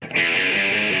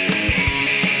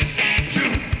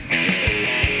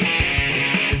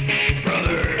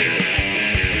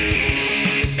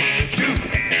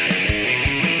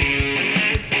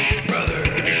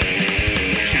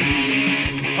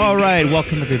right,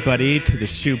 welcome everybody to the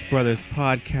Shoot Brothers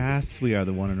podcast. We are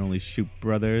the one and only Shoot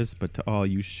Brothers, but to all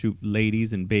you Shoot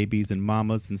ladies and babies and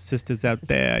mamas and sisters out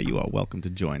there, you are welcome to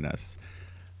join us.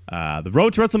 The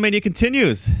road to WrestleMania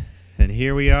continues, and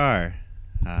here we are.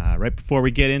 Right before we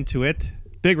get into it,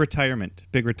 big retirement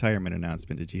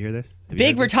announcement. Did you hear this?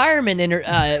 Big retirement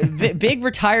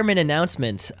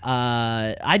announcement.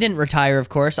 I didn't retire, of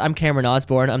course. I'm Cameron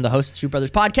Osborne. I'm the host of the Shoot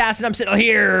Brothers podcast, and I'm sitting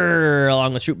here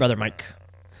along with Shoot Brother Mike.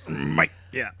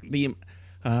 Yeah.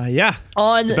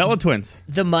 On the Bella Twins.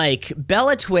 The Mike.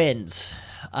 Bella Twins.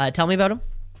 Tell me about them.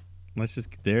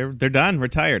 They're done,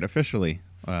 retired officially.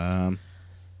 Total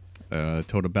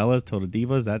Bellas, Total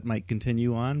Divas, that might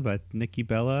continue on, but Nikki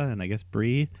Bella and I guess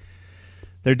Brie,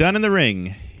 they're done in the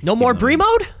ring. No more Brie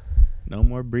mode? No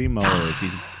more Brie mode.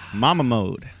 She's mama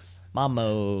mode. Mom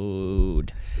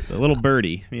mode. It's a little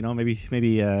birdie.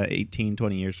 Maybe 18,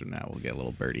 20 years from now we'll get a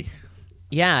little birdie.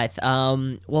 Yeah.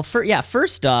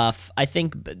 First off, I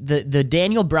think the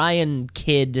Daniel Bryan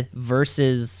kid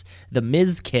versus the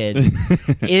Miz kid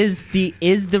is the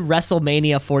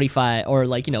WrestleMania 45 or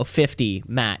 50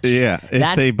 match. Yeah,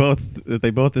 if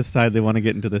they both decide they want to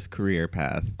get into this career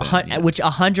path, then, which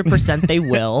 100% they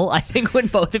will. I think when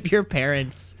both of your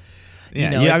parents.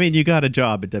 I mean, you got a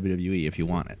job at WWE if you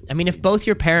want it. I mean, if both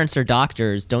your parents are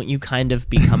doctors, don't you kind of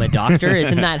become a doctor?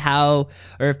 Isn't that how?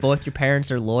 Or if both your parents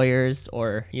are lawyers,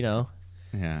 or Yeah,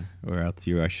 or else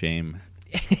you are shame.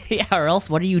 Yeah, or else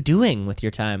what are you doing with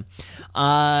your time?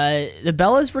 The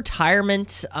Bella's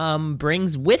retirement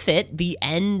brings with it the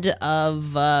end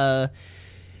of an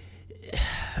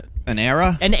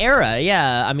era. An era,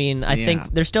 yeah. I mean, I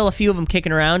think there's still a few of them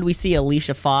kicking around. We see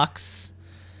Alicia Fox.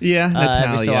 Yeah,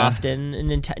 Natalia. Every so often, and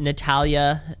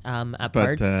Natalia at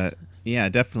parts. But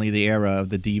definitely the era of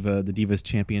the Divas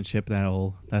Championship, that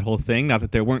whole thing. Not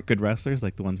that there weren't good wrestlers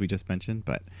like the ones we just mentioned,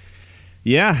 but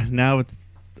now it's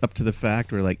up to the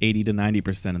fact where 80 to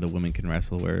 90% of the women can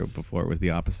wrestle, where before it was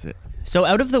the opposite. So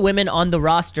out of the women on the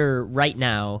roster right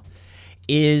now,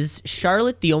 is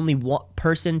Charlotte the only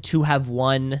person to have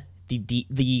won the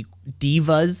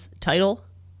Divas title?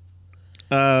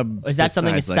 Is that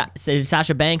something? Did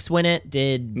Sasha Banks win it?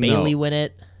 Did Bayley win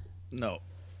it? No.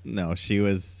 She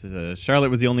was Charlotte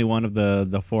was the only one of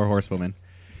the four horsewomen.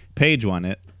 Paige won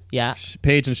it. Yeah,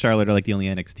 Paige and Charlotte are the only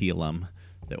NXT alum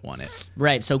that won it.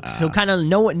 Right. So kind of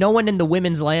no one in the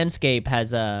women's landscape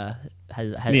has none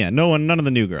of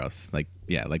the new girls. Like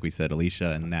we said,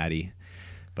 Alicia and Natty.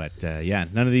 But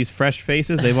none of these fresh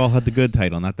faces. They've all had the good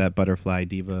title, not that butterfly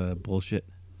diva bullshit.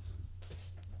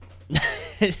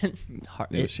 It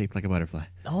was shaped like a butterfly.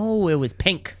 Oh, it was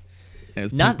pink. It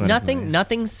was pink butterfly.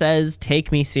 Nothing says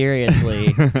take me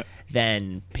seriously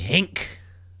than pink.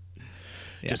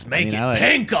 Yeah, just make it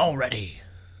pink already.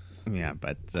 Yeah,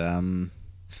 but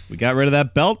we got rid of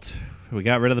that belt. We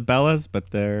got rid of the Bellas, but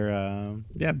they're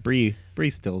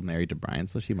Brie's still married to Bryan,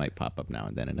 so she might pop up now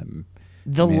and then in a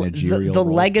managerial the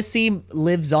role. legacy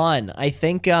lives on. I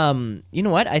think you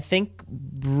know what? I think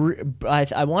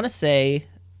I want to say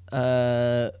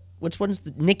which one's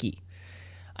Nikki?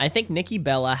 I think Nikki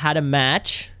Bella had a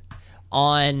match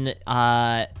on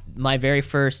my very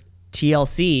first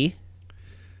TLC.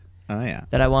 Oh yeah,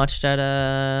 that I watched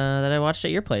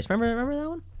at your place. Remember that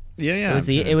one? Yeah.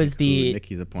 It was the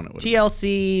Nikki's opponent.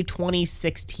 TLC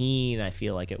 2016. I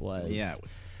feel like it was. Yeah,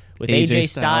 with AJ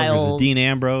Styles versus Dean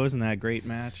Ambrose in that great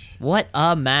match. What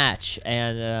a match!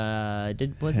 And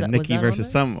Nikki versus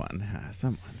someone.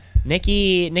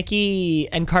 Nikki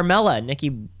and Carmella.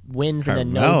 Nikki wins in a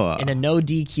no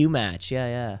DQ match.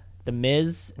 Yeah. The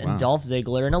Miz and Dolph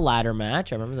Ziggler in a ladder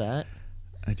match. I remember that.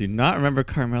 I do not remember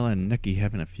Carmella and Nikki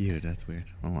having a feud. That's weird.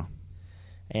 Oh well.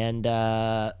 And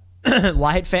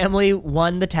Wyatt family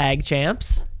won the tag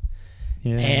champs.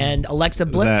 Yeah. And Alexa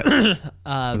Bliss.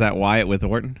 Was that Wyatt with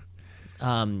Orton?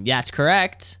 Yeah, it's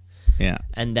correct. Yeah.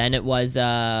 And then it was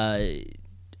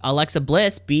Alexa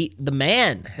Bliss beat the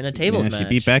Man in a tables match. She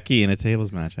beat Becky in a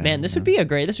tables match. Man, this would be a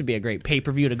great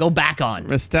pay-per-view to go back on.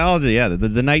 Nostalgia, yeah.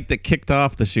 The night that kicked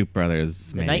off the Shoot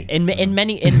Brothers. Maybe. In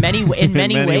many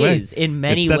ways.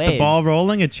 It set the ball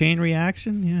rolling, a chain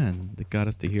reaction. Yeah, and it got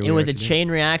us to here. It was a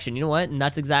chain reaction. You know what? And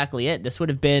that's exactly it. This would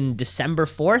have been December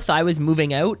 4th. I was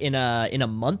moving out in a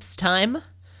month's time.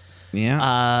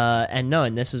 Yeah.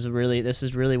 And this was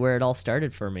really where it all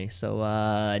started for me.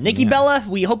 So, Nikki Bella,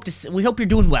 we hope you're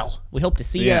doing well. We hope to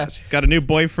see you. Yeah, she's got a new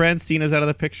boyfriend. Cena's out of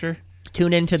the picture.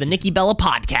 Tune into the Nikki Bella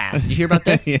podcast. Did you hear about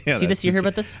this? You hear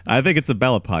about this? I think it's a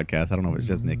Bella podcast. I don't know if it's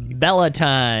just Nikki. Bella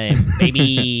time,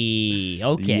 baby.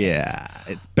 Okay. Yeah,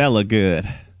 it's Bella good.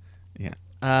 Yeah.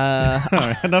 All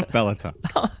right, enough Bella talk.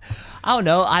 I don't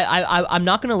know. I'm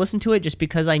not gonna listen to it just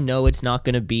because I know it's not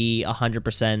gonna be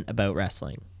 100% about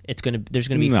wrestling. There's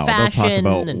gonna be fashion, they'll talk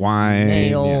about and wine,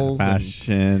 nails,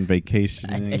 fashion,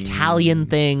 vacationing, Italian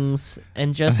things,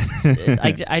 and just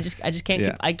I just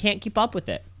can't I can't keep up with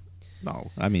it.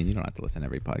 No, I mean you don't have to listen to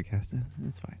every podcast.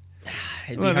 It's fine.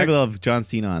 Well, maybe they'll have John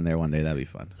Cena on there one day. That'd be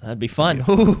fun. That'd be fun.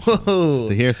 Just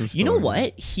to hear some stories. You know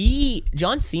what?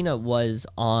 John Cena was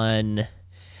on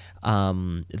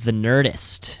the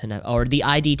Nerdist or the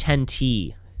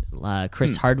ID10T,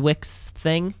 Chris Hardwick's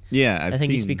thing. Yeah, I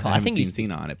think used to be called. I haven't seen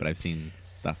Cena on it, but I've seen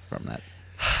stuff from that.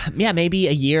 Yeah, maybe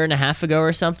a year and a half ago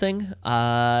or something.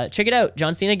 Check it out.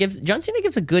 John Cena gives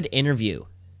a good interview.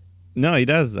 No, he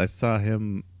does. I saw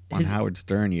him on Howard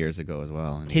Stern years ago as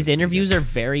well. His interviews are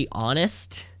very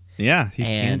honest. Yeah, he's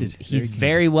candid. He's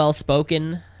very well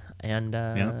spoken. And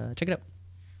check it out.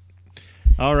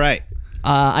 All right.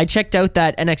 I checked out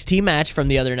that NXT match from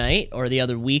the other night, or the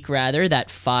other week rather. The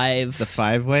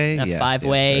 5-way. That yes,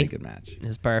 5-way. Very good match. It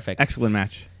was perfect. Excellent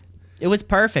match. It was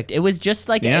perfect. It was just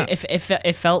like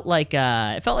it felt like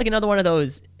another one of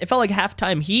those. It felt like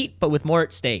halftime heat, but with more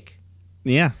at stake.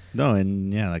 Yeah, no,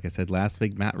 and like I said last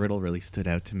week, Matt Riddle really stood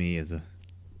out to me as I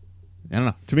don't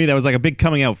know. To me, that was like a big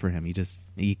coming out for him.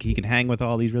 He can hang with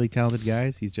all these really talented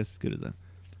guys. He's just as good as them.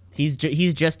 He's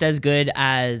just as good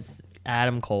as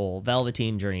Adam Cole,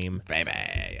 Velveteen Dream, baby.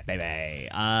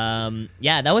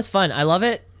 Yeah, that was fun. I love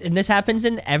it, and this happens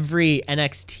in every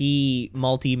NXT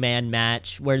multi-man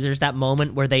match where there's that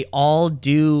moment where they all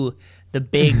do the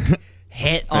big.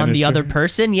 Hit on the other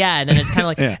person, and then it's kind of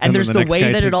like, and there's the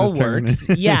way that it all works,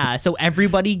 so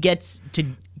everybody gets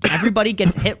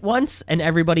hit once, and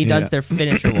everybody does their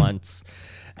finisher once,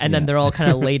 and then they're all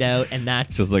kind of laid out, and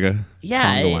that's just like a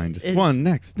conga line, just one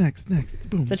next,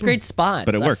 boom. Such great spots,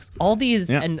 but it works. All these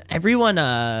and everyone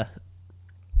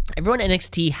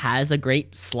NXT has a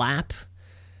great slap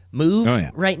move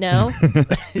right now.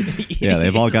 Yeah,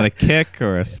 they've all got a kick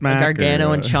or a smack.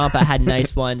 Gargano and Ciampa had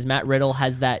nice ones. Matt Riddle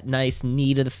has that nice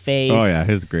knee to the face. Oh yeah,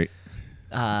 his great.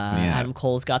 Adam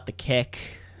Cole's got the kick,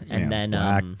 and then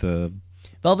the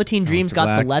Velveteen Dream's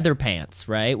got the leather pants,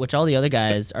 right? Which all the other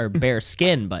guys are bare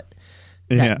skin, but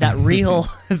that real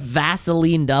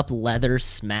Vaselined up leather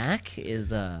smack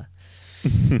is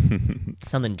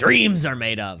something dreams are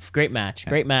made of. Great match.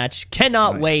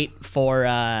 Cannot wait for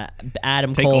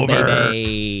Adam Take Cole, over.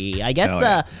 baby. I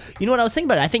guess you know what I was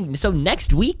thinking about? I think so.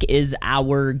 Next week is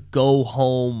our go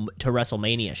home to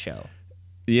WrestleMania show.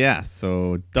 Yeah.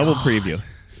 So double preview.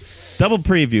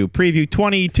 Preview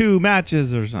 22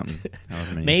 matches or something.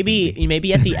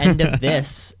 Maybe at the end of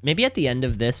this. Maybe at the end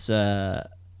of this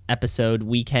episode,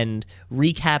 we can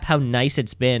recap how nice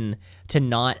it's been to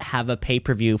not have a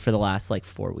pay-per-view for the last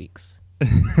 4 weeks.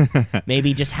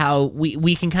 Maybe just how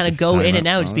we can kind of go in and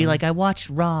out. Just be like, I watched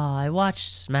Raw, I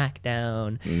watched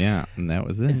SmackDown. Yeah, and that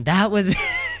was it. And that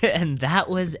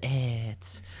was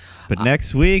it. But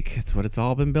next week, it's what it's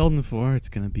all been building for. It's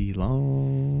gonna be a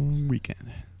long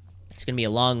weekend. It's gonna be a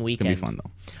long weekend. It's gonna be fun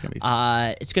though.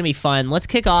 It's gonna be fun. Let's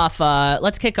kick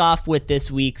off with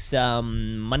this week's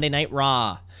Monday Night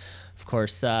Raw. Of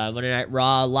course, Monday Night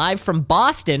Raw live from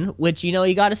Boston, which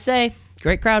you got to say,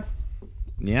 great crowd.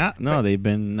 Yeah, no, they've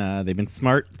been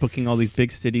smart booking all these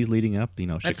big cities leading up.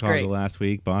 Chicago great. last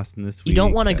week, Boston this week. You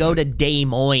don't want to go to Des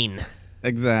Moines.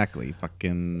 Exactly,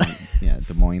 fucking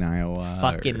Des Moines, Iowa.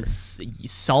 Fucking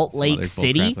Salt Lake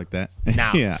City. Like that.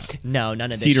 No, yeah, no,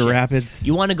 none of this. Cedar shit. Rapids.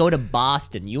 You want to go to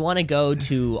Boston. You want to go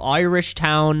to Irish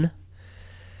Town.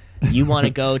 You want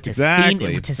to go to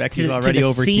exactly. Becky's already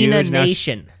over Cena here.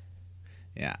 Nation.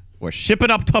 Yeah, we're shipping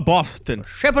up to Boston.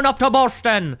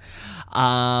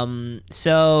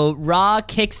 So Raw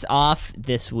kicks off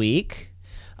this week.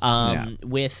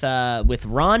 With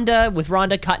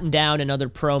Ronda cutting down another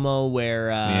promo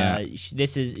where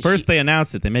this is first they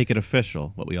announce it, they make it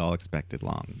official, what we all expected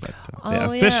long, but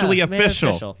official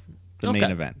the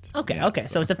main event. Okay,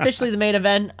 so it's officially the main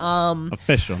event.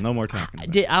 Official, no more talking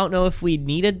about it. I don't know if we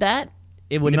needed that.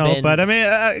 It would have been. But I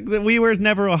mean, we were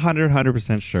never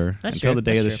 100% sure until the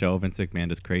day of the show. Vince McMahon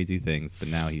does crazy things, but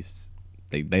now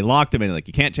they locked him in, you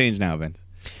can't change now, Vince.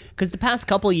 Because the past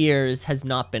couple years has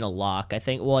not been a lock. I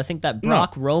think that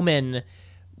Brock Roman,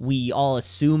 we all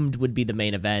assumed would be the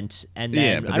main event, and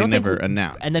then but they never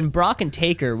announced. And then Brock and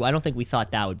Taker, I don't think we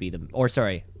thought that would be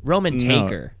Roman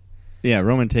Taker. Yeah,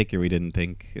 Roman Taker, we didn't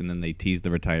think, and then they teased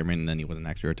the retirement, and then he wasn't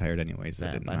actually retired anyway, so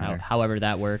it didn't matter. However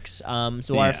that works.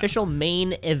 So our official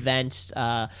main event.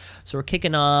 So we're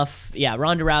kicking off. Yeah,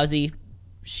 Ronda Rousey.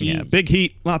 She big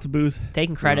heat, lots of booze.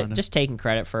 Taking credit, just taking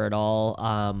credit for it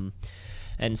all.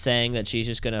 and saying that she's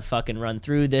just gonna fucking run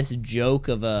through this joke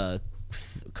of a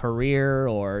career,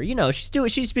 or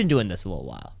she's been doing this a little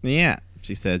while. Yeah,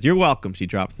 she says, "You're welcome." She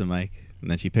drops the mic and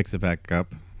then she picks it back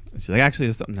up. She's like, "Actually,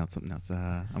 there's something else.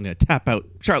 I'm gonna tap out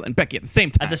Charlotte and Becky at the same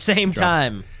time." At the same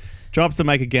time. Drops the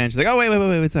mic again. She's like, "Oh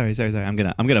wait, sorry. I'm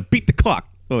gonna beat the clock.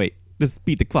 Oh wait, this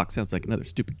beat the clock sounds like another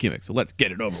stupid gimmick. So let's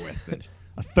get it over with." Then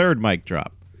a third mic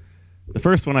drop. The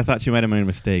first one I thought she might have made a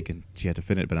mistake and she had to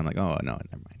finish it, but I'm like, oh no, never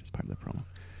mind. It's part of the promo.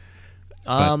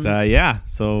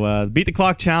 So beat the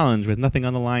clock challenge with nothing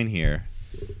on the line here.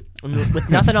 With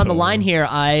nothing on the line here,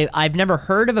 I've never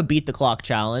heard of a beat the clock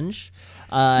challenge.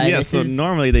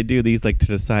 Normally they do these like to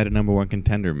decide a number one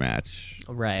contender match.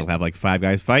 Right. They'll have like 5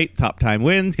 guys fight, top time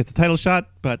wins, gets a title shot,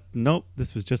 but nope,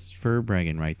 this was just for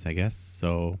bragging rights, I guess.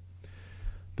 So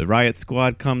the Riot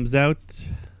Squad comes out.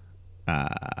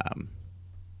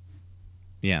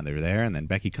 They're there, and then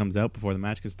Becky comes out before the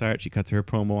match can start. She cuts her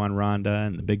promo on Ronda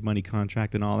and the big money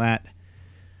contract and all that.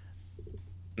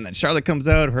 And then Charlotte comes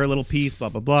out, her little piece, blah,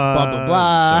 blah, blah. Blah,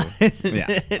 blah, blah.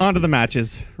 So, on to the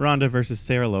matches. Ronda versus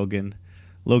Sarah Logan.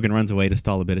 Logan runs away to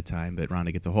stall a bit of time, but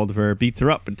Ronda gets a hold of her, beats her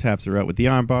up, and taps her out with the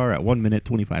armbar at 1 minute,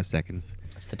 25 seconds.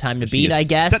 It's the time to beat, I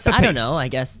guess. I don't know. I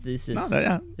guess this is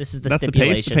the That's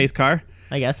stipulation. the pace car.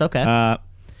 I guess, okay.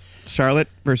 Charlotte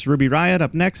versus Ruby Riott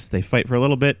up next. They fight for a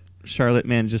little bit. Charlotte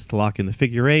manages to lock in the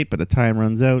figure 8, but the time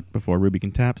runs out before Ruby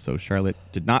can tap, so Charlotte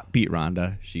did not beat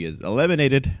Ronda. She is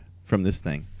eliminated from this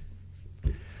thing.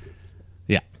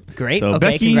 Yeah. Great. So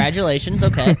okay, Becky, congratulations.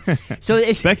 Okay. So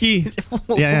it's Becky.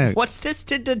 Yeah. What's this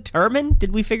to determine?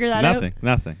 Did we figure that out?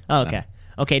 Nothing. Oh, okay.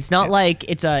 No. Okay, it's not like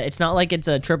it's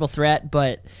a triple threat,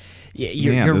 but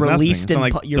you're released in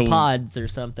like your pods or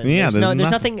something. Yeah, there's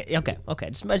nothing. Okay. I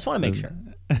just want to make sure.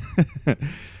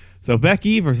 So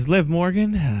Becky versus Liv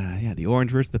Morgan. The orange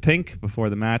versus the pink.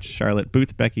 Before the match, Charlotte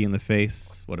boots Becky in the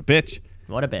face. What a bitch.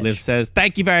 What a bitch. Liv says,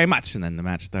 "Thank you very much." And then the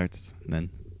match starts. And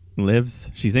then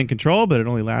she's in control, but it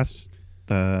only lasts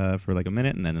for like a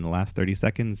minute. And then in the last 30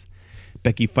 seconds,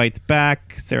 Becky fights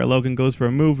back. Sarah Logan goes for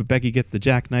a move, but Becky gets the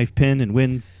jackknife pin and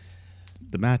wins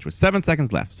the match with 7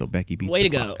 seconds left. So Becky beats Way the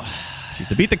to clock. go. She's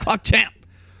the beat the clock champ.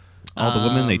 All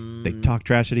the women, they talk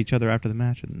trash at each other after the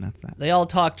match, and that's that. They all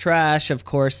talk trash. Of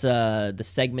course, the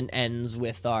segment ends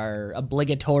with our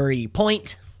obligatory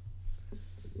point.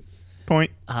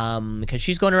 Because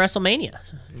she's going to WrestleMania.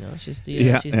 She's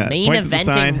main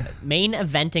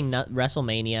eventing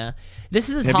WrestleMania. This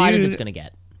is as hot as it's going to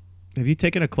get. Have you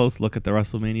taken a close look at the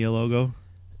WrestleMania logo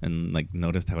and like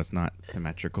noticed how it's not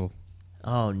symmetrical?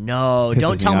 Oh no!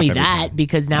 Don't tell me that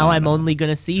because now I'm only going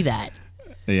to see that.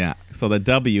 Yeah, so the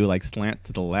W like slants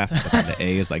to the left, but the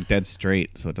A is like dead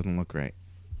straight, so it doesn't look right.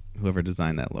 Whoever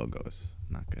designed that logo is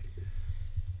not good.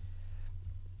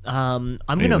 I'm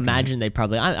gonna imagine they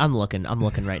probably. I'm looking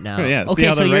right now. Yeah.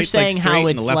 Okay, so you're saying how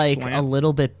it's like slants? A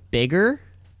little bit bigger?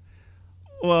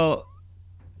 Well,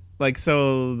 like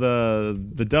so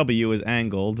the W is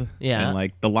angled, and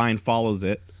like the line follows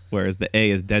it. Whereas the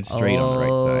A is dead straight on the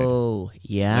right side. Oh,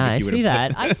 yeah, I see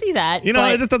that. I see that. It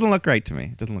just doesn't look right to me.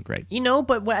 It doesn't look right.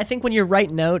 But I think when you're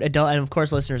writing out and of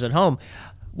course, listeners at home,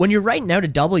 when you're writing out a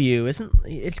W,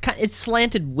 it's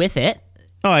slanted with it.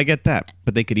 Oh, I get that,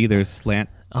 but they could either slant.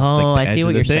 I see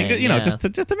what you're saying. Just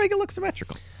to make it look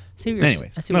symmetrical.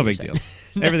 Anyways, no big deal.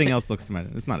 Everything else looks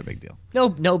symmetrical. It's not a big deal.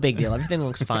 No big deal. Everything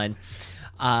looks fine.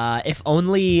 If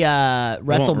only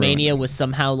WrestleMania was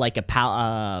somehow like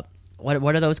a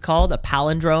what are those called? A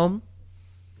palindrome?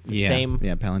 Same.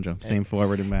 Yeah, palindrome. Same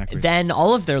forward and backwards. Then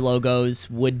all of their logos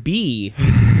would be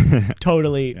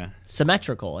totally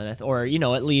symmetrical, or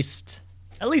at least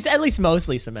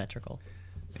mostly symmetrical.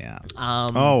 Yeah.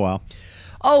 Oh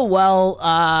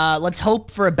well. Let's hope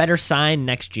for a better sign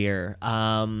next year.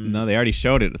 No, they already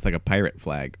showed it. It's like a pirate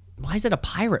flag. Why is it a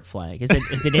pirate flag? Is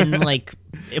it in like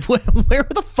where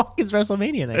the fuck is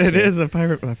WrestleMania next year? It is a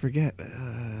pirate. I forget.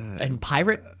 In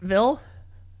Pirateville,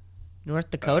 North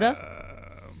Dakota.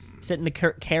 Is it in the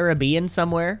Caribbean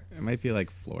somewhere? It might be like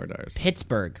Florida or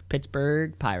something.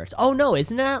 Pittsburgh Pirates. Oh no,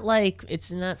 isn't that like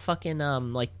fucking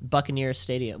like Buccaneers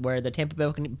Stadium where the Tampa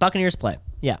Bay Buccaneers play?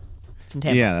 Yeah, it's in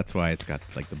Tampa. Yeah, that's why it's got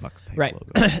like the Bucks type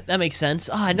logo. That makes sense.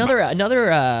 Another.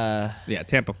 Yeah,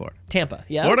 Tampa, Florida. Tampa.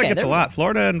 Yeah, Florida gets a lot.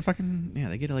 Florida and fucking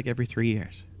they get it like every 3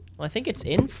 years. Well, I think it's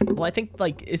in. Well, I think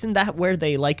like isn't that where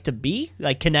they like to be?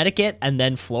 Like Connecticut and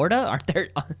then Florida? Aren't there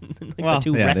the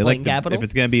two wrestling capitals? If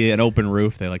it's gonna be an open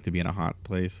roof, they like to be in a hot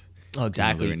place. Oh,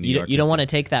 exactly. You don't want to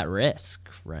take that risk,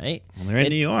 right? Well, they're in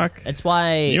New York. That's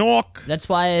why. New York. That's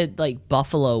why like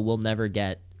Buffalo will never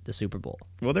get the Super Bowl.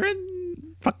 Well, they're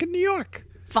in fucking New York.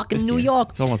 fucking This New year. York.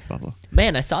 It's almost Buffalo.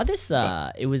 Man, I saw this.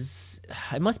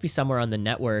 It must be somewhere on the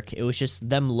network. It was just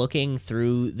them looking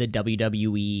through the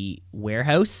WWE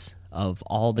warehouse of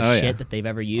all the shit that they've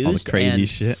ever used. All the crazy and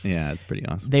shit. Yeah, it's pretty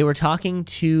awesome. they were talking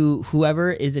to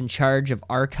whoever is in charge of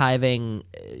archiving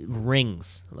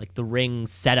rings, like the ring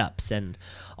setups and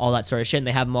all that sort of shit. And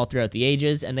they have them all throughout the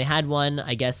ages. And they had one,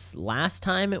 I guess, last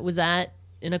time it was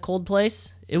in a cold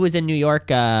place. It was in New York.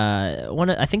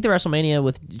 I think the WrestleMania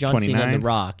with John Cena and The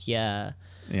Rock. Yeah.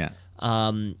 Yeah.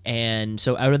 And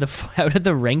so out of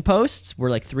the ring posts were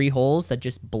like 3 holes that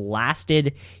just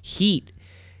blasted heat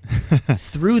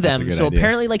through them. So idea.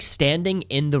 Apparently, like standing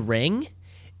in the ring,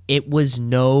 it was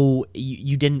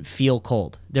you didn't feel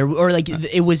cold there, or like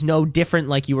it was no different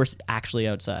like you were actually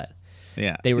outside.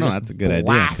 Yeah, They were just that's a good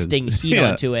blasting idea, heat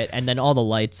onto it, and then all the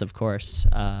lights, of course.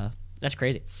 That's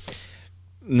crazy.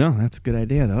 No, that's a good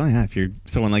idea though. Yeah, if you're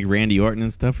someone like Randy Orton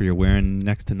and stuff, or you're wearing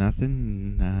next to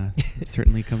nothing, it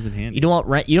certainly comes in handy. You don't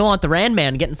want the Rand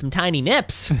Man getting some tiny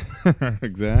nips.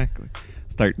 Exactly.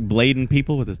 Start blading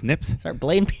people with his nips. Start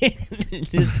blading people.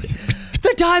 Just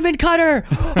the diamond cutter.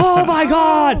 Oh my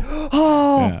god.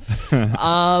 Oh.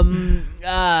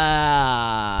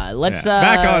 Let's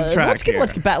back on track.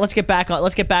 Let's get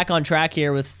back on track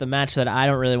here with the match that I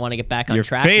don't really want to get back on Your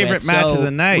track. favorite match of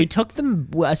the night. We took them.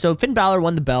 So Finn Balor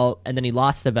won the belt, and then he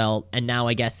lost the belt, and now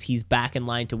I guess he's back in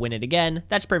line to win it again.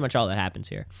 That's pretty much all that happens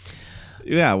here.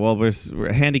 Yeah, well, we're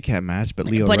a handicap match, but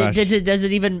Lio Rush. Does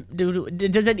it even?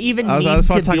 I just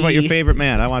want to talk about your favorite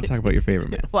man. I want to talk about your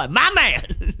favorite man. What, my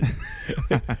man?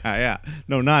 Yeah,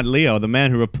 no, not Leo. The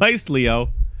man who replaced Leo,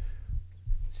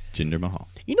 Jinder Mahal.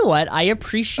 You know what? I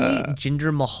appreciate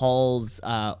Jinder Mahal's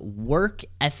work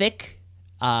ethic.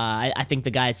 I think the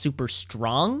guy is super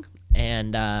strong,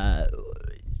 and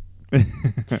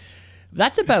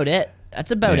that's about it.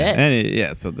 That's about it.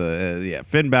 And so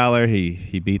Finn Balor,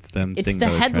 he beats them. It's Singh the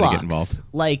Balor trying to get headlocks. involved.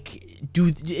 Like,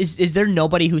 is there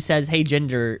nobody who says, "Hey,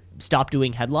 Jinder, stop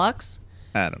doing headlocks"?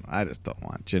 I don't know. I just don't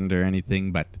want Jinder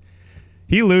anything, but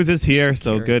he loses here,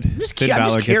 so good. I'm just Finn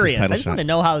Balor curious. gets his title I just shot. want to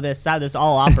know how this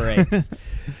all operates.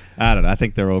 I don't know. I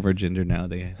think they're over Jinder now.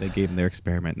 They gave him their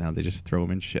experiment. Now they just throw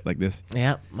him in shit like this.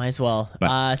 Yeah, might as well.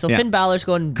 But, Finn Balor's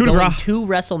going to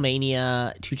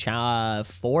WrestleMania to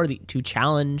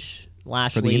challenge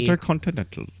Lashley for the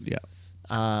Intercontinental. Yeah.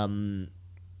 Yeah.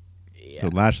 So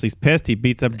Lashley's pissed. He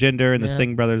beats up Jinder and the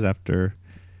Singh brothers after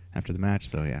the match.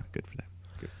 So yeah, good for them.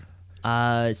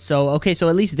 So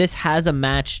at least this has a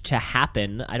match to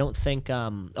happen. I don't think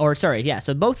so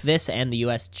both this and the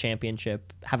US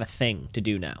Championship have a thing to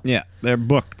do now. Yeah, they're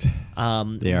booked.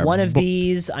 One of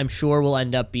these I'm sure will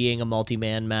end up being a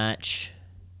multi-man match.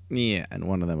 Yeah, and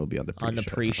one of them will be on the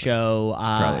pre-show.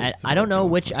 I don't know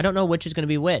which is going to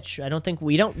be which. I don't think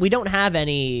we don't have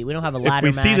a ladder match. If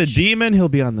we see the Demon, he'll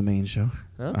be on the main show.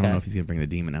 Okay. I don't know if he's going to bring the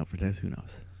Demon out for this. Who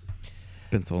knows? It's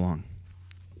been so long.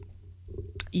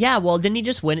 Yeah, well, didn't he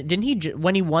just win it? Didn't he,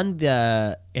 when he won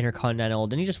the Intercontinental,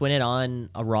 didn't he just win it on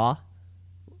a Raw?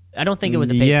 I don't think it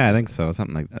was a Yeah, I think so.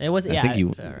 Something like that. It was, I think he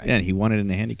won it in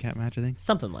a handicap match, I think.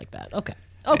 Something like that. Okay.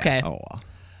 Yeah. Oh, well.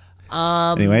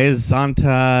 Anyways, on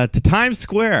to Times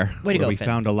Square, Way to go, we Finn.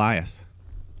 found Elias.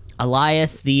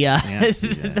 The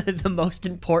most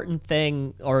important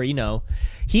thing, or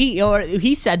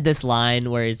he said this line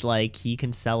where he's like, he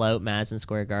can sell out Madison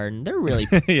Square Garden. They're really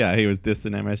yeah, he was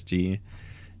dissing MSG,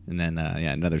 and then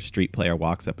another street player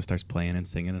walks up and starts playing and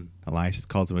singing, and Elias just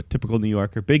calls him a typical New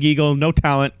Yorker, big ego, no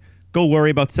talent, go worry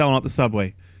about selling out the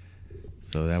subway.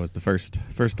 So that was the first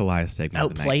Elias segment.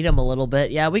 Outplayed him a little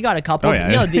bit. Yeah, we got a couple. Oh,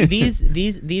 yeah.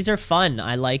 These are fun.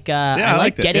 I like I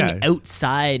like getting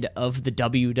outside of the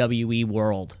WWE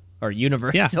world or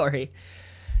universe. Yeah. Sorry.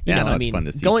 It's fun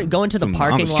to see going to the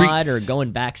parking lot or streets.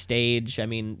 going backstage. I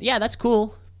mean, yeah, that's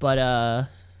cool. But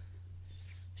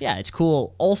yeah, it's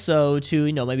cool also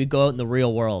to maybe go out in the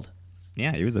real world.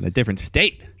 Yeah, he was in a different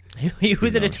state. He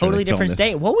was in a totally different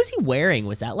state. What was he wearing?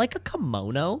 Was that like a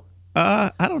kimono?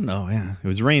 I don't know. Yeah, it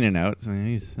was raining out, so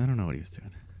I don't know what he was doing.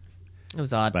 It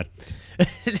was odd, but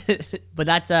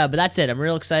that's it. I'm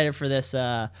real excited for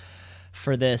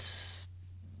this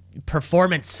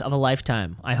performance of a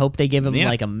lifetime. I hope they give him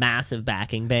like a massive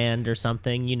backing band or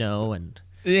something, and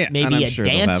maybe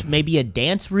maybe a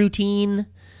dance routine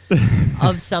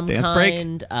of some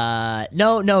kind.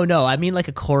 No. I mean like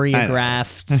a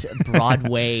choreographed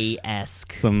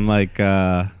Broadway-esque. Some like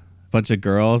bunch of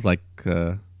girls like.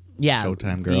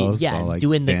 Showtime girls.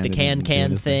 Doing the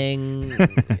can thing.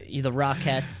 The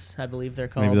Rockettes, I believe they're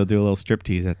called. Maybe they'll do a little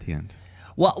striptease at the end.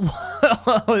 Well,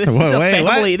 this is a family.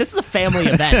 What? This is a family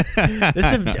event.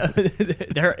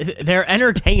 They're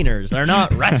entertainers. They're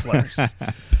not wrestlers.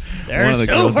 They're One of the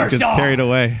girls just superstars. gets carried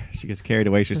away. She gets carried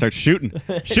away. She starts shooting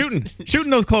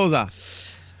those clothes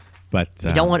off. But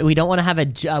we don't want to have a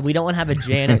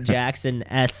Janet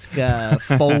Jackson-esque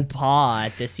faux pas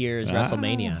at this year's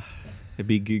WrestleMania. It'd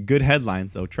be good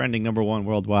headlines though. Trending #1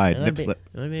 worldwide. Nip slip.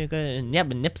 It would be a good,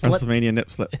 but nip slip. WrestleMania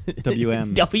nip slip.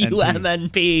 WM.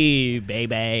 WMNP,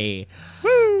 baby.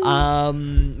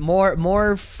 Woo!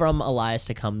 More from Elias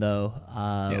to come though.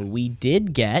 Yes. We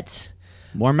did get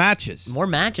more matches. More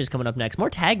matches coming up next. More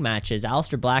tag matches.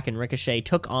 Aleister Black and Ricochet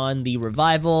took on the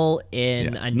Revival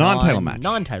in a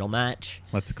non-title match.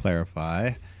 Let's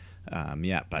clarify.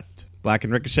 But Black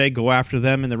and Ricochet go after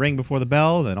them in the ring before the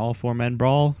bell. Then all 4 men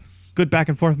brawl. Good back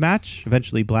and forth match.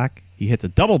 Eventually, he hits a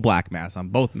double black mass on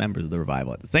both members of the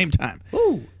Revival at the same time.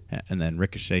 Ooh. And then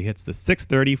Ricochet hits the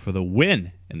 630 for the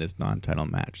win in this non-title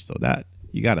match. So that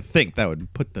you got to think that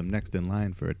would put them next in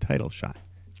line for a title shot,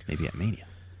 maybe at Mania.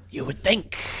 You would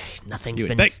think nothing's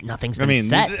been set. Nothing's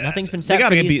been set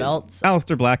for these belts.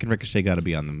 Aleister Black and Ricochet got to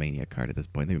be on the Mania card at this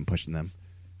point. They've been pushing them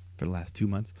for the last 2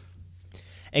 months.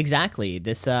 Exactly.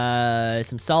 This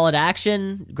some solid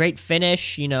action, great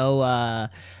finish.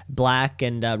 Black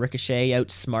and Ricochet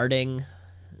outsmarting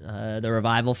the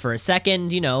Revival for a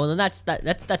second. And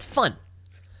that's fun.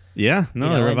 Yeah,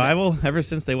 no, the Revival. Ever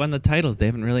since they won the titles, they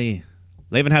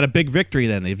haven't had a big victory.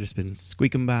 Then they've just been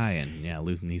squeaking by and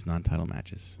losing these non-title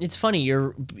matches. It's funny.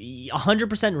 You're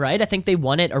 100% right. I think they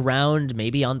won it around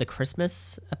maybe on the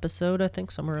Christmas episode. I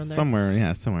think somewhere around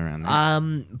there. Somewhere around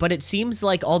there. But it seems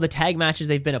like all the tag matches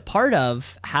they've been a part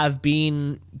of have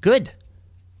been good.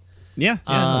 Yeah.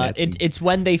 It's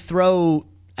when they throw.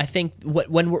 I think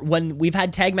when we've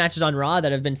had tag matches on Raw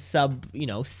that have been sub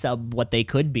what they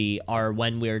could be are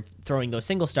when we're throwing those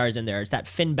single stars in there. It's that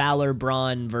Finn Balor,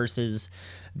 Braun versus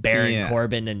Baron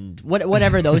Corbin and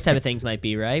whatever those type of things might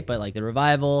be, right? But like the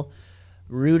Revival,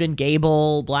 Rude and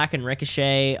Gable, Black and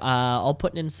Ricochet, all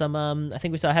putting in some. I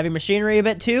think we saw Heavy Machinery a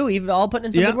bit too. Even all putting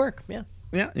in some good work. Yeah.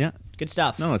 Good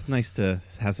stuff. No, it's nice to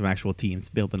have some actual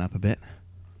teams building up a bit.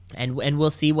 And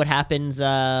we'll see what happens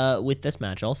with this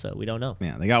match also. We don't know.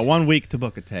 Yeah, they got 1 week to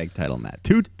book a tag title match.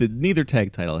 Neither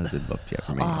tag title has been booked yet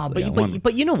for me.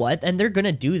 But you know what? And they're going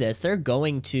to do this. They're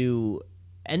going to...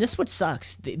 And this is what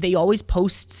sucks. They always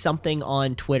post something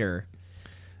on Twitter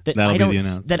that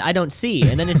I don't see.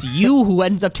 And then it's you who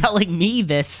ends up telling me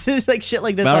this. It's like shit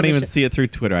like this. I don't even see it through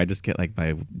Twitter. I just get like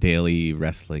my daily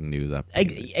wrestling news up.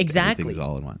 Exactly. Everything's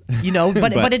all in one.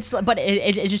 But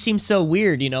it just seems so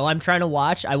weird. I'm trying to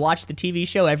watch. I watch the TV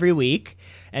show every week,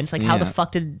 and it's like, how the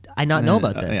fuck did I not know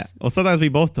about this? Yeah. Well, sometimes we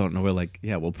both don't know. We're like,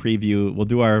 we'll preview. We'll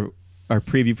do our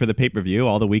preview for the pay-per-view.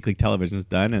 All the weekly television's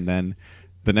done, and then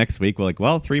the next week we're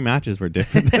like, 3 matches were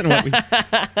different than what we.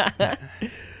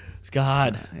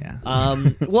 God.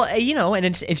 And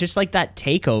it's just like that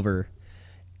takeover.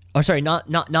 Or sorry,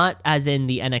 not as in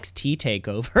the NXT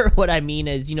takeover. What I mean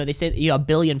is, they say 1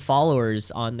 billion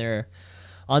followers on the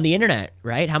internet,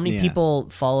 right? How many people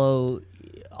follow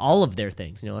all of their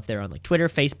things? If they're on like Twitter,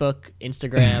 Facebook,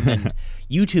 Instagram, and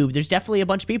YouTube, there's definitely a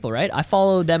bunch of people, right? I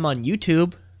follow them on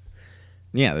YouTube.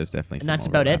 Yeah, there's definitely. And that's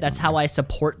about it. That's how I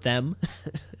support them.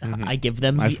 Mm-hmm. I give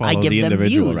them. I follow the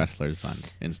individual views. wrestlers on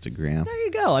Instagram. There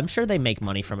you go. I'm sure they make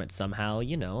money from it somehow. I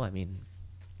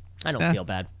don't feel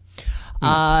bad.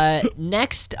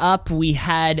 Next up, we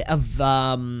had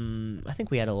I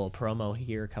think we had a little promo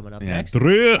here coming up next.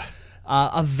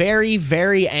 A very,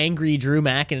 very angry Drew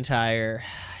McIntyre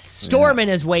storming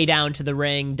his way down to the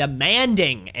ring,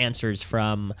 demanding answers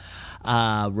from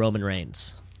Roman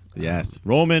Reigns. Yes,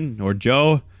 Roman or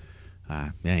Joe.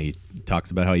 He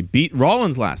talks about how he beat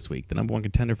Rollins last week, the #1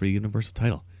 contender for the Universal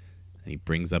title. And he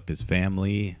brings up his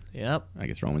family. Yep. I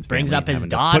guess Roman's brings family. Up his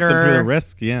daughter. Put them through the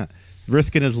risk,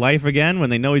 risking his life again when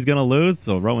they know he's going to lose.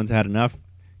 So Roman's had enough.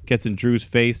 Gets in Drew's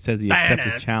face, says he accepts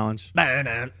his challenge.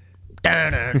 There's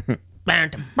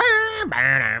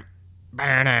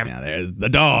the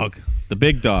dog, the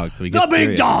big dog. So he gets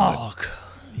serious. Dog.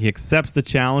 He accepts the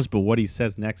challenge, but what he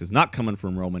says next is not coming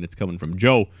from Roman. It's coming from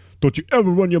Joe. Don't you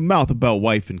ever run your mouth about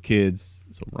wife and kids.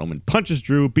 So Roman punches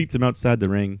Drew, beats him outside the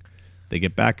ring. They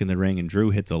get back in the ring, and Drew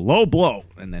hits a low blow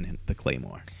and then hit the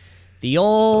Claymore. The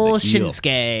old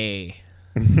Shinsuke.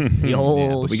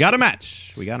 But we got a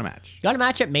match. Got a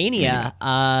match at Mania.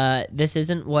 This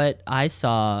isn't what I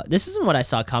saw. This isn't what I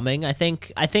saw coming. I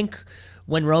think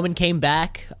when Roman came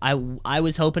back, I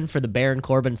was hoping for the Baron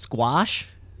Corbin squash.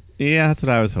 Yeah, that's what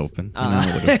I was hoping. And then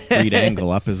it would have freed Angle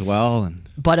up as well.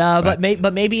 But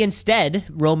maybe instead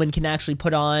Roman can actually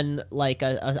put on like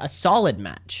a solid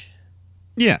match.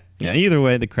 Yeah. Either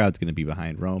way, the crowd's going to be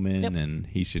behind Roman, Yep. and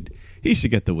he should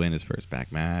get the win his first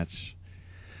back match.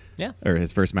 Yeah. Or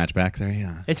his first match back. Sorry.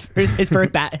 Yeah. His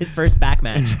first back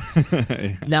match.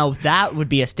 Now that would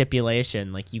be a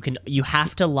stipulation. Like you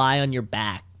have to lie on your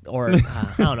back, or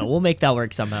I don't know. We'll make that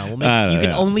work somehow. You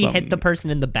can only hit the person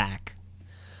in the back.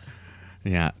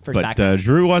 Yeah. First But back match.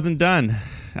 Drew wasn't done.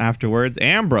 Afterwards,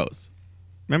 Ambrose.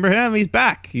 Remember him? He's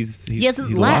back. He hasn't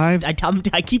he's left.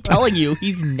 alive. I keep telling you,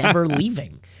 he's never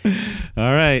leaving. All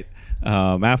right.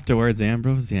 Afterwards,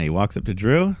 Ambrose, he walks up to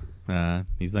Drew.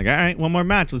 He's like, all right, one more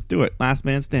match. Let's do it. Last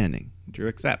man standing. Drew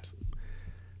accepts.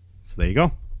 So there you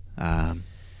go.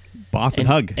 Boston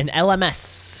Hug. An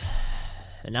LMS.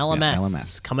 An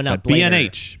LMS coming up but later.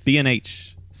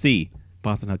 BNHC.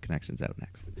 Boston Hug Connection's out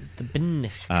next.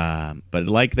 But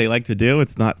like they like to do,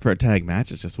 it's not for a tag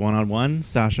match. It's just one-on-one.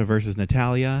 Sasha versus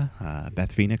Natalya.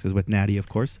 Beth Phoenix is with Natty, of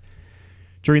course.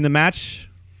 During the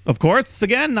match, of course,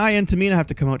 again, Nia and Tamina have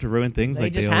to come out to ruin things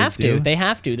like they always do. They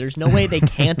have to. There's no way they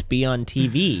can't be on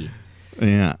TV.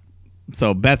 Yeah.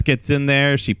 So Beth gets in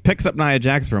there. She picks up Nia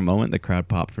Jax for a moment. The crowd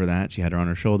popped for that. She had her on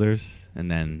her shoulders. And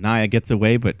then Nia gets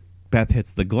away, but Beth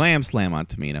hits the glam slam on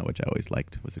Tamina, which I always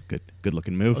liked. It was a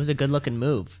good-looking move. It was a good-looking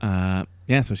move. So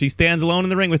she stands alone in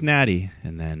the ring with Natty.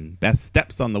 And then Beth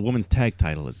steps on the women's tag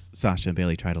title as Sasha and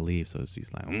Bayley try to leave. So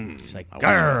she's like,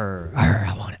 "Grr,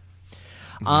 I want it."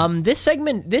 This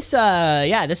segment, this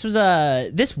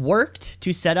worked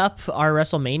to set up our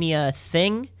WrestleMania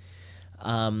thing.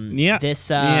 I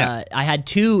had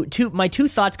my two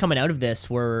thoughts coming out of this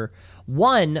were,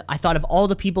 one, I thought of all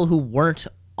the people who weren't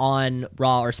on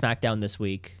Raw or SmackDown this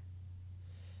week,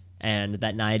 and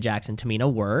that Nia Jax and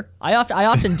Tamina were. I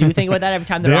often do think about that every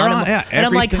time they're on. And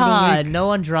I'm like,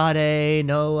 no Andrade,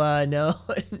 no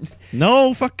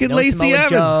fucking no Lacey Samoa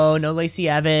Evans, Joe, no Lacey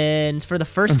Evans for the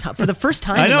first time.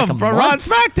 I know, in like for Raw and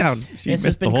SmackDown. She this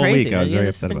missed the whole crazy. week. I was very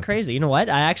This has upset been about crazy. You know what?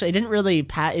 I didn't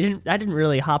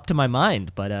really hop to my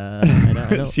mind, but I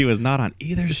know. She was not on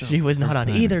either show. She was not on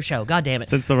either show. God damn it!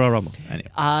 Since the Royal Rumble. Anyway,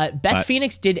 Beth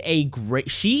Phoenix did a great.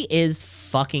 She is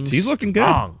fucking. She's looking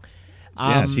strong.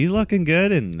 Good. She's looking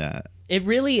good, and it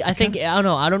really. I think I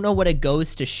don't know what it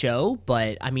goes to show,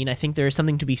 but I mean, I think there is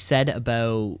something to be said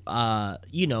about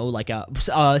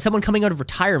someone coming out of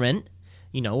retirement,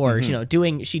 or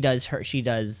doing. She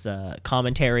does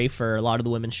commentary for a lot of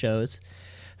the women's shows.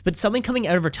 But someone coming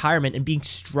out of retirement and being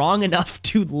strong enough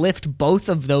to lift both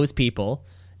of those people,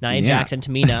 Nia Jax and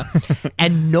Tamina,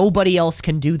 and nobody else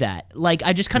can do that. Like,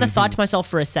 I just kind of thought to myself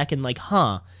for a second, like,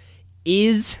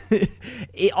 is the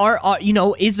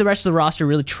rest of the roster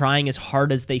really trying as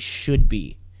hard as they should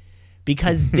be?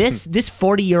 Because this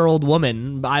 40-year-old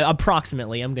woman,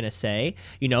 approximately, I'm gonna say,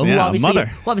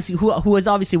 who has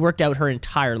obviously worked out her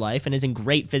entire life and is in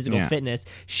great physical fitness,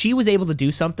 she was able to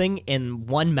do something in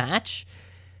one match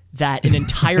that an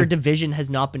entire division has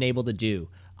not been able to do.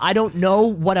 I don't know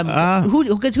what I'm. Who do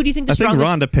you think the strongest? I think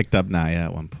Ronda picked up Nia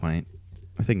at one point.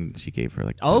 I think she gave her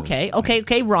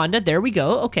Okay, Ronda. There we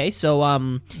go. Okay, so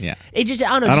it just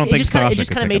I don't know. It just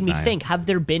kind of made me think: have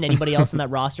there been anybody else on that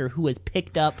roster who has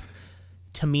picked up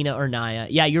Tamina or Nia?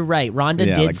 Yeah, you're right. Ronda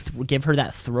did give her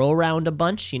that throw around a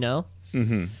bunch.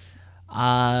 Mm-hmm.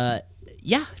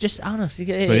 Just I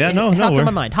don't know. Hopped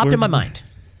in my mind.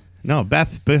 No,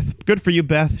 Beth, good for you,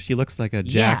 Beth. She looks like a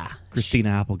jacked Christina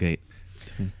Applegate.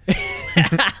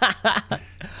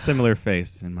 Similar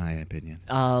face, in my opinion.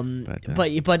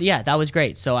 But yeah, that was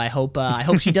great. So I hope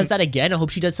she does that again. I hope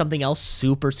she does something else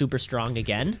super super strong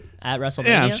again at WrestleMania.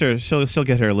 Yeah, I'm sure she'll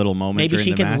get her little moment. Maybe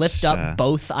she can match. lift up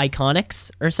both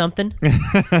Iconics or something.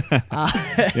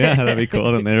 Yeah, that'd be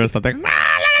cool. And there was something.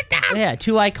 Yeah,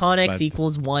 2 Iconics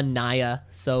equals 1 Nia,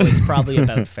 so it's probably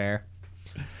about fair.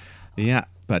 Yeah,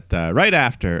 but right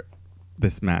after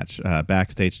this match,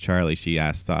 backstage, Charlie, she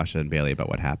asked Sasha and Bayley about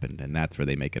what happened, and that's where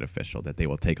they make it official that they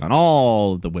will take on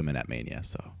all the women at Mania.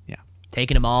 So, yeah.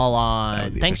 Taking them all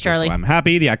on. Thanks, Charlie. So I'm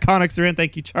happy. The Iconics are in.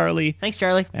 Thank you, Charlie. Thanks,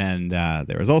 Charlie. And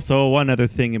there was also one other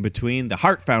thing in between. The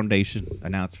Hart Foundation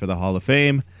announced for the Hall of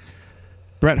Fame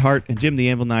Bret Hart and Jim the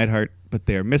Anvil Neidhart, but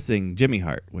they're missing Jimmy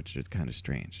Hart, which is kind of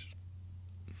strange.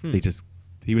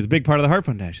 He was a big part of the Hart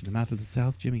Foundation, the Mouth of the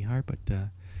South, Jimmy Hart, but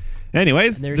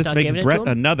anyways, this makes Bret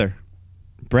another.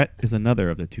 Bret is another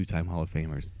of the 2-time Hall of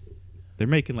Famers. They're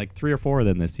making like 3 or 4 of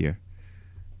them this year.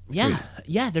 Yeah.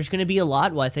 There's going to be a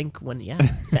lot. Well, I think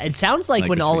it sounds like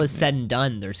when all is said and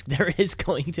done, there is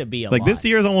going to be a lot. Like this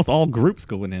year is almost all groups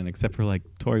going in except for like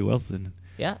Tori Wilson.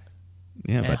 Yeah.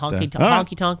 Yeah, but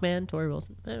Honky Tonk Man, Tori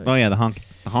Wilson. Anyways. Oh yeah, the honk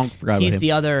forgot about him. He's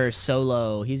the other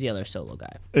solo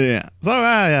guy. Yeah. So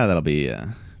that'll be.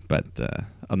 But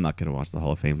I'm not gonna watch the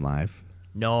Hall of Fame live.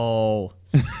 No.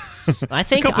 I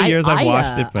think A couple years I've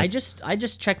watched it, but I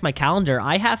just checked my calendar.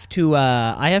 I have to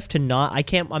not. I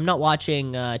can't. I'm not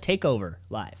watching Takeover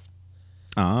live.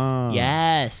 Oh.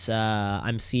 Yes,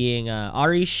 I'm seeing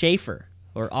Ari Schaefer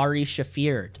or Ari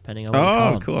Shafir, depending on what you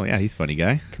call him. Cool. Yeah, he's a funny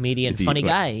guy. Comedian, funny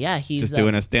guy. Yeah, he's just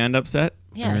doing a stand-up set.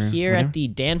 Yeah, here at the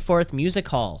Danforth Music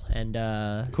Hall, and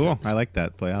cool. I like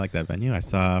that play. I like that venue. I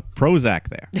saw Prozac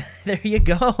there. There you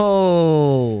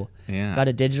go. Yeah, got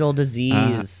a digital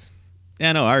disease.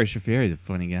 Yeah, no, Ari Shafir is a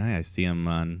funny guy. I see him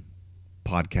on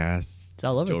podcasts. It's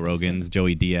all over Joe Rogan's,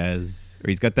 Joey Diaz, or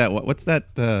he's got that. What's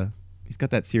that? He's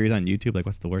got that series on YouTube, like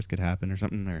 "What's the Worst Could Happen" or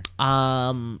something. Or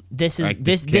this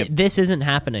isn't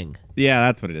happening. Yeah,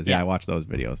 that's what it is. Yeah, I watch those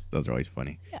videos. Those are always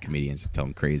funny. Yeah. Comedians just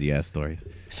telling crazy ass stories.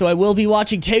 So I will be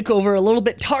watching Takeover a little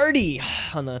bit tardy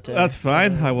on that. That's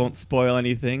fine. I won't spoil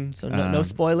anything. So no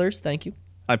spoilers. Thank you.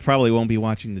 I probably won't be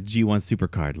watching the G1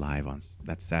 Supercard live on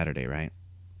that Saturday, right?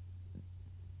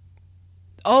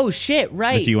 Oh shit!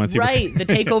 Right, the G1 right. The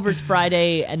Takeover's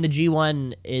Friday and the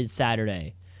G1 is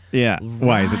Saturday. Yeah. Right.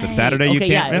 Why is it the Saturday you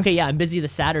can't miss? Okay, yeah. I'm busy the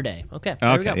Saturday. Okay.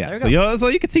 There we go. Yeah. There we go. So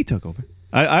you can see Takeover.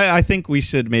 I think we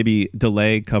should maybe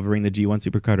delay covering the G1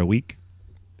 Supercard a week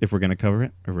if we're going to cover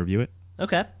it or review it.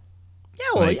 Okay. Yeah.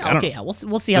 Well. Like, yeah, okay. Yeah. We'll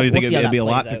see how. You think it'd be a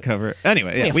lot out. to cover?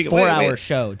 Anyway, yeah. We 4-hour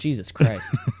show. Jesus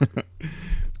Christ.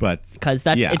 But because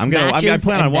that's yeah, it's I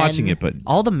plan on watching it, but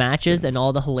all the matches and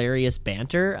all the hilarious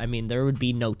banter. I mean, there would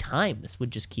be no time. This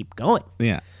would just keep going.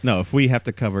 Yeah. No, if we have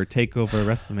to cover Takeover,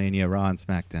 WrestleMania, Raw, and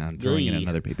SmackDown, throwing in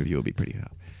another pay-per-view would be pretty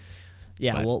hard.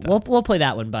 Yeah, but, we'll play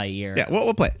that one by ear. Yeah,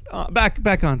 we'll play it.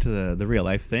 Back onto the real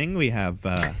life thing. We have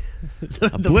a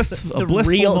blissful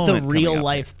moment. The real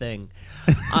life thing.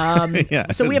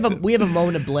 So we have a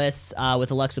moment of bliss with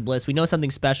Alexa Bliss. We know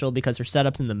something special because her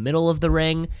setup's in the middle of the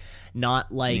ring,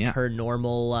 not like her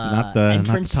normal entrance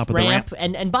not the top ramp. Of the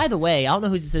ramp. And by the way, I don't know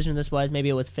whose decision this was. Maybe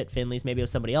it was Fit Finley's. Maybe it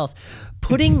was somebody else.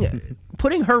 Putting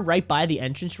her right by the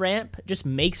entrance ramp just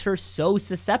makes her so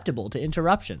susceptible to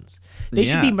interruptions. They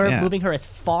should be moving her as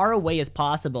far away as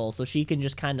possible so she can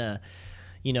just kind of,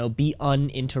 be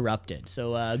uninterrupted.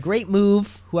 So great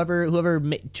move. Whoever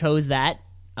chose that.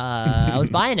 I was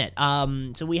buying it.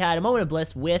 So we had a moment of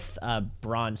bliss with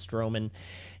Braun Strowman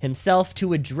himself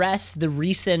to address the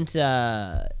recent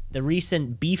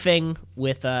beefing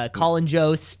with Colin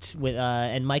Jost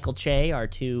and Michael Che, our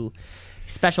two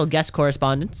special guest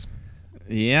correspondents.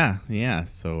 Yeah.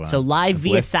 So live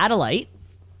via satellite.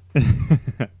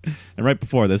 And right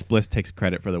before this, Bliss takes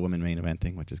credit for the women main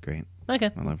eventing, which is great. Okay.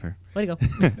 I love her. Way to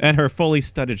go. And her fully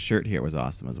studded shirt here was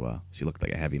awesome as well. She looked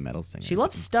like a heavy metal singer. She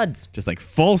loves studs. Just like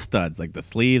full studs, like the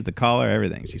sleeves, the collar,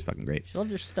 everything. She's fucking great. She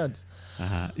loves her studs.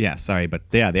 Yeah, sorry, but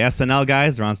yeah, the SNL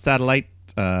guys are on satellite.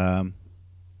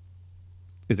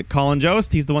 Is it Colin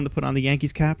Jost? He's the one that put on the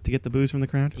Yankees cap to get the boos from the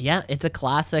crowd. Yeah, it's a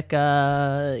classic Heat.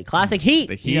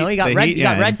 The Heat. You got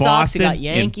Red Sox, you got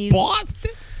Yankees. In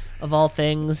Boston. Of all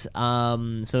things,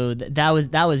 so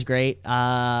that was great.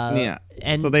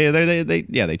 And so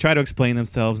they try to explain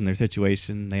themselves and their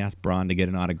situation. They ask Braun to get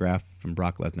an autograph from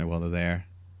Brock Lesnar while they're there.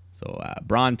 So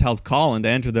Braun tells Colin to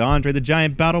enter the Andre the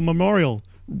Giant Battle Royal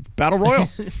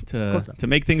to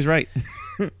make things right.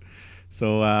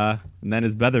 So and then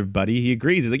his other buddy, he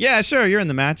agrees. He's like, yeah, sure, you're in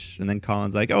the match. And then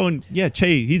Colin's like, oh, and yeah,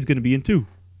 Che, he's gonna be in too.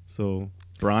 So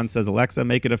Braun says, Alexa,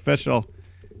 make it official.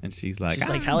 And she's like,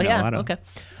 hell yeah, okay.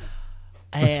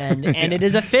 And it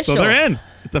is official. So they're in.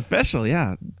 It's official,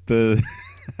 yeah. There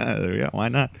we go. Why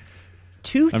not?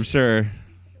 I'm sure.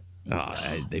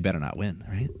 They better not win,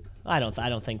 right? I don't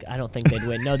think they'd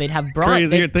win. No, they'd have Braun.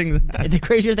 Crazier things. The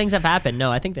crazier things have happened.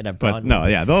 No, I think they'd have Braun. But no,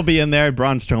 yeah, they'll be in there.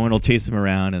 Braun Strowman will chase him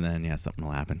around, and then something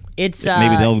will happen.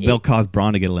 Maybe they'll cause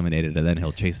Braun to get eliminated, and then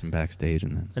he'll chase him backstage,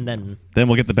 and then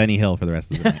we'll get the Benny Hill for the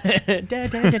rest of the night.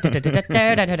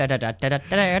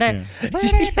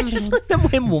 Just like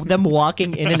them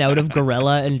walking in and out of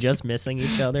Gorilla and just missing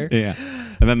each other. Yeah,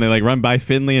 and then they run by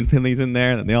Finley, and Finley's in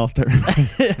there, and then they all start.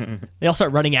 They all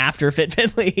start running after Fit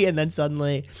Finley, and then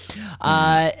suddenly.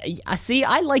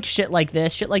 I like shit like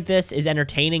this. Shit like this is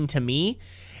entertaining to me.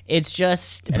 It's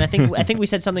just, and I think we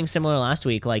said something similar last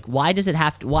week. Like, why does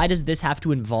this have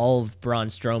to involve Braun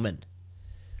Strowman?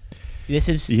 This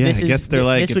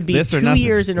would be 2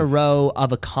 years in a row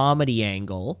of a comedy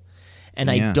angle,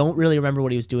 and I don't really remember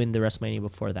what he was doing the WrestleMania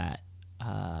before that.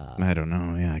 I don't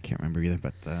know. Yeah, I can't remember either.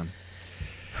 But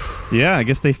yeah, I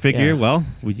guess they figure. Well,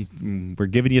 we're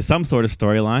giving you some sort of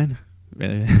storyline.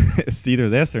 It's either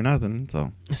this or nothing.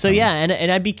 So yeah,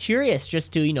 and I'd be curious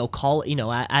just to call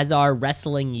as our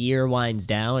wrestling year winds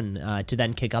down to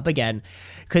then kick up again,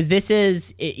 because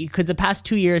the past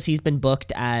 2 years he's been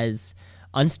booked as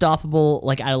unstoppable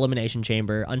like at Elimination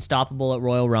Chamber, unstoppable at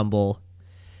Royal Rumble.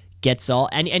 Gets all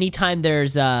anytime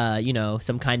there's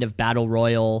some kind of battle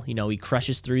royal, he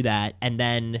crushes through that, and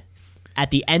then at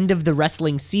the end of the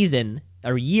wrestling season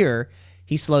or year,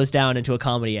 he slows down into a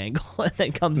comedy angle and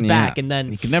then comes back, and then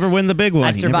he can never win the big one.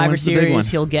 At Survivor Series,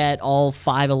 he'll get all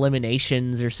 5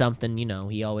 eliminations or something.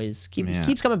 He always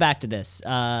keeps coming back to this.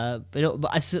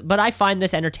 But I find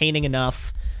this entertaining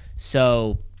enough,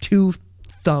 so 2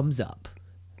 thumbs up.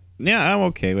 Yeah, I'm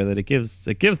okay with it. It gives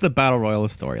the battle royal a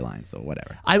storyline, so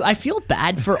whatever. I feel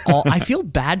bad for all. I feel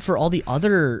bad for all the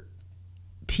other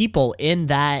people in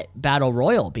that battle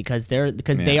royal because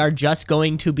they are just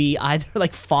going to be either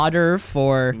like fodder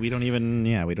for. We don't even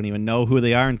know who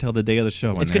they are until the day of the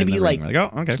show. It's going to be like,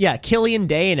 oh, okay. Yeah, Killian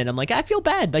Dane, and I'm like, I feel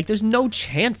bad. Like, there's no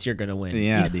chance you're going to win.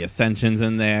 Yeah, the Ascension's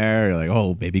in there. You're like,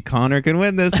 oh, maybe Connor can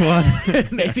win this one.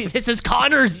 Maybe this is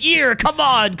Connor's year. Come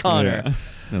on, Connor. Yeah.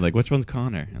 They're like, which one's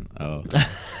Connor? And, oh,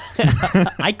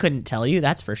 I couldn't tell you.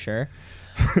 That's for sure.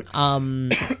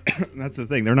 That's the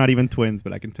thing. They're not even twins,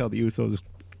 but I can tell the Usos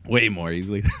way more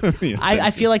easily.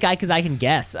 I feel like because I can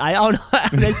guess. I don't know. I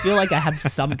just feel like I have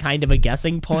some kind of a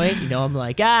guessing point. I'm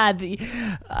like,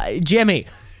 Jimmy.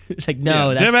 It's like,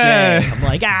 no, that's Jimmy. Jay. I'm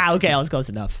like, okay, I was close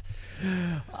enough.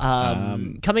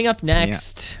 Coming up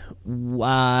next,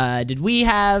 did we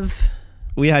have?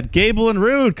 We had Gable and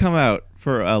Rude come out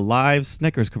for a live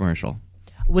Snickers commercial.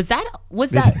 Was that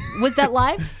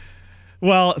live?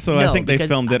 Well, so No, I think they because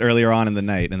filmed it earlier on in the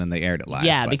night and then they aired it live.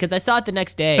 Yeah, because I saw it the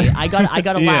next day. I got a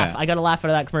laugh. I got a laugh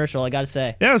out of that commercial, I got to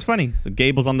say. Yeah, it was funny. So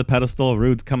Gable's on the pedestal,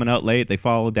 Rude's coming out late, they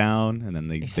follow down, and then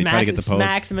they try to get the pose.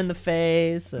 Smacks him in the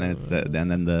face. And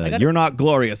then the you're not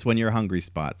glorious when you're hungry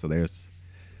spot. So there's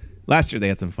last year they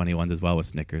had some funny ones as well with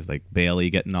Snickers, like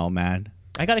Bailey getting all mad.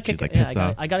 I got to kick. She's like pissed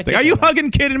off. I got to. Like, are you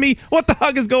hugging kidding me? What the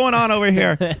hug is going on over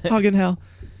here? Hugging hell.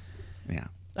 Yeah.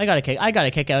 I got a kick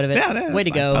out of it. Yeah, way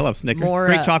to go. I love Snickers. More,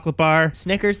 great chocolate bar.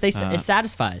 Snickers, it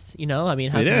satisfies. I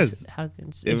mean, it is.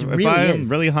 If I'm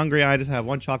really hungry and I just have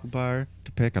one chocolate bar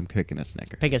to pick, I'm picking a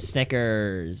Snickers. Pick a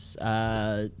Snickers.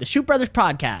 The Shoot Brothers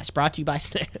podcast brought to you by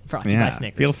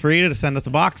Snickers. Feel free to send us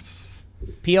a box.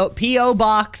 P.O.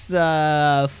 Box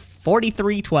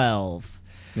 4312.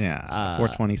 Yeah,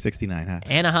 42069. Huh?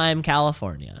 Anaheim,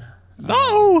 California.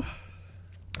 No.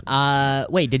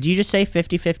 Wait, did you just say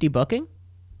 50-50 booking?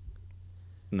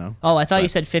 No. Oh, I thought you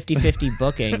said 50-50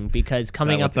 booking because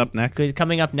coming up next.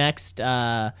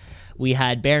 We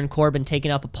had Baron Corbin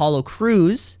taking up Apollo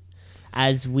Crews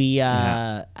as we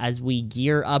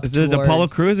gear up. Is it Apollo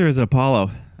Crews or is it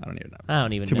Apollo? I don't even know. I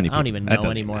don't even know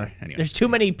anymore. Anyway. There's too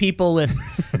many people with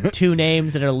 2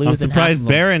 names that are losing. I'm surprised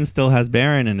Baron still has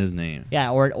Baron in his name. Yeah,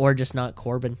 or just not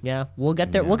Corbin. Yeah, we'll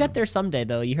get there. Yeah. We'll get there someday,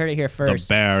 though. You heard it here first.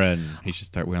 The Baron. He should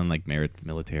start wearing like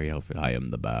military outfit. I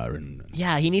am the Baron.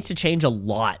 Yeah, he needs to change a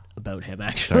lot about him.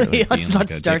 Actually,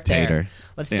 let's start there.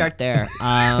 Let's start there.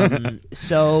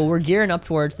 So we're gearing up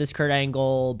towards this Kurt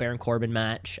Angle Baron Corbin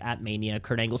match at Mania.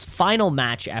 Kurt Angle's final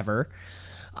match ever.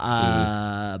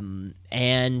 And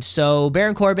so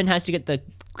Baron Corbin has to get the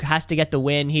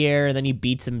win here, and then he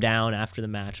beats him down after the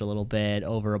match a little bit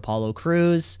over Apollo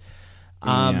Crews.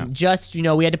 Just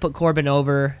we had to put Corbin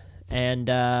over, and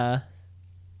that's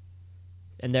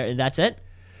it.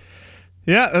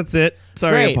 Yeah, that's it.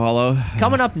 Sorry, Great. Apollo.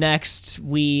 Coming up next,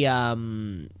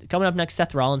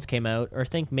 Seth Rollins came out, or I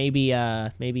think maybe.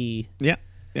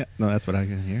 Yeah, no, that's what I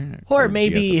can hear. Or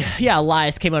maybe,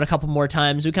 Elias came out a couple more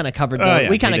times. We kind of covered those.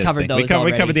 We kind of covered those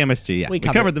already. We covered the MSG, yeah. We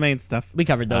covered the main stuff. We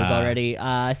covered those already.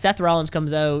 Seth Rollins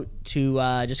comes out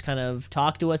to just kind of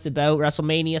talk to us about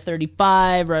WrestleMania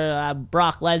 35,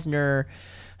 Brock Lesnar,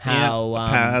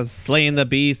 how... slaying the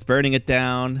beast, burning it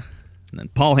down, and then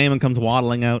Paul Heyman comes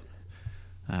waddling out.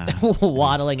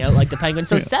 Waddling out like the penguin.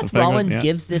 So Seth Rollins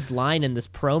gives this line in this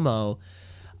promo...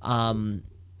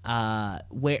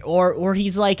 where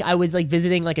he's like, I was like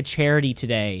visiting like a charity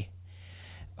today,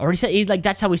 or he said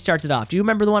that's how he starts it off. Do you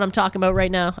remember the one I'm talking about right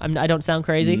now? I don't sound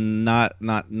crazy. Not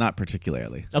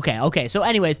particularly. Okay. So,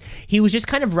 anyways, he was just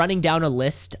kind of running down a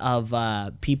list of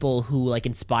people who like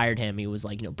inspired him. He was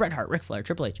like, Bret Hart, Ric Flair,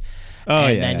 Triple H,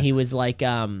 he was like,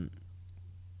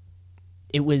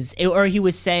 he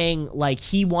was saying like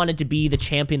he wanted to be the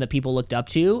champion that people looked up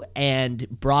to, and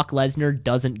Brock Lesnar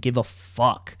doesn't give a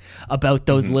fuck about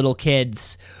those little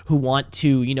kids who want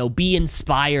to, be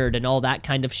inspired and all that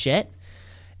kind of shit.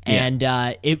 Yeah. And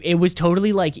it was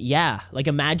totally like, like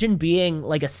imagine being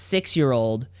like a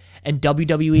 6-year-old and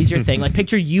WWE is your thing. Like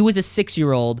picture you as a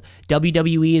 6-year-old,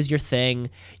 WWE is your thing.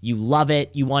 You love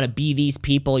it. You want to be these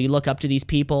people. You look up to these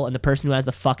people, and the person who has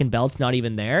the fucking belt's not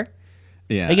even there.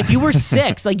 Yeah. Like if you were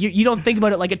 6, like you don't think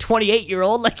about it like a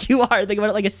 28-year-old, like you are. Think about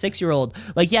it like a 6-year-old.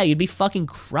 Like yeah, you'd be fucking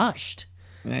crushed.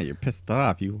 Yeah, you're pissed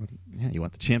off. You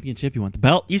want the championship. You want the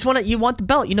belt. You want the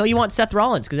belt. You want Seth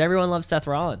Rollins because everyone loves Seth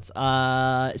Rollins.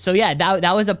 So yeah,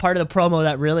 that was a part of the promo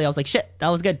that really I was like, shit, that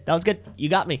was good. That was good. You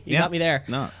got me. You got me there.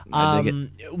 No, I dig it.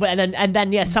 And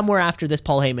then yeah, somewhere after this,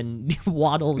 Paul Heyman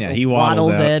waddles. Yeah, he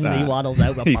waddles out. in. He waddles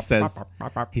out. He says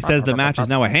the match is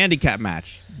now a handicap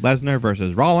match: Lesnar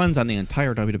versus Rollins on the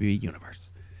entire WWE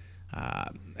universe.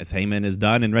 As Heyman is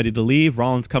done and ready to leave,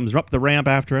 Rollins comes up the ramp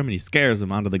after him and he scares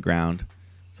him onto the ground.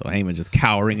 So Heyman's just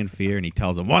cowering in fear, and he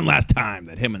tells him one last time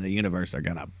that him and the universe are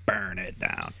going to burn it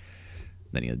down.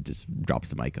 Then he just drops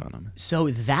the mic on him.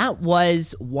 So that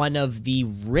was one of the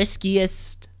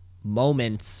riskiest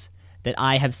moments that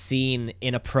I have seen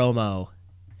in a promo.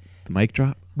 The mic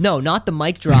drop? No, not the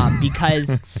mic drop,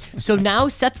 because so now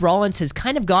Seth Rollins has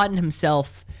kind of gotten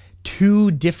himself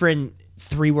 2 different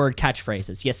 3-word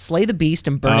catchphrases. Yes, slay the beast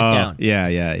and burn it down.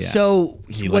 Yeah. So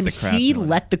when he let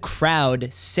let the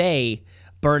crowd say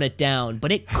burn it down,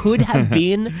 but it could have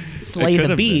been slay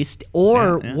the beast,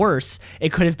 or worse,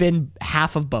 it could have been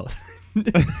half of both.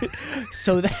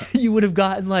 So that you would have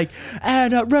gotten like,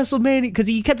 and at WrestleMania, because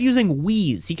he kept using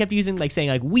we's. He kept using like saying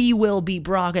like, we will beat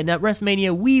Brock, and at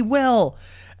WrestleMania we will.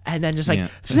 And then just like,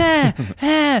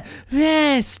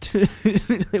 best.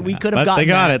 We could have gotten they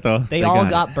got that. It though. They all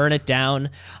got burn it down.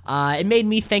 It made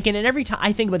me thinking, and every time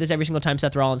I think about this, every single time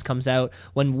Seth Rollins comes out,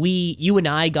 when you and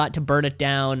I got to burn it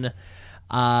down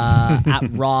at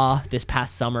Raw this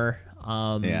past summer.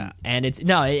 And it's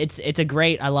a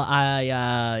great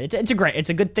it's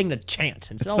a good thing to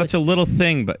chant. It's such a little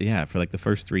thing, but yeah, for like the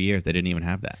first 3 years they didn't even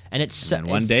have that. And then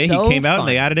one day he came out and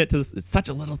they added it to this. It's such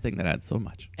a little thing that adds so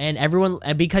much. And everyone,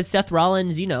 because Seth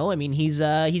Rollins, I mean, he's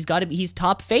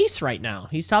top face right now.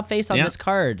 He's top face on this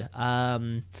card.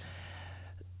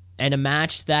 And a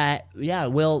match that,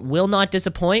 will not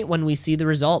disappoint when we see the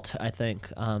result, I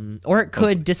think. Or it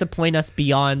could disappoint us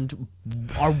beyond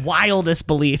our wildest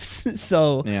beliefs.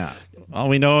 So yeah, all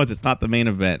we know is it's not the main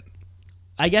event.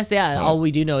 I guess, all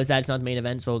we do know is that it's not the main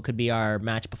event, so it could be our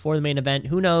match before the main event.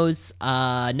 Who knows?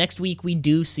 Next week, we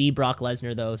do see Brock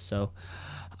Lesnar, though, so...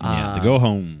 to go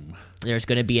home. There's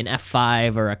going to be an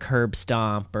F5 or a curb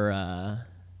stomp or a...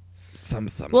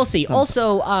 We'll see.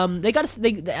 Also, they got to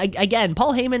again.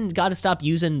 Paul Heyman got to stop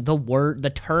using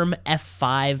the term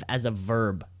F5 as a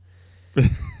verb.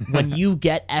 When you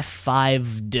get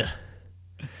F5'd,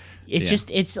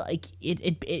 it's like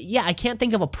I can't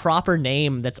think of a proper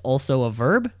name that's also a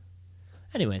verb.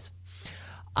 Anyways,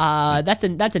 that's a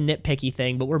nitpicky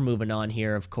thing, but we're moving on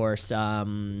here, of course,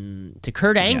 to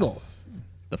Kurt Angle. Yes.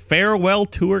 The farewell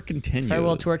tour continues.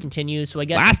 So I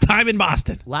guess last time in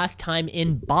Boston. Last time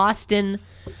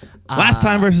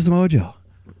versus Samoa Joe.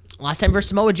 Last time versus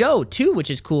Samoa Joe too, which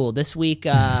is cool. This week,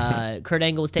 Kurt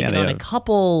Angle was taking on a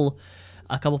couple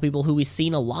people who we've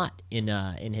seen a lot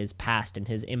in his past, in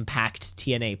his Impact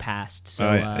TNA past.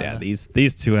 So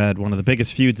these two had one of the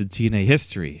biggest feuds in TNA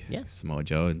history. Yes, Samoa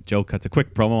Joe, and Joe cuts a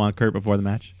quick promo on Kurt before the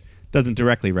match. Doesn't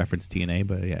directly reference TNA,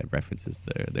 but it references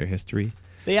their history.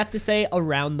 They have to say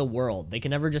around the world. They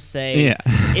can never just say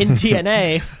in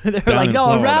TNA. They're like, no,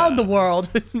 Florida. Around the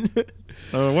world.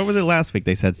 What was it last week?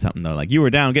 They said something though, like you were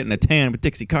down getting a tan with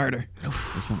Dixie Carter. Or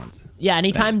yeah,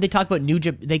 anytime they talk about New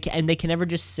Japan, they can never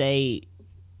just say.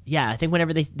 Yeah, I think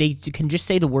whenever they can just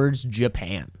say the words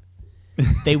Japan.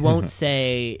 They won't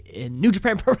say in New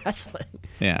Japan Pro Wrestling.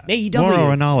 Yeah, AEW.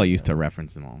 Mauro Ranallo used to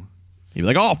reference them all. He'd be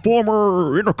like, "Oh,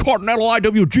 former Intercontinental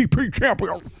IWGP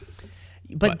champion."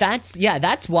 But that's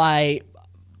why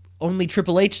only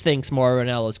Triple H thinks Mauro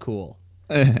Ranallo is cool.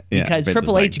 Because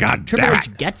Triple H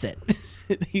gets it.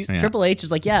 Triple H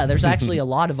is like, there's actually a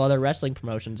lot of other wrestling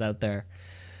promotions out there.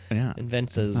 Yeah, and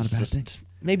Vince is just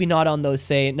maybe not on that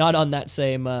same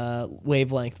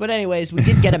wavelength. But anyways, we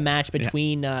did get a match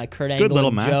between Kurt Angle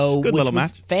and Joe, which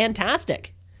was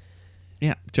fantastic.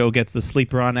 Yeah, Joe gets the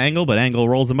sleeper on Angle, but Angle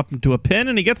rolls him up into a pin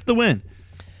and he gets the win.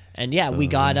 And we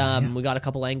got a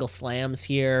couple Angle slams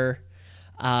here.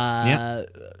 This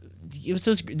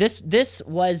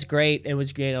was great. It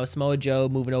was Samoa Joe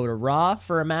moving over to Raw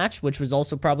for a match, which was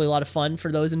also probably a lot of fun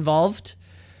for those involved.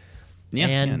 Yeah,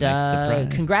 and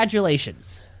nice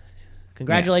congratulations to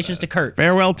Kurt.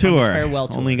 Farewell tour.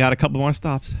 Only got a couple more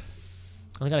stops.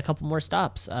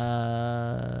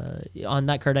 On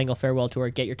that Kurt Angle farewell tour.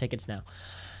 Get your tickets now.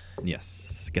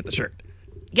 Yes, get the shirt.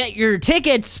 Get your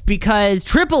tickets because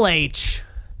Triple H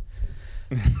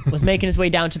was making his way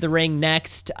down to the ring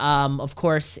next. Of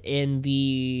course,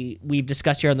 we've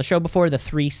discussed here on the show before, the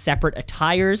 3 separate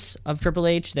attires of Triple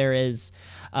H. There is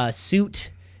a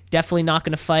suit, definitely not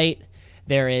going to fight.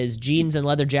 There is jeans and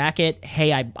leather jacket.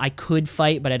 Hey, I could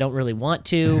fight, but I don't really want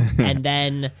to. And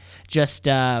then just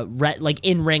like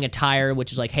in-ring attire,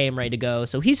 which is like, hey, I'm ready to go.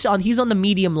 So he's on the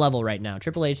medium level right now.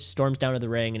 Triple H storms down to the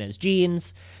ring in his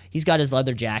jeans. He's got his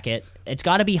leather jacket. It's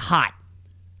got to be hot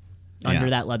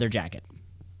under that leather jacket.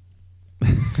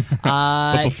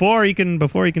 But before he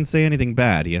can say anything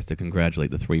bad, he has to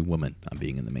congratulate the 3 women on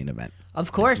being in the main event.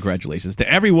 Of course. And congratulations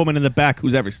to every woman in the back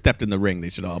who's ever stepped in the ring. They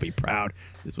should all be proud.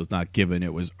 This was not given;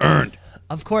 it was earned.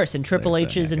 Of course, and Triple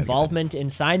H's involvement in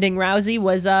signing Rousey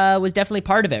was definitely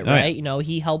part of it, right? You know,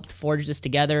 he helped forge this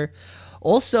together.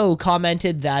 Also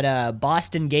commented that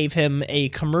Boston gave him a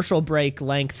commercial break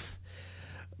length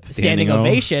standing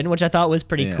ovation, which I thought was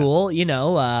pretty cool. You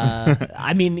know,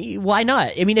 I mean, why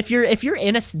not? I mean, if you're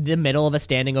in the middle of a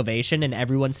standing ovation and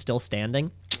everyone's still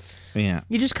standing,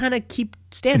 you just kind of keep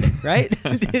standing, right?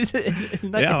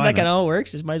 Isn't that kind of how it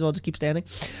works? Just might as well just keep standing.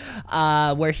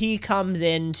 Where he comes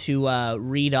in to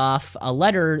read off a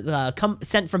letter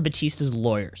sent from Batista's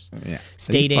lawyers,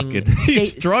 stating he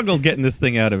struggled getting this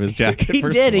thing out of his jacket. He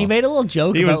did. He made a little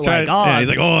joke about he's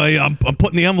like, I'm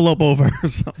putting the envelope over. Or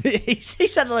something. he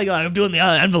said like, I'm doing the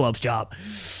envelopes job.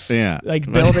 Yeah, like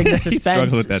building the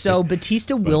suspense. So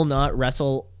Batista will not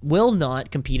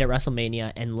compete at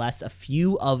WrestleMania unless a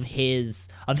few of his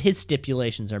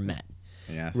stipulations are met.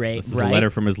 Yes, this is a letter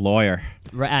from his lawyer.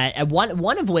 Right,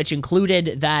 one of which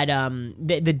included that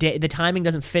the timing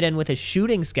doesn't fit in with his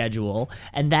shooting schedule,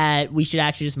 and that we should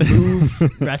actually just move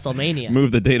WrestleMania.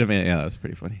 Move the date of it. Yeah, that was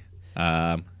pretty funny.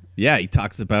 He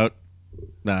talks about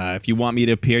if you want me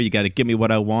to appear, you got to give me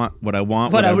what I want, what I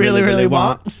really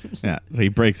want. Yeah, so he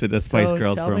breaks it to Spice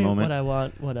Girls for a moment. What I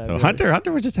want, what I so really.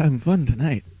 Hunter was just having fun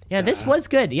tonight. Yeah, this was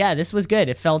good. Yeah, this was good.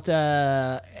 It felt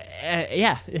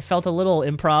it felt a little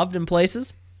improv in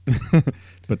places.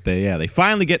 But they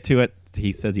finally get to it.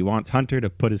 He says he wants Hunter to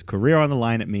put his career on the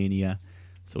line at Mania.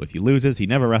 So if he loses, he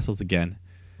never wrestles again.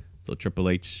 So Triple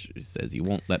H says he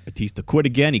won't let Batista quit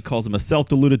again. He calls him a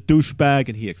self-deluded douchebag,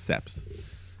 and he accepts.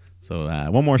 So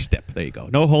one more step. There you go.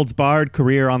 No holds barred,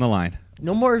 career on the line.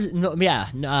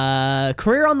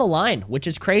 Career on the line, which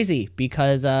is crazy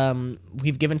because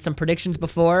we've given some predictions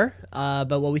before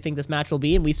about what we think this match will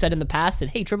be, and we've said in the past that,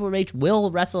 hey, Triple H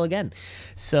will wrestle again.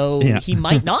 So he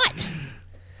might not.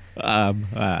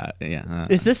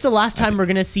 Is this the last time we're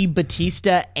going to see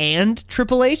Batista and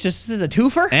Triple H? This is a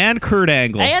twofer? And Kurt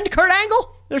Angle.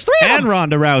 There's 3 of them. And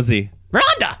Ronda Rousey.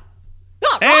 Ronda.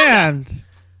 And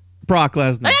Brock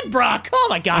Lesnar. And Brock. Oh,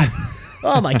 my God.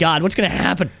 What's going to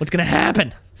happen? I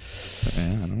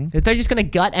don't know. If they're just going to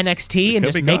gut NXT and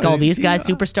just make all these guys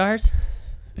superstars?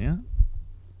 Yeah.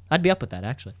 I'd be up with that,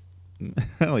 actually.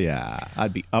 Hell yeah.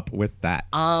 I'd be up with that.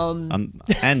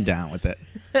 And down with it.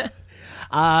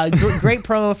 Great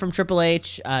promo from Triple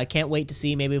H. Can't wait to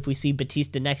see maybe if we see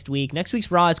Batista next week. Next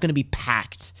week's Raw is going to be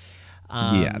packed.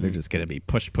 They're just going to be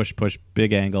push,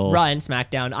 big angle. Raw and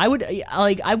SmackDown. I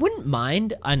wouldn't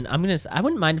mind. I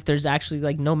wouldn't mind if there's actually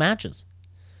like no matches.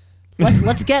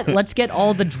 Let's get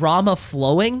all the drama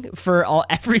flowing for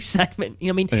every segment.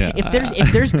 You know what I mean? Yeah.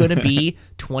 If there's going to be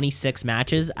 26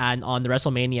 matches on the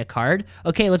WrestleMania card,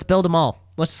 okay, let's build them all.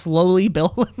 Let's slowly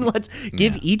build. Let's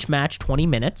give each match 20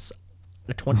 minutes.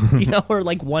 20, or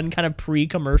like one kind of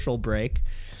pre-commercial break,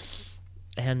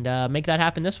 and make that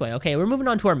happen this way. Okay, we're moving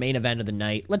on to our main event of the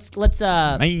night. Let's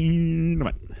main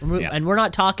event. And we're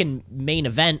not talking main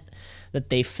event that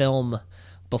they film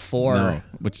before. No,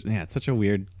 it's such a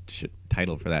weird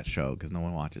title for that show because no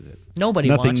one watches it. Nothing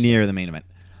watches near the main event.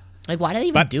 Like, why do they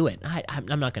even do it? I'm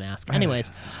not going to ask.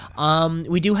 Anyways,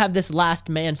 we do have this last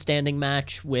man standing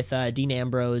match with Dean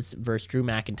Ambrose versus Drew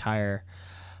McIntyre.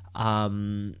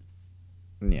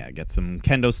 Get some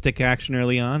kendo stick action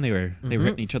early on. They were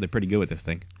hitting each other pretty good with this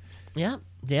thing. Yeah,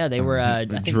 they were. I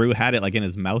think Drew had it like in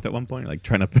his mouth at one point, like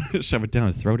trying to shove it down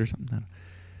his throat or something.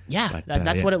 Yeah,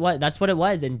 that's what it was. That's what it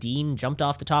was. And Dean jumped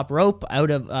off the top rope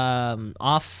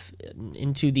off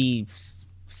into the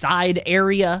side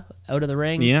area out of the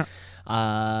ring. Yeah.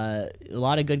 A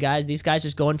lot of good guys. These guys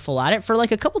just going full at it for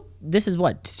like a couple. This is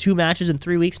 2 matches in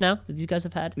 3 weeks now that these guys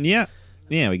have had. Yeah.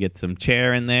 Yeah, we get some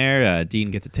chair in there.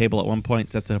 Dean gets a table at one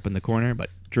point, sets it up in the corner, but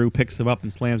Drew picks him up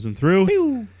and slams him through.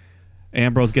 Pew!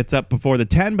 Ambrose gets up before the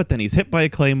 10, but then he's hit by a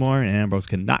Claymore, and Ambrose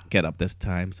cannot get up this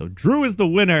time. So Drew is the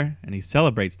winner, and he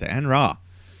celebrates to end Raw.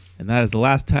 And that is the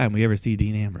last time we ever see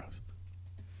Dean Ambrose.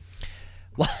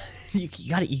 Well, you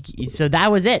got it. So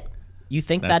that was it. You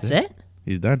think that's it?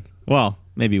 He's done. Well,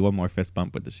 maybe one more fist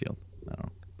bump with the Shield. I don't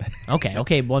know.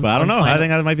 Okay. But I don't know. I think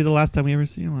that might be the last time we ever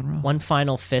see him on Raw. One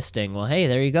final fisting. Well, hey,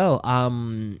 there you go.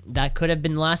 That could have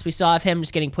been the last we saw of him,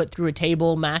 just getting put through a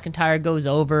table. McIntyre goes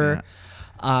over.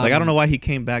 Like, I don't know why he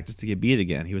came back just to get beat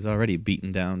again. He was already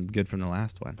beaten down good from the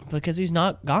last one. Because he's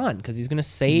not gone. Because he's gonna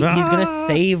save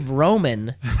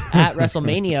Roman at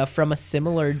WrestleMania from a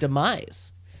similar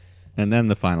demise. And then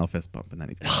the final fist bump, and then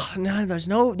he's gone. No,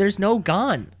 there's no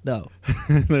gone though.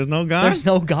 There's no gone? There's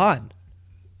no gone.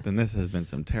 Then this has been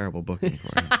some terrible booking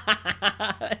for him.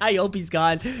 I hope he's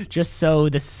gone just so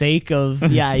the sake of,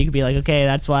 you could be like, okay,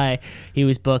 that's why he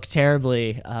was booked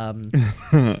terribly.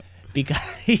 Because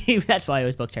that's why he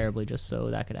was booked terribly, just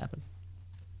so that could happen.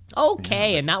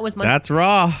 Okay, and that was That's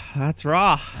Raw. That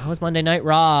was Monday Night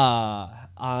Raw.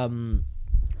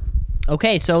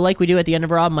 Okay, so like we do at the end of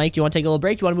Raw, Mike, do you want to take a little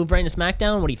break? Do you want to move right into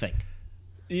SmackDown? What do you think?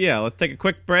 Yeah, let's take a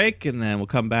quick break, and then we'll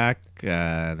come back,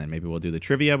 and then maybe we'll do the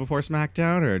trivia before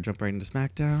SmackDown, or jump right into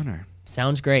SmackDown, or...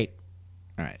 Sounds great.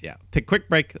 All right, yeah. Take a quick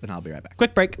break, then I'll be right back.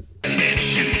 Quick break. Let's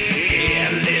shoot,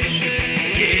 yeah, let's shoot,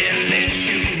 yeah, let's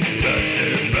shoot, brother,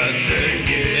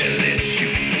 yeah, let's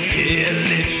shoot, yeah,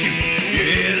 let's shoot,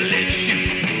 yeah, let's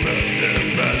shoot,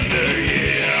 brother,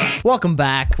 yeah. Welcome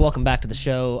back to the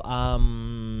show.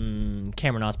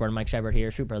 Cameron Osborne and Mike Scheibert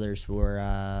here, Shoot Brothers. We're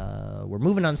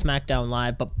moving on SmackDown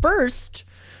Live, but first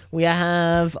we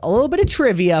have a little bit of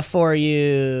trivia for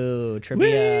you.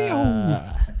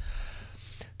 Trivia.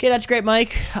 Okay, that's great,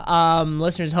 Mike.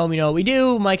 Listeners at home, you know what we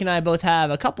do. Mike and I both have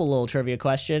a couple little trivia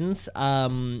questions.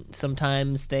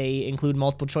 Sometimes they include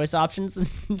multiple choice options,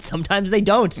 and sometimes they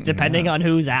don't, depending on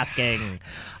who's asking.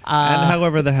 And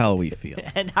however the hell we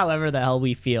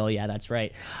feel. Yeah, that's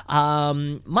right.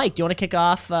 Mike, do you want to kick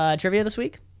off trivia this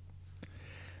week?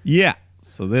 Yeah.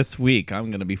 So this week, I'm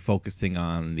going to be focusing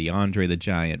on the Andre the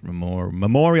Giant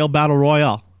Memorial Battle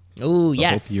Royal. Oh, so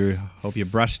yes. Hope you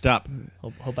brushed up.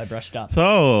 Hope I brushed up.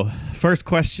 So, first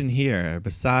question here.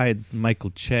 Besides Michael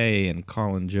Che and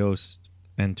Colin Jost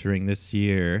entering this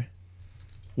year,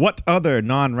 what other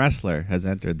non-wrestler has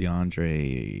entered the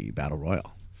Andre Battle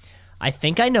Royal? I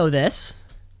think I know this.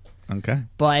 Okay.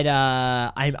 But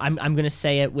I'm going to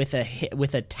say it with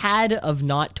a tad of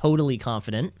not totally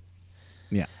confident.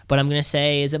 Yeah. But I'm going to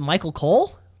say, is it Michael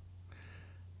Cole?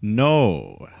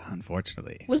 No,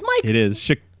 unfortunately. Was Mike? It is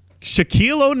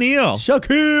Shaquille O'Neal.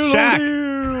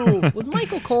 Shaq. Was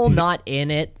Michael Cole not in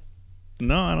it?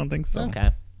 No, I don't think so. Okay.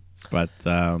 But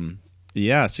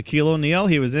yeah, Shaquille O'Neal,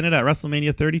 he was in it at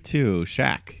WrestleMania 32.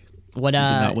 Shaq. What did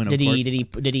not win, did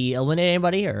he eliminate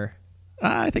anybody or?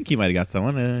 I think he might have got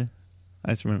someone.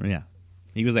 I just remember, yeah.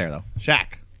 He was there though.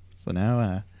 Shaq. So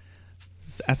now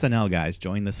SNL guys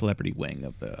join the celebrity wing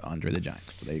of the Andre the Giant.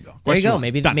 So there you go. There you go. One.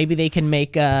 Maybe Done. they can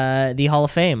make the Hall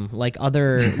of Fame like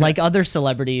other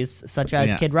celebrities such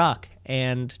as Kid Rock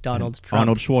and Donald Trump.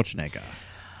 Arnold Schwarzenegger.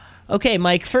 Okay,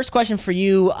 Mike, first question for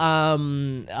you.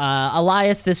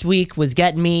 Elias this week was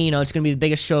getting me. You know, it's going to be the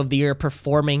biggest show of the year.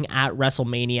 Performing at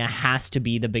WrestleMania has to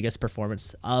be the biggest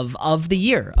performance of the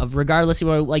year. Regardless,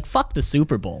 fuck the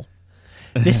Super Bowl.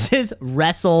 This is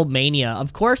WrestleMania.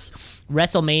 Of course,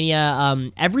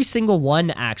 WrestleMania, every single one,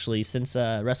 actually, since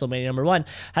WrestleMania number 1,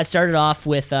 has started off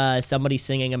with somebody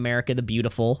singing America the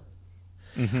Beautiful,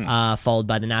 followed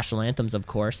by the national anthems, of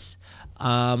course.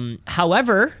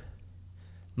 However,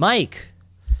 Mike,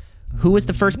 what was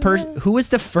the first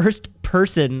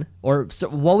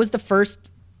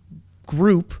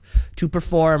group to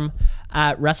perform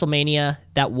at WrestleMania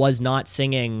that was not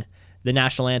singing the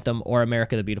national anthem or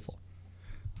America the Beautiful?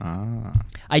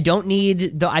 I don't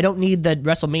need the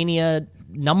WrestleMania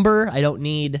number. I don't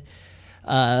need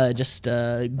just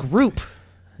a group.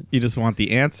 You just want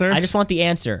the answer? I just want the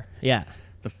answer. Yeah.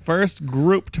 The first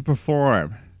group to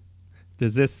perform.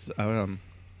 Does this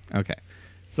okay.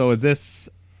 So is this,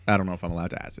 I don't know if I'm allowed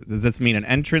to ask this. Does this mean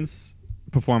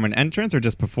perform an entrance or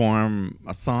just perform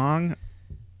a song?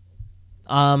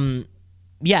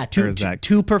 Yeah,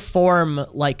 to perform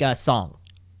like a song.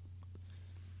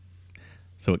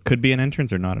 So it could be an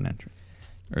entrance or not an entrance,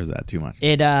 or is that too much?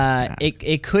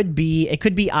 It could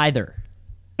be either.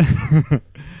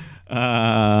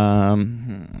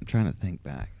 I'm trying to think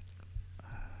back.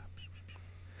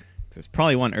 There's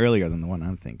probably one earlier than the one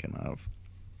I'm thinking of.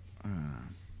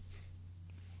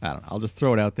 I don't know. I'll just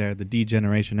throw it out there. The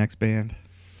D-Generation X Band.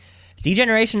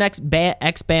 D-Generation X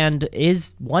Band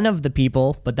is one of the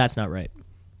people, but that's not right.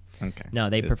 Okay. No,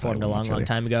 they performed a long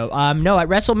time ago. No, at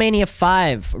WrestleMania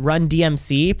 5, Run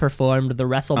DMC performed the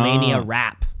WrestleMania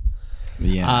rap.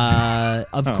 Yeah.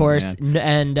 Of course.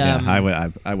 Man. And I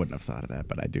wouldn't have thought of that,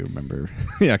 but I do remember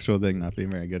the actual thing not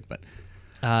being very good. But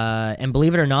and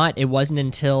believe it or not, it wasn't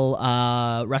until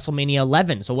WrestleMania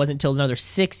 11, so it wasn't until another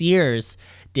 6 years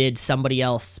did somebody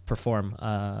else perform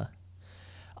a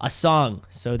song.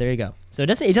 So there you go. So it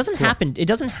doesn't happen. It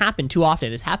doesn't happen too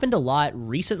often. It's happened a lot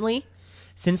recently.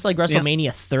 since like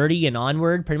WrestleMania 30 and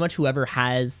onward, pretty much whoever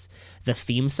has the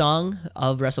theme song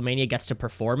of WrestleMania gets to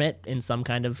perform it in some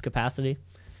kind of capacity.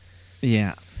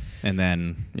 Yeah. And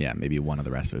then, maybe one of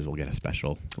the wrestlers will get a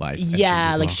special live.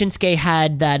 Yeah, like well. Shinsuke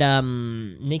had that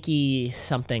Nikki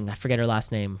something, I forget her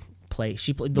last name.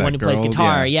 She played the That one who plays girl,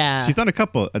 guitar. Yeah. She's done a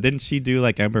couple. Didn't she do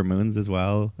like Ember Moons as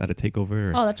well at a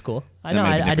takeover? Oh, that's cool. I That know.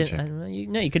 might have been a I different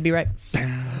didn't. No, you could be right.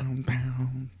 Down,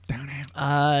 down.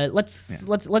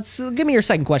 Let's give me your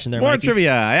second question there, More Mikey.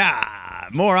 trivia. Yeah.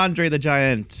 More Andre the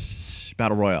Giant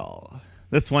Battle Royal.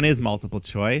 This one is multiple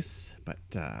choice, but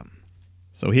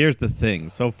so here's the thing.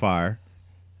 So far,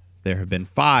 there have been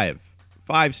five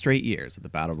straight years of the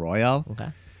Battle Royal. Okay.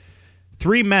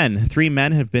 Three men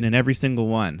have been in every single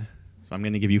one. So I'm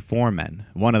going to give you 4 men.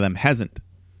 One of them hasn't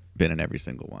been in every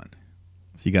single one.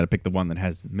 So you got to pick the one that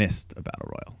has missed a Battle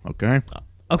Royal. Okay?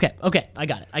 Okay. I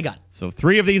got it. So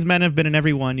 3 of these men have been in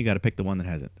every one. You got to pick the one that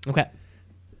hasn't. Okay.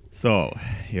 So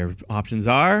your options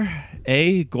are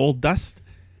A, Goldust,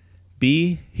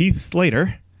 B, Heath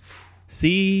Slater,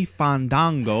 C,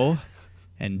 Fandango,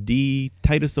 and D,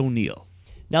 Titus O'Neil.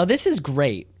 Now this is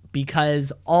great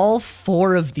because all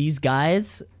 4 of these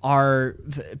guys are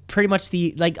pretty much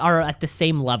are at the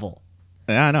same level.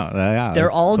 Yeah, I know. Yeah,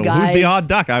 They're all so guys. Who's the odd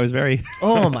duck? I was very.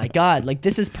 Oh my god! Like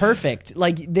this is perfect.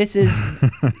 Like this is,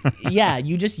 yeah.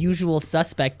 You just usual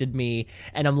suspected me,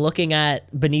 and I'm looking at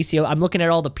Benicio. I'm looking at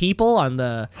all the people on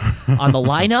the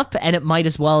lineup, and it might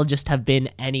as well just have been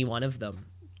any one of them.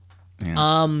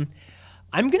 Yeah.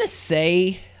 I'm gonna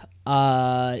say,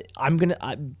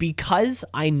 because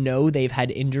I know they've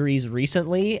had injuries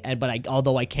recently,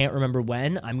 although I can't remember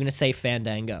when, I'm gonna say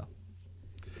Fandango.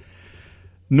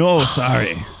 No,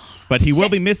 sorry. But he will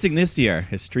be missing this year.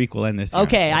 His streak will end this year.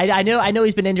 Okay, I know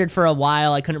he's been injured for a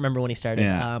while. I couldn't remember when he started.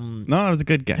 Yeah. No, it was a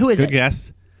good guess. Who is good it?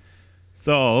 guess.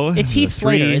 So It's Heath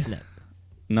Slater, isn't it?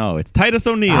 No, it's Titus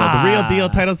O'Neil, the real deal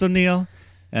Titus O'Neil.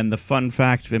 And the fun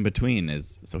fact in between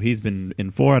is, so he's been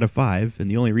in 4 out of 5, and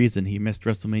the only reason he missed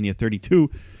WrestleMania 32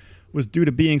 was due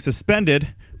to being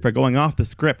suspended for going off the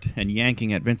script and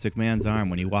yanking at Vince McMahon's arm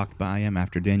when he walked by him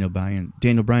after Daniel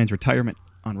Bryan's retirement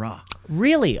on Raw.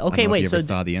 Really? Okay, wait. You So ever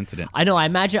saw the incident? I know. I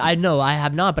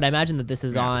have not, but I imagine that this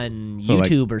is on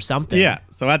YouTube or something. Yeah.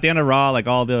 So at the end of Raw, like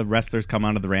all the wrestlers come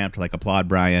onto the ramp to like applaud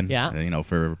Bryan. Yeah.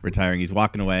 For retiring. He's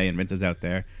walking away, and Vince is out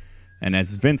there. And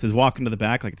as Vince is walking to the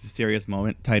back, like it's a serious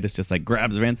moment, Titus just like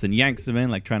grabs Vince and yanks him in,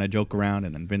 like trying to joke around,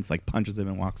 and then Vince like punches him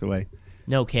and walks away.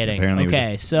 No kidding. Apparently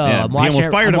Okay, so yeah, I'm watching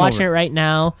it it right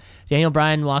now. Daniel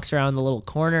Bryan walks around the little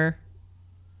corner.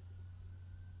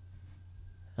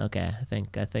 Okay, I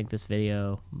think this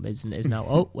video is now.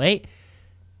 Oh wait.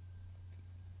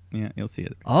 Yeah, you'll see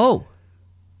it. Oh,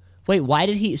 wait. Why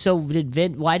did he? So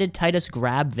why did Titus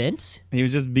grab Vince? He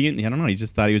was just being. I don't know. He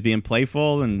just thought he was being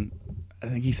playful, and I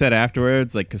think he said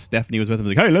afterwards, like, because Stephanie was with him,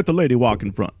 like, "Hey, let the lady walk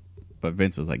in front." But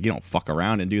Vince was like, "You don't fuck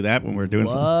around and do that when we're doing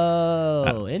something."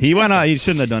 Whoa! He went off. He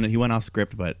shouldn't have done it. He went off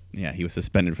script, but yeah, he was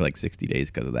suspended for like 60 days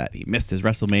because of that. He missed his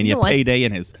WrestleMania payday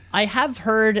and his. I have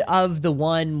heard of the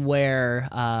one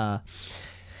where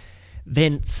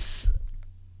Vince,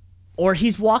 or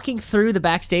he's walking through the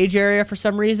backstage area for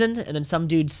some reason, and then some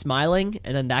dude's smiling,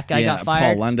 and then that guy got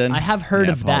fired. Paul London. I have heard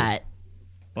of that.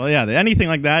 Well, yeah, anything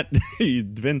like that,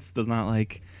 Vince does not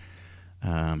like.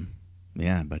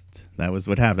 Yeah, but that was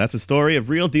what happened. That's the story of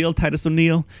real deal Titus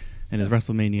O'Neil and his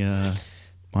WrestleMania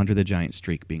Andre the Giant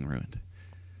streak being ruined.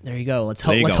 There you go. Let's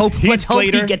hope Heath he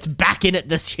Slater gets back in it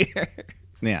this year.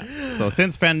 Yeah. So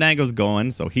since Fandango's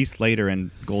going, so Heath Slater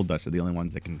and Goldust are the only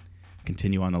ones that can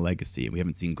continue on the legacy. We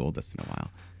haven't seen Goldust in a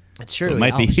while. That's true. So it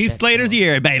might be Heath Slater's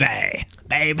year, baby.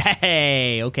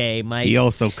 Baby. Okay, Mike. He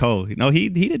also he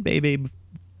did Baby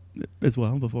as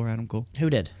well before Adam Cole. Who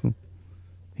did?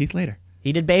 Heath Slater.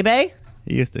 He did Baby?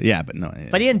 He used to, yeah, but no.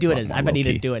 But he didn't do it I bet he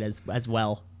didn't do it as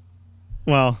well.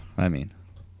 Well, I mean,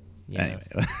 yeah. anyway.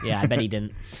 Yeah, I bet he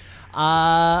didn't.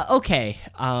 Okay.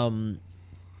 On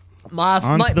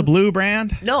to the blue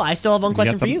brand. No, I still have one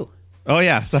question for you. Oh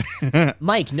yeah, sorry.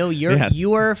 Mike, no,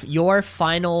 your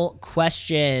final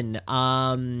question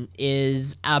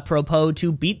is apropos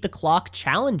to Beat the Clock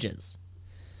challenges.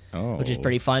 Oh. Which is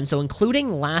pretty fun. So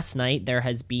including last night, there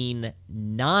has been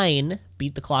 9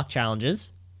 Beat the Clock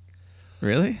challenges.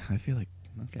 Really? I feel like,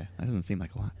 okay, that doesn't seem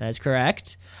like a lot. That is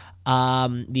correct.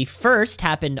 The first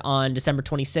happened on December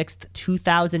 26th,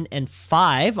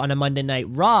 2005 on a Monday Night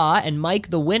Raw. And Mike,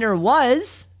 the winner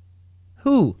was...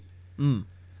 Who? Whom?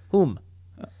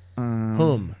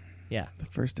 Yeah. The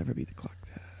first ever Beat the Clock.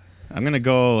 I'm going to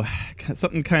go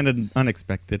something kind of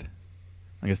unexpected.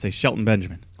 I'm going to say Shelton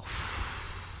Benjamin.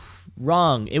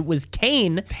 Wrong. It was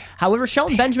Kane. However,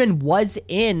 Shelton Benjamin was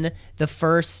in the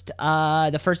first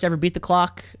ever Beat the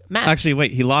Clock match. Actually,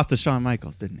 wait, he lost to Shawn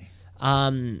Michaels, didn't he?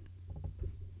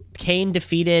 Kane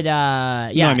defeated. No,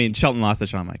 I mean Shelton lost to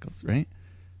Shawn Michaels, right?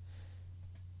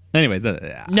 Anyway,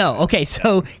 no. Okay,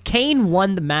 so Kane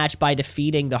won the match by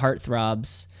defeating the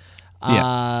Heartthrobs.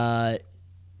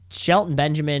 Shelton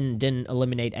Benjamin didn't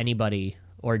eliminate anybody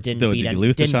or didn't beat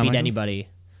anybody.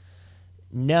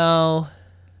 No.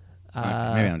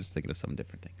 Okay, maybe I'm just thinking of some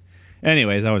different thing.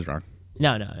 Anyways, I was wrong.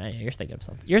 No, you're thinking of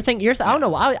something. I don't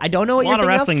know. I don't know what you're thinking of. A lot of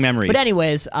wrestling memories. But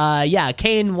anyways,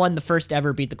 Kane won the first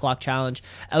ever Beat the Clock challenge.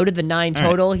 Out of the 9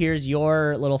 total, here's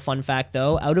your little fun fact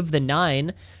though. Out of the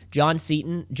 9, John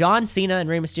Cena, and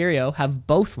Rey Mysterio have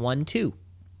both won 2.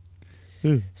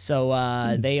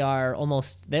 So they are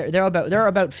almost they're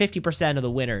about 50% of the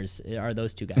winners are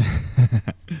those 2 guys.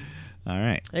 All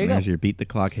right. There's your Beat the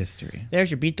Clock history.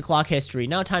 There's your Beat the Clock history.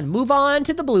 Now time to move on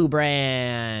to the blue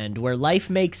brand, where life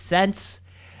makes sense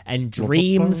and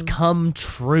dreams come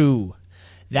true.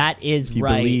 That is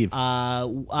right. Believe.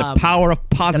 The power of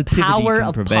positivity. The power can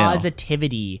of prevail.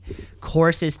 positivity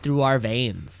courses through our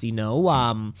veins.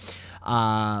 Will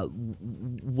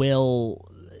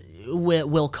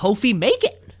Kofi make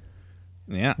it?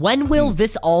 Yeah. When will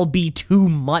this all be too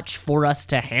much for us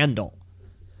to handle?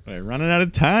 We're running out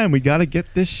of time. We got to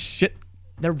get this shit.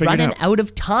 They're running out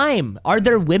of time. Are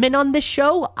there women on this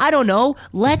show? I don't know.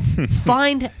 Let's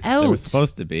find out. There was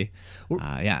supposed to be.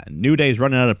 New Day's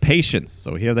running out of patience,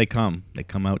 so here they come. They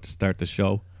come out to start the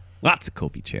show. Lots of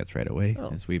Kofi chants right away,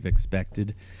 as we've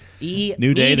expected.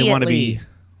 New Day, they want to be...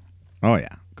 Oh,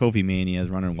 yeah. Kofi Mania is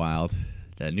running wild.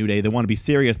 New Day, they want to be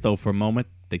serious, though, for a moment.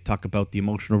 They talk about the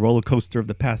emotional roller coaster of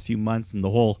the past few months and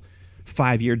the whole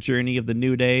 5-year journey of the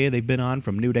New Day they've been on,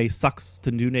 from New Day sucks to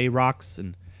New Day rocks,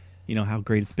 and you know how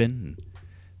great it's been.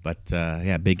 But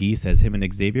Big E says him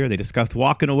and Xavier, they discussed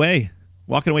walking away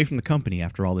from the company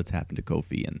after all that's happened to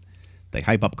Kofi, and they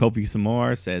hype up Kofi some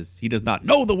more, says he does not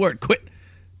know the word quit,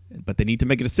 but they need to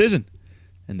make a decision,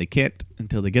 and they can't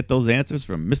until they get those answers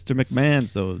from Mr. McMahon,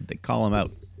 so they call him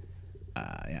out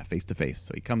face to face.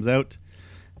 So he comes out,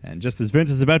 and just as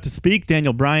Vince is about to speak,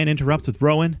 Daniel Bryan interrupts with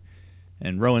Rowan,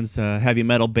 and Rowan's heavy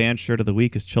metal band shirt of the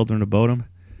week is Children of Bodom.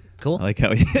 Cool. I like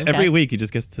how every week he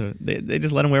just gets to... They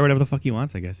just let him wear whatever the fuck he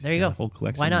wants, I guess. There you go. A whole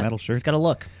collection Why not? of metal shirts. It's got a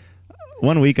look.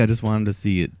 One week I just wanted to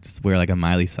see it just wear like a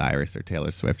Miley Cyrus or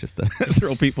Taylor Swift just to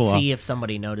throw people off. See if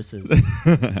somebody notices.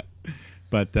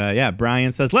 But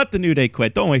Bryan says, let the New Day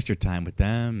quit. Don't waste your time with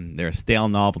them. They're a stale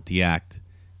novelty act.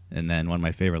 And then one of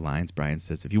my favorite lines, Bryan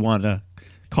says, if you want to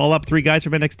call up 3 guys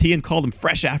from NXT and call them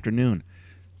Fresh Afternoon.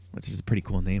 Which is a pretty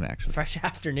cool name, actually. Fresh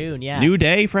Afternoon, yeah. New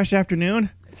Day, Fresh Afternoon.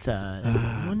 It's that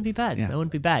wouldn't be bad. Yeah. That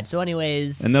wouldn't be bad. So,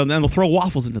 anyways, and then they'll throw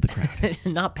waffles into the crowd.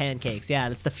 Not pancakes. Yeah,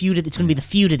 it's the feud. It's going to be the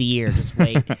feud of the year. Just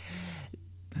wait.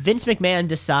 Vince McMahon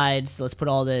decides, let's put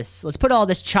all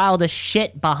this childish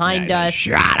shit behind us.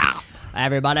 Shut up,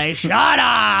 everybody! Shut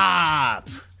up!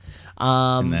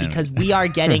 Because we are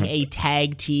getting a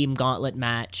tag team gauntlet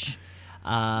match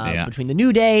between the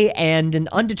New Day and an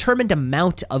undetermined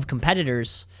amount of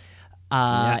competitors.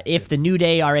 If the New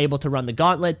Day are able to run the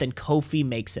gauntlet, then Kofi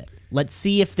makes it. Let's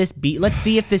see if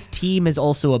this team is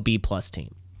also a B+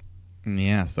 team.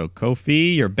 Yeah, so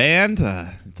Kofi, your band,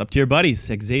 it's up to your buddies,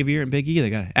 Xavier and Big E. They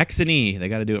got X and E. They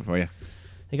got to do it for you.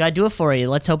 They got to do it for you.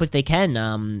 Let's hope if they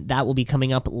can. That will be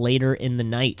coming up later in the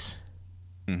night.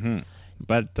 Mm-hmm.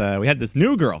 But we had this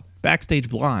new girl, Backstage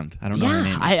Blonde. I don't know her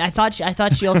name. I thought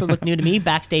she also looked new to me.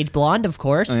 Backstage Blonde, of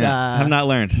course. I have not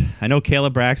learned. I know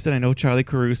Kayla Braxton. I know Charlie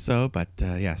Caruso. But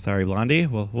sorry, Blondie.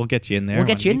 We'll get you in there. We'll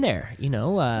get you in there. You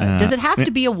know, does it have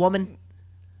to be a woman?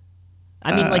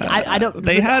 I mean, I don't.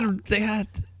 They had.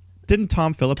 Didn't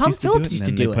Tom Phillips used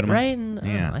to do it, right?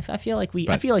 I feel like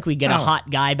we get a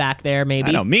hot guy back there. Maybe.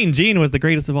 I know. Mean Gene was the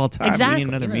greatest of all time. Exactly. We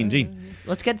need another Mean Gene.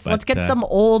 Let's get some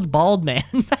old bald man.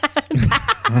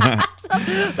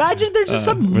 Imagine there's just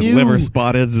some with new liver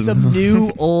spotted, some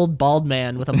new old bald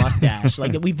man with a mustache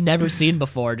like that we've never seen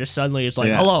before. Just suddenly it's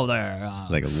like, hello there,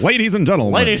 like ladies and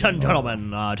gentlemen. Ladies and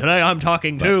gentlemen, today I'm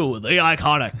talking to the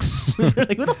Iconics.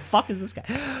 Like, who the fuck is this guy?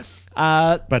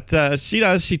 But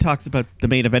she talks about the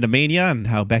main event of Mania and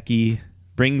how Becky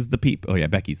brings the people. Oh yeah,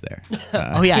 Becky's there.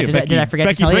 Did I forget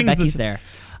to tell you Becky's there?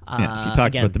 She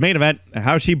talks about the main event,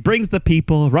 how she brings the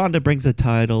people. Ronda brings the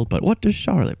title, but what does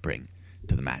Charlotte bring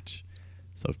to the match?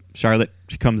 So Charlotte,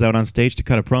 she comes out on stage to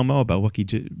cut a promo about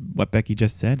what Becky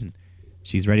just said, and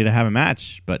she's ready to have a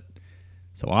match. But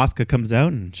so Asuka comes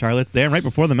out, and Charlotte's there, and right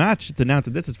before the match, it's announced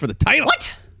that this is for the title.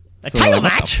 What? A title What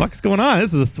match? the fuck's going on?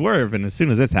 This is a swerve. And as soon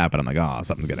as this happened, I'm like, oh,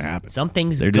 something's gonna happen.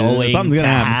 Something's Something's going to gonna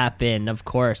happen, of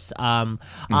course.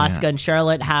 Asuka and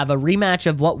Charlotte have a rematch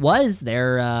of what was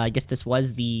their, I guess this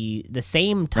was the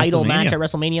same title match at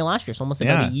WrestleMania last year. So almost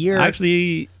about a year.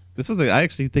 Actually, I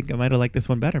actually think I might have liked this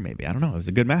one better. Maybe, I don't know. It was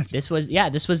a good match. This was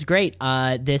great.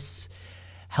 This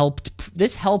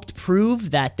helped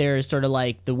prove that there's sort of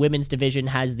like the women's division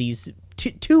has these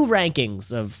two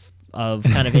rankings of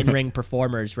kind of in-ring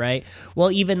performers, right?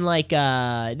 Well, even like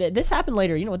this happened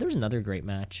later. You know, there was another great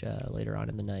match later on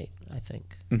in the night, I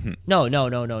think. Mm-hmm. No.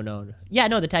 Yeah,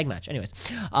 no, the tag match. Anyways,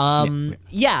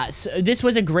 so this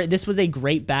was a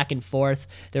great back and forth.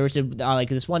 There was like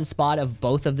this one spot of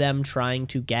both of them trying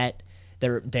to get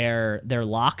their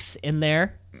locks in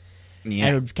there. Yeah,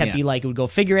 and it would go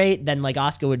figure eight, then like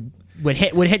Asuka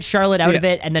would hit Charlotte out of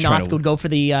it, and then Asuka would go for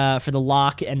the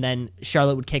lock, and then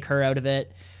Charlotte would kick her out of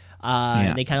it.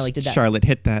 And they kind of like did that. Charlotte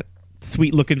hit that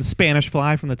sweet looking Spanish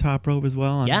fly from the top rope as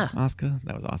well on Asuka.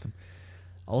 That was awesome.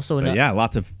 Also,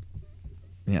 lots of.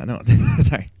 Yeah, no,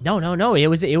 sorry. No. It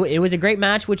was a great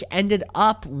match, which ended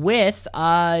up with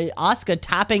Asuka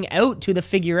tapping out to the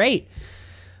figure eight.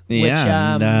 Which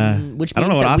I don't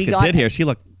know what Asuka did here. She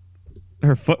looked.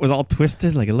 Her foot was all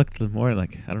twisted. Like it looked more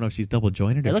like, I don't know if she's double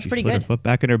jointed or if she slid her foot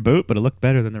back in her boot, but it looked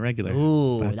better than the regular.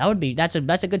 Ooh, that's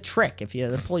a good trick if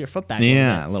you pull your foot back.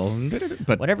 Yeah, a little.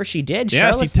 But whatever she did,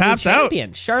 yeah, Charlotte's she taps the new champion.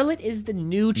 out. Charlotte is the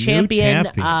new champion.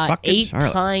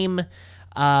 Eight-time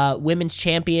women's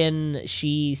champion. I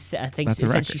think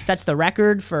she sets the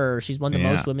record for. She's won the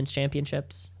most women's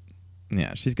championships.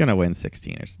 Yeah, she's gonna win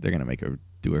 16. They're gonna make her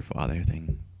do her father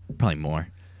thing. Probably more.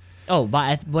 Oh,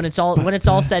 but when it's all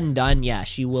said and done,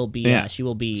 she will be.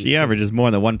 She averages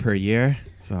more than one per year.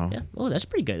 So yeah. Oh, that's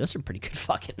pretty good. Those are pretty good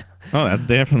fucking. Oh, that's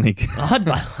definitely good.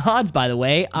 odds, by the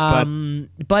way.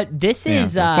 But this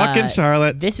is fucking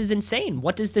Charlotte. This is insane.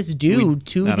 What does this do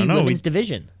to the women's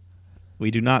division? We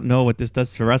do not know what this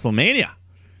does for WrestleMania,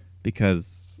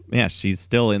 because she's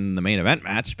still in the main event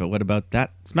match. But what about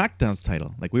that SmackDown's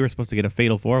title? Like we were supposed to get a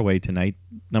fatal 4-way tonight,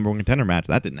 number one contender match.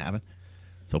 That didn't happen.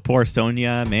 So poor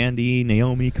Sonya, Mandy,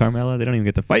 Naomi, Carmella, they don't even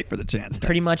get to fight for the chance.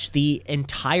 Pretty much the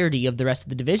entirety of the rest of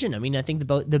the division. I mean, I think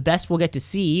the best we'll get to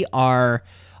see are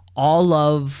all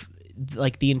of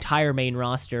like the entire main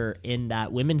roster in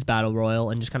that women's battle royal,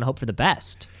 and just kind of hope for the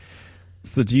best.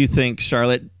 So do you think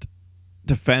Charlotte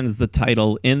defends the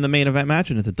title in the main event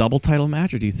match and it's a double title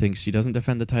match, or do you think she doesn't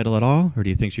defend the title at all, or do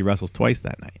you think she wrestles twice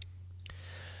that night?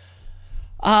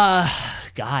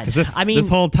 God. This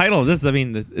whole title,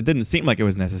 it didn't seem like it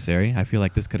was necessary. I feel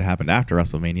like this could have happened after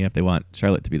WrestleMania if they want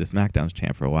Charlotte to be the SmackDown's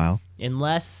champ for a while.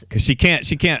 Because she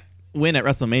can't win at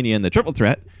WrestleMania in the triple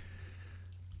threat.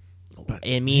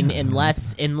 I mean,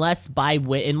 unless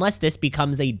this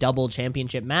becomes a double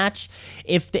championship match,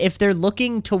 if they're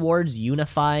looking towards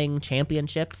unifying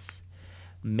championships.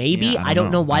 Maybe. I don't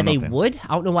know why they would.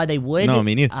 I don't know why they would. No, I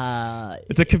mean,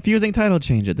 it's a confusing title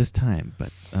change at this time,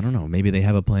 but I don't know. Maybe they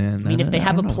have a plan. I mean, if they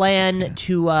have a plan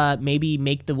to maybe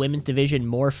make the women's division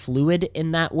more fluid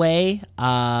in that way,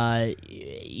 have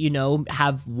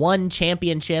one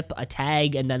championship, a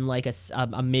tag, and then like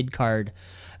a mid-card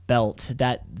belt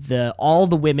that all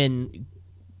the women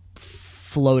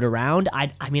float around.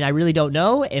 I mean, I really don't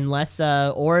know unless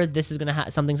or this is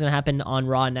something's gonna happen on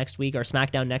Raw next week or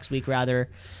SmackDown next week rather.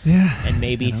 Yeah, and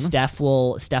maybe Steph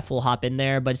will hop in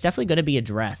there, but it's definitely going to be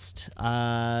addressed.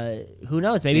 Who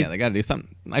knows? Maybe they got to do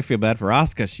something. I feel bad for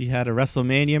Asuka. She had a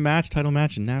WrestleMania title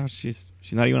match, and now she's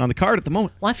not even on the card at the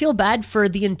moment. Well, I feel bad for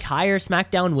the entire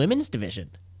SmackDown women's division.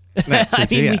 That's true.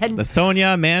 The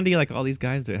Sonya, Mandy, like all these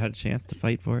guys that had a chance to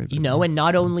fight for it. And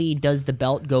not only does the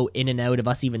belt go in and out of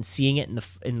us even seeing it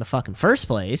in the fucking first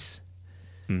place,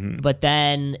 but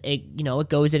then it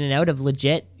goes in and out of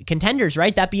legit contenders,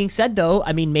 right? That being said, though,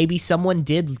 I mean, maybe someone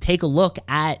did take a look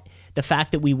at the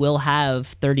fact that we will have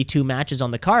 32 matches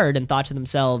on the card and thought to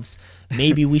themselves,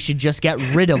 maybe we should just get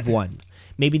rid of one.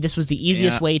 Maybe this was the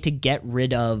easiest way to get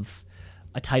rid of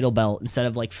a title belt instead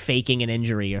of like faking an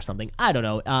injury or something. I don't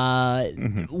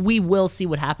know. We will see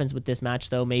what happens with this match,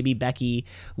 though. Maybe Becky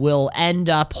will end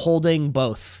up holding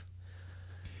both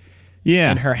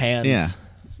in her hands. Yeah.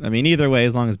 I mean, either way,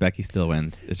 as long as Becky still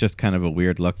wins, it's just kind of a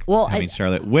weird look. Well, having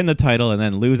Charlotte win the title and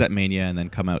then lose at Mania and then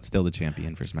come out still the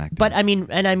champion for SmackDown. But I mean,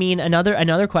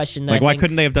 another question. That why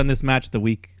couldn't they have done this match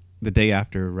the day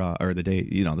after Raw, or the day,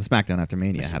 the SmackDown after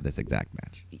Mania, have this exact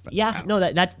match? But,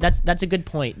 that's a good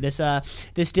point. This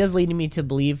does lead me to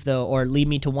believe, though, or lead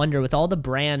me to wonder, with all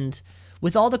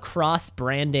the cross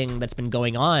branding that's been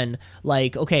going on.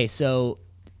 Like, okay, so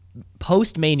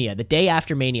post Mania, the day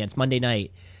after Mania, it's Monday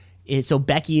night. So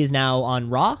Becky is now on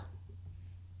Raw?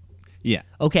 Yeah.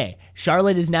 Okay,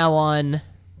 Charlotte is now on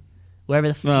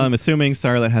wherever the Well, I'm assuming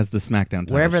Charlotte has the SmackDown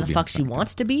title. wherever She'll the be fuck on she SmackDown.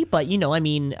 wants to be. But I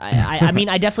mean, I mean,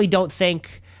 I definitely don't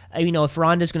think. If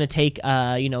Ronda's going to take,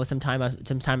 some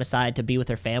time aside to be with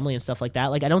her family and stuff like that,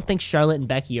 like I don't think Charlotte and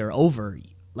Becky are over.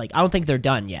 Like I don't think they're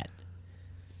done yet.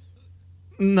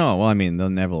 No, well, I mean, they'll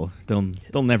never be.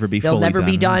 They'll fully never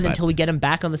be done but- until we get them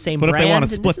back on the same But if brand. they wanna and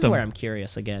split this is them- where I'm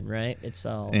curious again, right? It's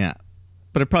all Yeah,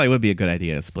 but it probably would be a good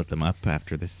idea to split them up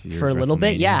after this year for a little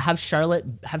bit. Yeah, have Charlotte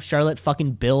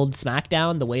fucking build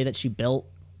SmackDown the way that she built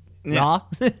Raw,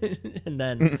 and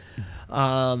then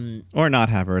or not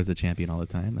have her as the champion all the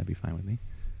time. That'd be fine with me.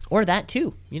 or that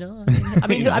too. I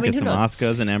mean, Get who some knows?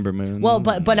 Oscars and Ember Moon. Well,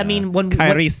 but I mean, when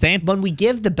Kairi Sane. when we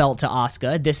give the belt to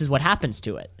Asuka, this is what happens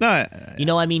to it.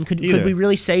 I mean, could we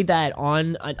really say that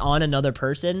on another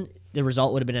person, the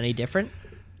result would have been any different?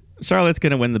 Charlotte's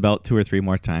gonna win the belt 2 or 3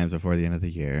 more times before the end of the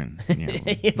year.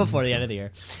 And, Before the end of the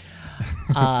year.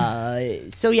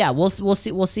 So yeah, we'll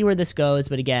see where this goes.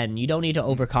 But again, you don't need to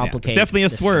overcomplicate. It's definitely a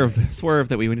this story. swerve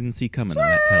that we didn't see coming on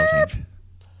that title change.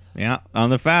 Yeah, on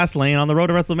the fast lane, on the road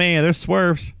to WrestleMania, there's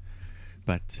swerves.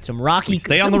 But Some rocky.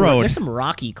 stay on the road. There's some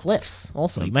rocky cliffs.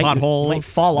 Also, some you might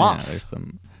potholes, fall off. There's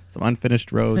some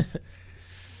unfinished roads.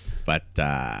 But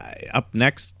up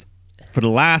next, for the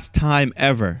last time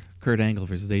ever, Kurt Angle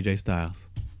versus AJ Styles.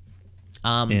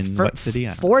 In what city?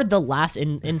 I don't know. For the last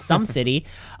in some city.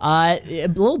 A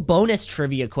little bonus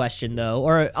trivia question though,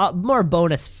 or more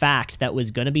bonus fact that was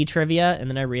going to be trivia,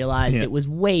 and then I realized Yeah. it was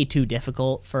way too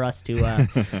difficult for us to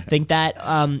think that.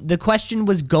 The question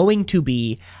was going to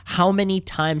be, how many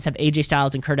times have AJ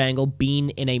Styles and Kurt Angle been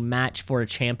in a match for a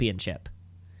championship?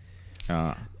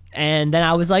 And then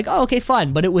I was like, oh, okay,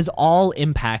 fun. But it was all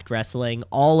Impact Wrestling,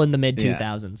 all in the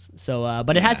mid-2000s. So,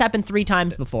 but it has happened 3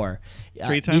 times before.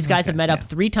 3 times? These guys have Okay, met up yeah.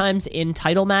 3 times in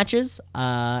title matches,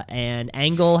 and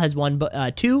Angle has won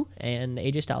 2, and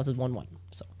AJ Styles has won 1.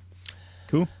 So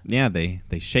Cool. Yeah, they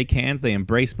shake hands, they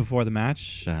embrace before the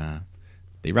match.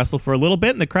 They wrestle for a little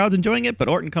bit, and the crowd's enjoying it, but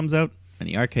Orton comes out, and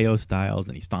he RKO Styles,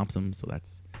 and he stomps him, so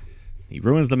he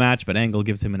ruins the match, but Angle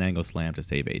gives him an Angle slam to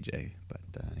save AJ. But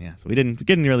yeah, so we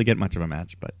didn't really get much of a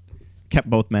match, but kept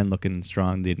both men looking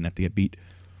strong. They didn't have to get beat.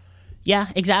 yeah,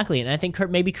 exactly. And I think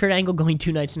maybe Kurt Angle going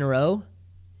 2 nights in a row.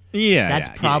 Yeah,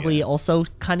 That's probably also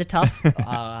kind of tough.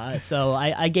 So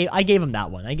I gave him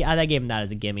that one. I gave him that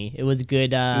as a gimme. It was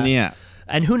good. Yeah,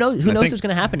 And who knows think- what's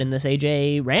going to happen in this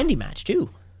AJ Randy match too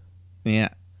yeah.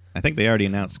 I think they already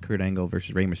announced Kurt Angle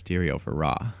versus Rey Mysterio for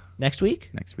Raw next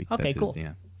week. Okay, that's cool.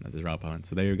 That's his Raw opponent.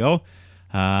 So there you go.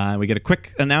 We get a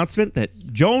quick announcement that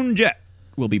Joan Jett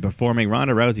will be performing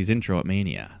Ronda Rousey's intro at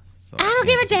Mania. So, I don't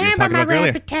give a damn about my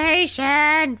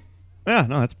reputation. Yeah,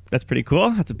 no, that's pretty cool.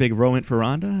 That's a big moment for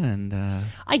Ronda, and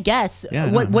I guess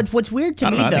Yeah, what's weird to I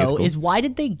me don't know, I think it's though cool. is why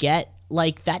did they get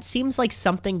like that? Seems like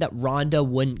something that Ronda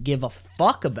wouldn't give a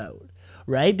fuck about,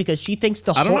 right? Because she thinks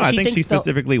the I don't whole. know. I think she thinks the-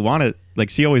 specifically wanted, like,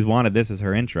 she always wanted this as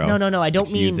her intro. No. I don't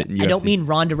Like, she used mean it in I don't UFC. mean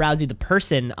Ronda Rousey the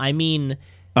person. I mean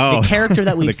Oh, the character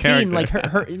that we've the seen. character. Like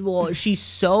her. Well, she's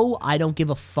so I don't give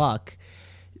a fuck.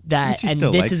 That She and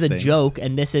still this likes is a things. joke,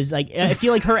 and this is like I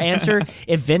feel like her answer.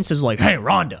 If Vince is like, "Hey,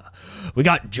 Ronda, we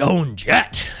got Joan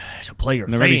Jett to play your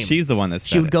No, maybe theme," she's the one that said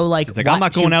she would it. go like, She's like, "What?" I'm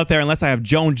not She going would- out there unless I have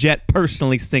Joan Jett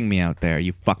personally sing me out there,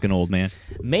 you fucking old man.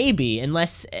 Maybe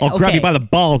unless I'll grab you by the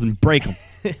balls and break them.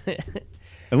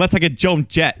 Unless I get Joan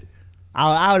Jett.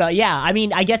 I don't know. Yeah, I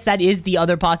mean, I guess that is the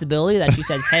other possibility that she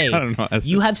says, "Hey, I don't know. That's-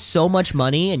 you have so much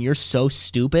money and you're so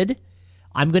stupid.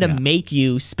 I'm gonna make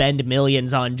you spend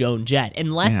millions on Joan Jett."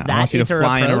 Unless Yeah, I that want you is to her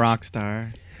fly in approach. a rock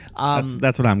star.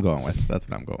 That's what I'm going with. That's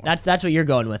what I'm going with. That's what you're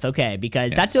going with, okay?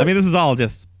 Because Yeah. that's. I mean, this is all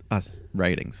just us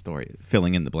writing story,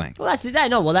 filling in the blanks. well, that's that.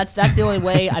 No, well, that's the only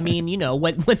way. I mean,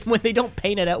 when they don't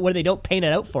paint it out, when they don't paint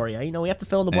it out for you, we have to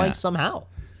fill in the blanks Yeah. somehow.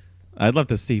 I'd love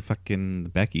to see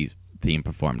fucking Becky's theme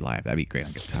performed live. That'd be great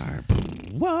on guitar.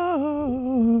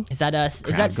 Whoa. Is that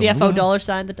Crowd CFO go, dollar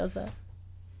sign that does that?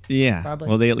 Yeah. Probably.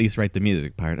 Well, they at least write the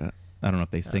music part. I don't know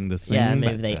if they sing the singing. yeah,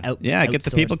 maybe but, they yeah, get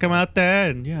the people outsource come that. out there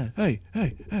and hey.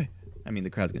 I mean, the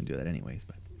crowd's gonna do that anyways.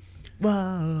 But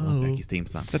I love Becky's theme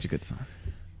song. Such a good song.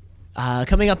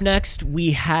 Coming up next,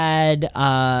 we had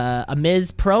a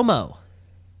Miz promo.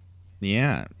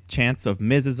 Yeah, chance of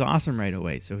Miz is awesome right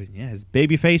away. So yeah, his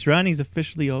babyface run, he's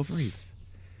officially over. He's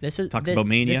This is Talks about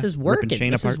Mania, This is ripping working. Shane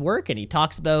This is apart. working. He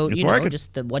talks about It's working.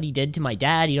 just what he did to my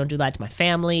dad. You don't do that to my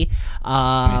family.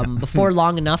 Before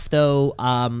long enough, though,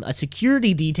 a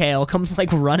security detail comes like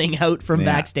running out from Yeah.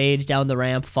 backstage down the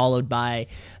ramp, followed by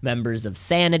members of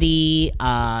Sanity.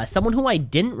 Someone who I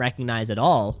didn't recognize at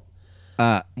all.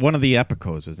 One of the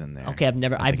Epicos was in there. Okay, I've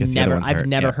never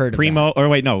heard Primo, of that. or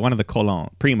wait, no, one of the Colon.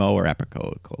 Primo or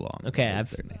Epico Colon. Okay,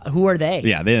 who are they?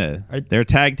 Yeah, they're a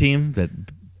tag team that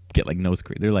get like no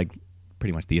screen. They're like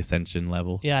pretty much the Ascension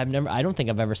level. Yeah, I don't think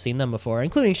I've ever seen them before,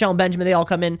 including Shelton Benjamin. They all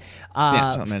come in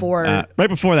right before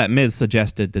that. Miz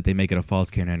suggested that they make it a Falls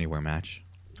Count Anywhere match.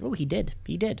 Oh, he did.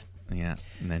 Yeah,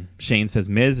 and then Shane says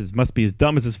Miz must be as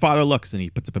dumb as his father looks, and he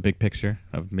puts up a big picture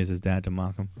of Miz's dad to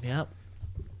mock him. Yep.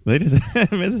 They just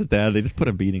Miz's dad. They just put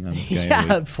a beating on this guy.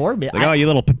 Yeah, poor Miz. It's like, oh, you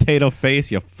little potato face,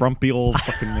 you frumpy old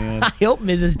fucking man. I hope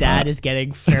Miz's dad is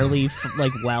getting fairly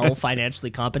well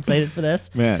financially compensated for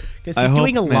this, man, because he's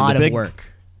doing a lot of work.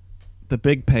 The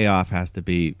big payoff has to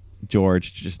be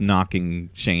George just knocking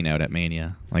Shane out at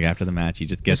Mania. Like after the match, he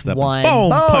just gets up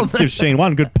and boom! Gives Shane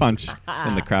one good punch,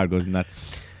 and the crowd goes nuts.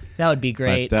 That would be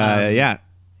great. But, yeah,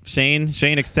 Shane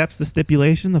accepts the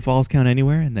stipulation, the Falls Count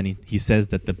Anywhere, and then he says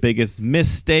that the biggest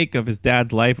mistake of his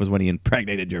dad's life was when he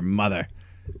impregnated your mother.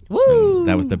 Woo! And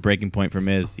that was the breaking point for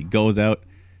Miz. He goes out,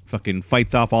 fucking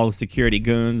fights off all the security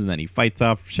goons, and then he fights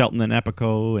off Shelton and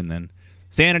Epico, and then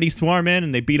Sanity swarm in,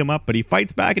 and they beat him up, but he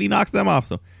fights back and he knocks them off.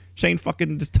 So Shane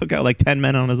fucking just took out like 10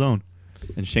 men on his own.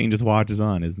 And Shane just watches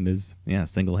on as Miz,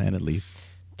 single-handedly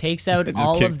takes out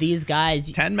all of these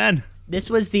guys. 10 men. This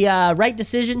was the right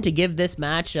decision to give this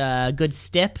match a good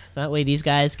stip. That way these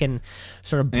guys can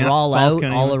sort of brawl out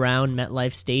all around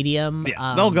MetLife Stadium.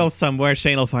 Yeah, they'll go somewhere.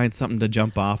 Shane will find something to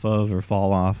jump off of or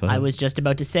fall off of. I was just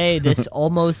about to say, this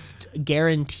almost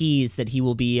guarantees that he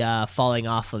will be falling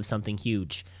off of something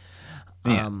huge.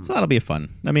 Yeah, so that'll be fun.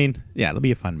 I mean, yeah, it'll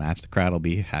be a fun match. The crowd will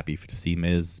be happy to see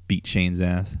Miz beat Shane's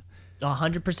ass.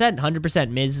 100%.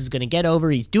 Miz is going to get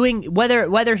over. He's doing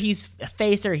whether he's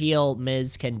face or heel.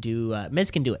 Miz can do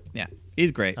it. Yeah,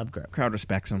 he's great. Crowd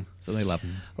respects him, so they love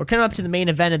him. We're coming up to the main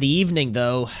event of the evening,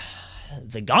 though,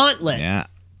 the Gauntlet. Yeah,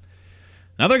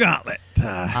 another Gauntlet.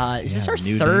 Is this our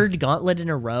third Gauntlet in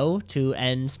a row to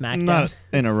end SmackDown? Not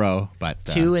in a row, but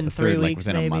 2 in 3 weeks,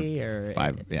 within maybe, a month, or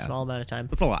 5. Yeah, small amount of time.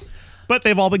 That's a lot, but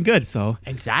they've all been good. So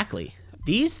exactly.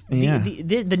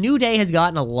 The New Day has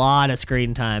gotten a lot of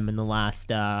screen time in the last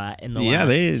they've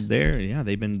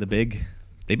been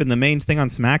the main thing on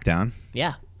SmackDown.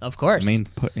 Yeah, of course.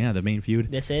 The main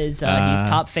feud. This is he's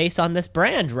top face on this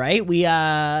brand, right? We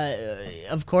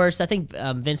of course, I think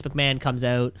Vince McMahon comes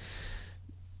out,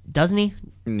 doesn't he?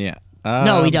 Yeah.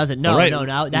 No, he doesn't. No.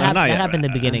 That happened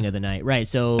at the beginning of the night, right?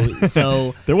 So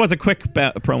there was a quick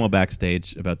promo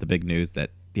backstage about the big news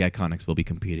that the Iconics will be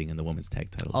competing in the women's tag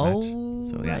titles match.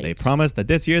 So yeah, they promised that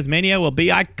this year's Mania will be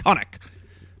iconic.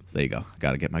 So there you go.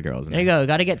 Got to get my girls in there. There you go.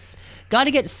 Got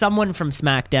to get someone from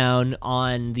SmackDown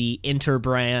on the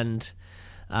Interbrand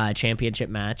championship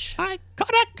match.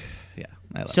 Iconic.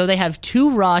 Yeah. So they have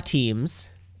 2 Raw teams,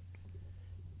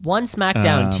 1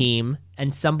 SmackDown team,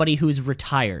 and somebody who's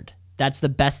retired. That's the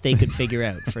best they could figure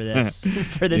out for this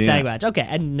tag match. Okay,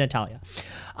 and Natalya.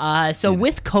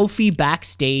 With Kofi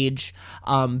backstage,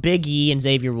 Big E and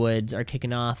Xavier Woods are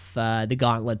kicking off the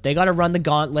Gauntlet. They got to run the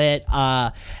Gauntlet,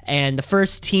 and the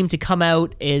first team to come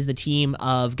out is the team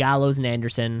of Gallows and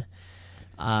Anderson,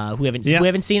 who we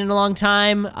haven't seen in a long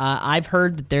time. I've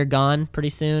heard that they're gone pretty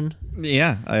soon.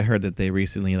 Yeah, I heard that they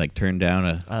recently turned down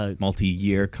a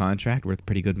multi-year contract worth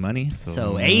pretty good money.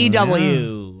 So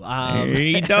AEW,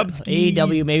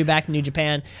 AEW, maybe back in New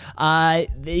Japan.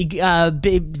 Big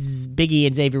E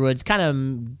and Xavier Woods kind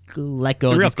of let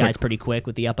go of these guys pretty quick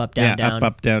with the up, down, down.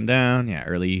 Up, down, down. Yeah,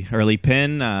 early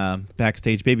pin.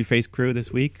 Backstage babyface crew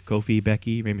this week: Kofi,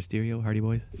 Becky, Rey Mysterio, Hardy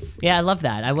Boys. Yeah, I love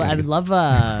that. I would love.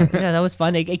 That was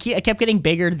fun. It kept getting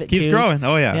bigger. Keeps growing.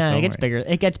 Oh yeah. Yeah, it gets bigger.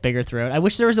 It gets bigger throughout. I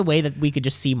wish there was a way that we could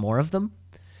just see more of them,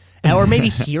 or maybe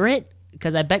hear it,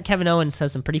 because I bet Kevin Owens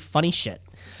says some pretty funny shit.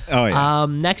 Oh yeah.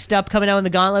 Next up, coming out in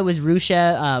the Gauntlet was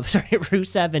Rusev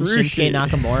and Shinsuke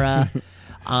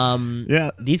Nakamura. Yeah,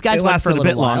 these guys lasted a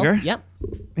bit while. longer. Yep.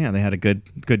 Yeah, they had a good,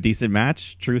 decent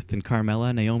match. Truth and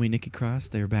Carmella, Naomi, Nikki Cross.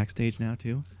 They're backstage now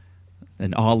too.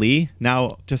 And Ali,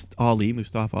 now just Ali.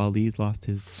 Mustafa Ali's lost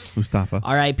his Mustafa.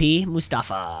 R.I.P.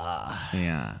 Mustafa.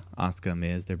 Yeah, Asuka,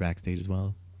 Miz, they're backstage as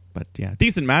well. But yeah,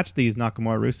 decent match. These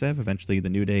Nakamura, Rusev. Eventually, the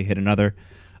New Day hit another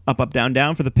up, down,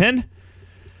 down for the pin.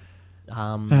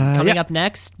 Coming up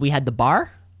next, we had the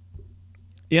Bar.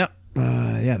 Yep.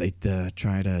 They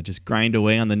try to just grind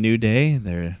away on the New Day.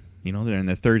 They're in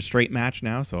their 3rd straight match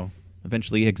now. So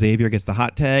eventually, Xavier gets the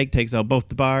hot tag, takes out both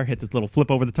the Bar, hits his little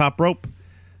flip over the top rope,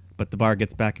 but the Bar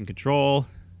gets back in control.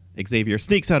 Xavier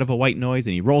sneaks out of a white noise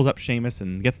and he rolls up Sheamus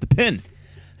and gets the pin.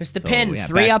 There's the pin.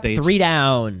 3 up, 3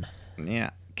 down. Yeah.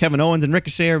 Kevin Owens and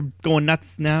Ricochet are going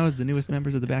nuts now as the newest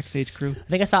members of the backstage crew. I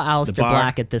think I saw Aleister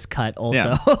Black at this cut also.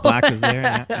 Yeah, Black was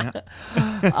there.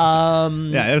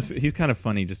 Yeah. He's kind of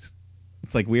funny. Just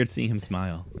it's like weird seeing him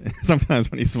smile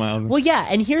sometimes when he smiles. Well, yeah,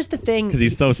 and here's the thing, because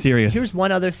he's so serious. Here's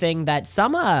one other thing that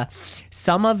some of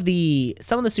the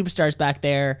superstars back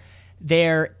there,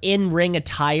 their in-ring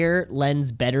attire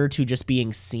lends better to just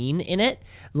being seen in it.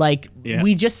 Like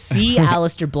we just see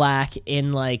Aleister Black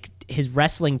in like his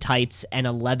wrestling tights and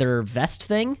a leather vest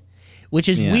thing, which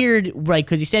is weird, right?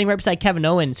 Because he's standing right beside Kevin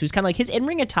Owens, who's kind of like his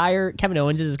in-ring attire. Kevin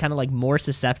Owens is kind of like more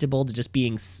susceptible to just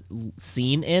being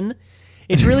seen in.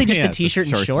 It's really just a t-shirt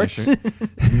and shorts.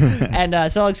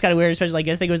 And so it looks kind of weird, especially like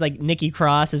I think it was like Nikki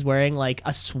Cross is wearing like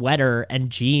a sweater and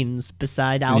jeans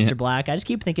beside Aleister Black. I just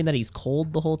keep thinking that he's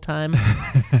cold the whole time.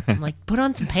 I'm like, put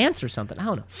on some pants or something. I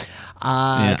don't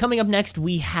know. Coming up next,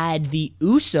 we had the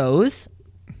Usos.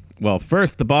 Well,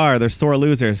 first, the Bar, they're sore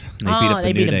losers. They beat up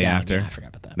the New Day after. Yeah, I forgot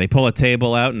about that. They pull a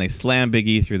table out and they slam Big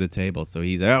E through the table. So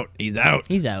he's out. He's out.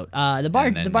 The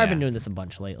Bar been doing this a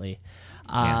bunch lately.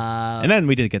 And then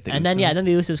we did get the Usos. Then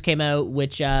the Usos came out,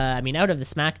 which out of the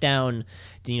SmackDown,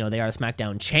 they are the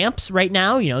SmackDown champs right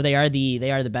now. They are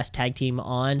the best tag team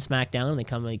on SmackDown.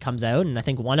 He comes out, and I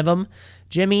think one of them,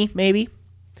 Jimmy, maybe.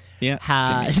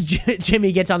 Yeah,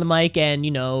 Jimmy gets on the mic, and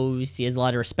he has a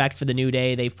lot of respect for the New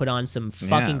Day. They've put on some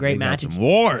fucking great matches, some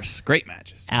wars, great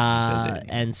matches,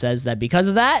 and says that because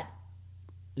of that,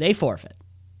 they forfeit.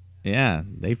 Yeah,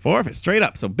 they forfeit straight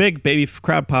up. So big baby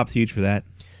crowd pops huge for that.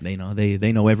 They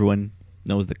know everyone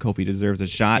knows that Kofi deserves a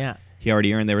shot. Yeah. He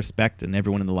already earned their respect and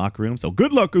everyone in the locker room. So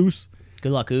good luck, Oos.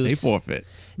 Good luck, Oos. They forfeit.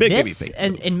 Big baby face.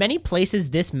 And in many places,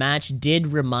 this match did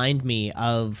remind me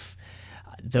of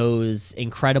those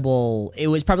incredible. It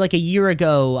was probably like a year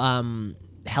ago.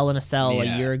 Hell in a Cell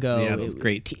a year ago. Yeah, those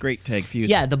great tag feuds.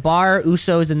 Yeah, the Bar,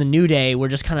 Usos, and the New Day were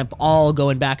just kind of all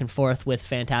going back and forth with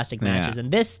fantastic matches.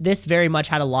 And this very much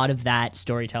had a lot of that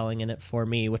storytelling in it for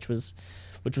me, which was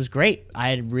great.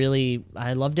 I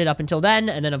loved it up until then.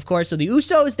 And then, of course, so the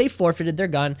Usos, they forfeited their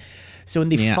gun. So in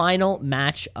the final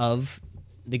match of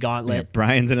the Gauntlet.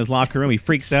 Brian's in his locker room. He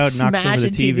freaks out, knocks over the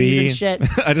TV. And shit.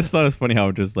 I just thought it was funny how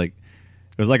it just like,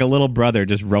 it was like a little brother,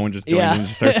 just Rowan just joined in and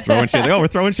just starts throwing shit. Like, oh, we're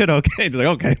throwing shit. Okay. Just like,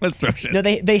 okay, let's throw shit. No,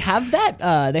 they have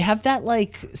that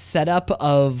like setup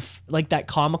of like that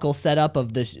comical setup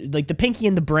of the Pinky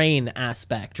and the Brain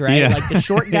aspect, right? Yeah. Like the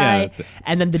short guy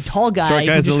and then the tall guy. Short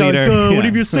guy's who just the leader. Goes, what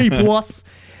do you say, boss?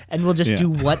 And we'll just do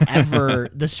whatever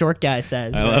the short guy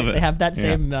says. I love it. They have that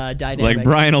same dynamic. It's like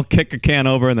Brian will kick a can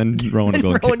over and then Rowan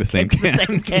will go and kick the same can. The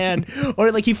same can.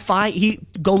 Or like he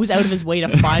goes out of his way to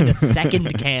find a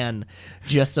second can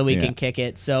just so he can kick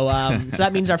it. So so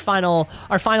that means our final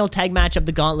tag match of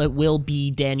the Gauntlet will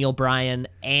be Daniel Bryan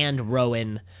and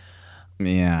Rowan.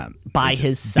 Yeah. By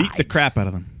his side. Beat the crap out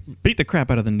of them. Beat the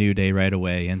crap out of the New Day right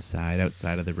away, outside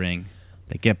of the ring.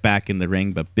 They get back in the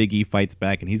ring, but Big E fights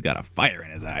back, and he's got a fire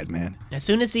in his eyes, man. As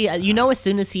soon as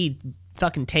he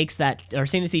fucking takes that, or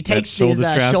as soon as he takes his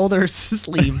shoulder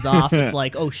sleeves off, it's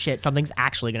like, oh shit, something's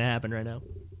actually gonna happen right now.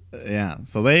 Yeah,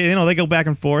 so they go back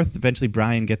and forth. Eventually,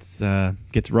 Brian gets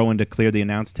Rowan to clear the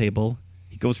announce table.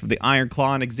 He goes for the Iron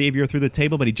Claw on Xavier through the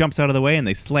table, but he jumps out of the way, and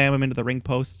they slam him into the ring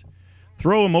post.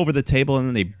 Throw him over the table, and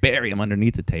then they bury him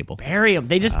underneath the table. Bury him.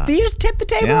 They just tip the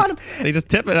table on him. They just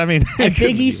tip it. I mean, and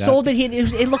Big E sold it.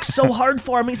 It looked so hard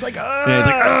for him. He's like,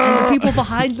 and the people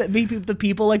behind the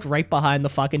people like right behind the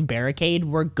fucking barricade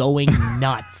were going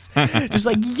nuts, just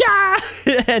like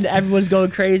and everyone's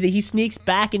going crazy. He sneaks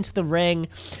back into the ring.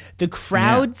 The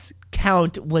crowd's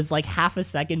count was like half a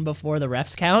second before the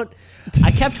ref's count. I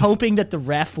kept hoping that the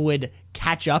ref would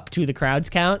catch up to the crowd's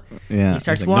count. Yeah, he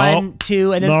starts like, 1,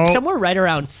 2, and then somewhere right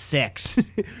around 6.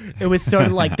 It was sort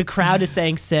of like the crowd is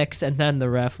saying 6, and then the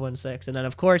ref went 6, and then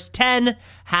of course 10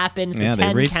 happens. The 10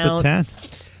 they reached count.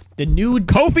 the 10.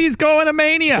 Kofi's going to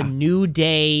Mania. The New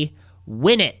Day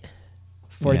win it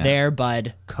for their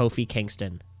bud Kofi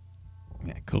Kingston.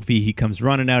 Yeah, Kofi, he comes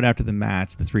running out after the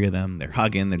match. The three of them, they're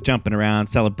hugging, they're jumping around,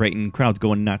 celebrating. Crowd's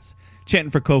going nuts, chanting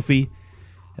for Kofi.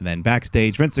 And then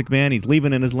backstage, Vince McMahon, he's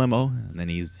leaving in his limo. And then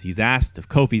he's asked if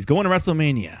Kofi's going to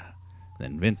WrestleMania.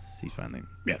 Then Vince, he's finally,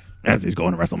 yes, he's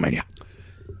going to WrestleMania.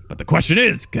 But the question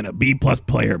is, can a B-plus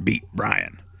player beat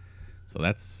Bryan? So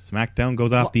that's SmackDown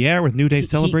goes off the air with New Day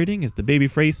celebrating as the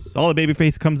babyface, all the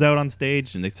babyface comes out on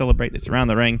stage and they celebrate. They surround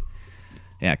the ring.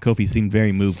 Yeah, Kofi seemed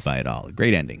very moved by it all.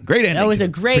 Great ending. That was a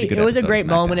great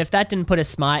moment. If that didn't put a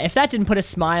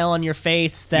smile on your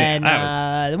face, then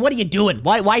then what are you doing?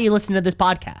 Why are you listening to this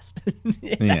podcast?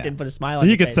 If that didn't put a smile on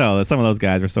your face. You could tell that some of those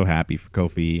guys were so happy for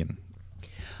Kofi, and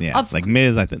Yeah, like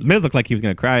Miz. I think Miz looked like he was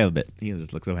gonna cry a bit. He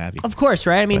just looked so happy. Of course,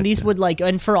 right? I mean, these would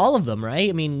and for all of them, right?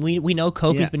 I mean, we know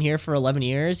Kofi's been here for 11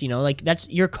 years. You know, like that's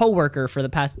your coworker for the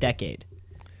past decade,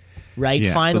 right?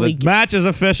 Yeah. Finally, so the match is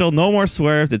official. No more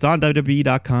swerves. It's on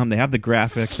WWE.com. They have the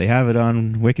graphic. They have it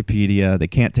on Wikipedia. They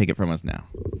can't take it from us now.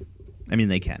 I mean,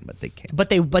 they can, but they can't. But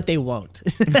they won't.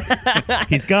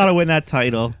 He's got to win that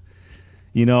title.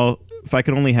 You know, if I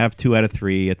could only have 2 out of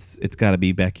 3, it's got to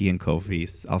be Becky and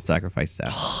Kofi. I'll sacrifice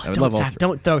Seth. I would love all 3.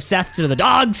 Don't throw Seth to the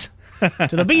dogs,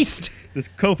 to the beast. This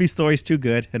Kofi story's too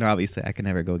good, and obviously I can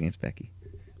never go against Becky.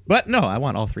 But no, I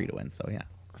want all 3 to win, so yeah.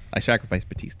 I sacrifice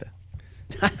Batista.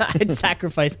 I'd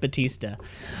sacrifice Batista.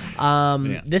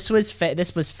 This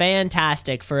was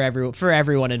fantastic for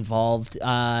everyone involved.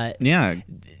 Yeah,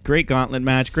 great Gauntlet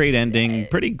match, great ending,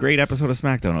 pretty great episode of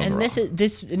SmackDown overall. And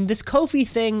this Kofi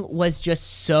thing was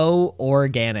just so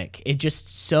organic. It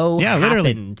just so happened.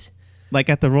 Literally. Like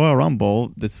at the Royal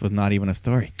Rumble, this was not even a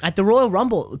story. At the Royal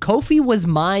Rumble, Kofi was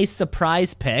my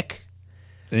surprise pick.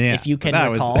 Yeah, if you can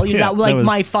recall,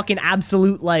 my fucking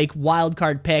absolute like wild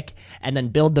card pick, and then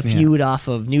build the feud off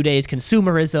of New Day's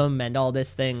consumerism and all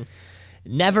this thing.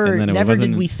 Never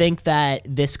did we think that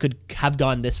this could have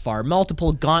gone this far.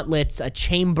 Multiple gauntlets, a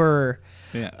chamber.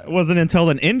 Yeah, it wasn't until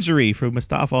an injury for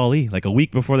Mustafa Ali, like a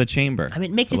week before the chamber. I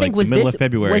mean, it makes you like think, was the middle of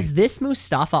February. Was this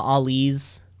Mustafa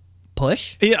Ali's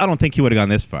push? Yeah, I don't think he would have gone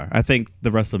this far. I think the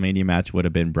WrestleMania match would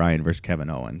have been Bryan versus Kevin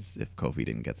Owens if Kofi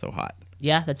didn't get so hot.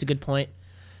 Yeah, that's a good point.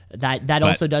 That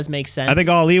also does make sense. I think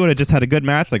Ali would have just had a good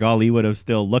match. Like Ali would have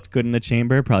still looked good in the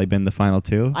chamber, probably been the final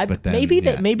 2. But then,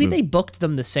 maybe they booked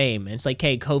them the same. It's like,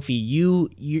 hey, Kofi,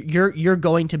 you're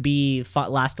going to be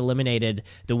last eliminated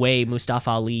the way Mustafa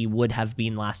Ali would have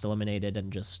been last eliminated,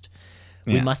 and just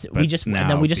we just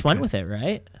went with it,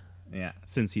 right? Yeah,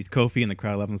 since he's Kofi and the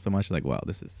crowd loved him so much, like, wow,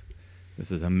 this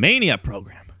is a Mania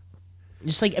program.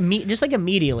 Just like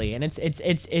immediately, and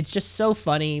it's just so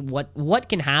funny what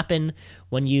can happen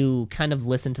when you kind of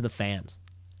listen to the fans.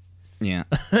 Yeah.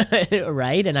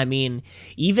 Right? And I mean,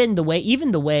 even the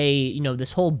way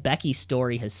this whole Becky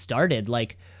story has started,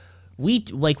 like we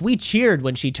cheered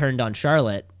when she turned on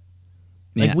Charlotte.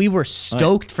 Like we were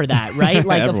stoked for that, right?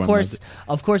 Like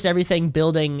of course everything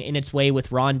building in its way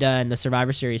with Ronda and the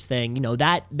Survivor Series thing,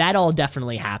 that all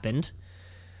definitely happened.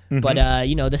 But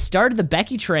the start of the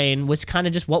Becky train was kind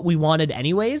of just what we wanted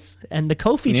anyways, and the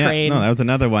Kofi train. No, that was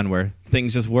another one where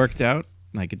things just worked out.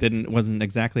 Like wasn't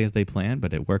exactly as they planned,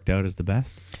 but it worked out as the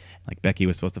best. Like Becky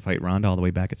was supposed to fight Ronda all the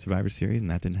way back at Survivor Series,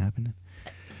 and that didn't happen.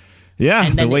 Yeah,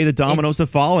 the way the dominoes have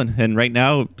fallen, and right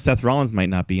now Seth Rollins might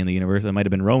not be in the Universal. It might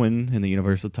have been Roman in the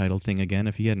Universal title thing again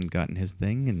if he hadn't gotten his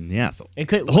thing, and so it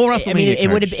could. The whole WrestleMania.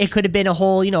 It could have been a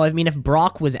whole. If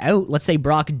Brock was out, let's say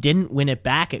Brock didn't win it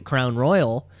back at Crown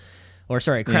Royal. Or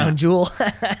sorry, Crown Jewel.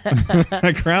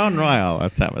 Crown Royal.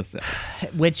 That's how it said.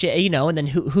 Which and then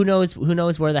who knows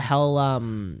where the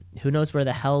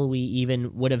hell we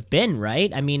even would have been,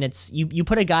 right? I mean, it's you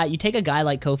take a guy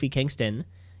like Kofi Kingston,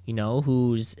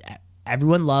 who's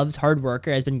everyone loves, hard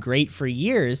worker, has been great for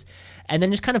years, and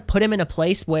then just kind of put him in a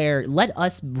place where let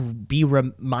us be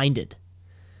reminded.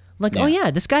 Like, oh yeah,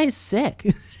 this guy is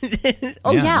sick.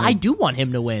 I do want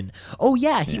him to win. Oh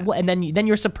yeah, and then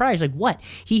you're surprised. Like, what?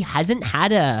 He hasn't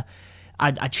had a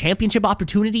championship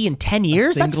opportunity in 10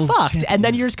 years. That's fucked. Champion. And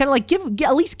then you're just kind of like,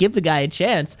 at least give the guy a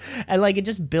chance. And like, it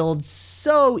just builds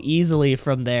so easily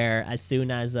from there as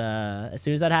soon as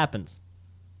that happens.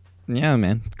 Yeah,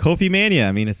 man, Kofi Mania.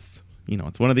 I mean, it's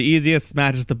it's one of the easiest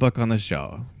matches to book on the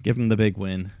show. Give him the big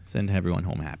win. Send everyone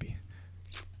home happy.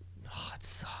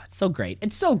 It's so great.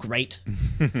 It's so great.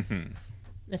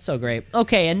 It's so great.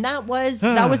 Okay, and that was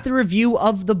the review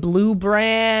of the Blue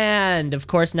Brand. Of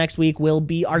course, next week will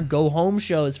be our go home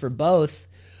shows for both.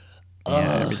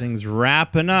 Yeah, everything's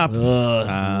wrapping up.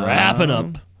 Wrapping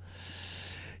up.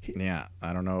 Yeah,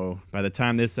 I don't know. By the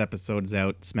time this episode's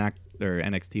out,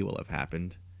 NXT will have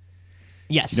happened.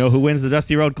 Yes. You know who wins the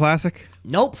Dusty Road Classic?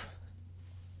 Nope.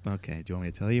 Okay, do you want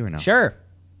me to tell you or no? Sure.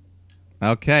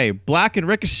 Okay, Black and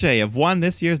Ricochet have won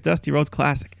this year's Dusty Rhodes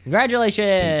Classic.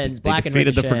 Congratulations, Black and Ricochet.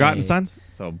 They defeated the Forgotten Sons.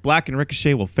 So Black and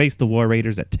Ricochet will face the War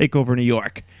Raiders at TakeOver New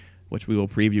York, which we will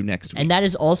preview next week. And that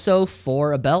is also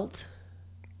for a belt?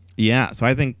 Yeah, so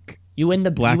I think you win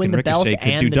the Black and belt Ricochet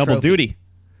could and do the double trophy. duty.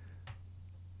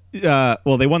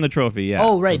 Well, they won the trophy, yeah.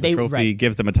 Oh, right. So the trophy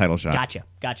gives them a title shot.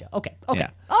 Gotcha. Okay.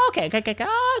 Yeah. Okay.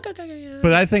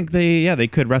 But I think they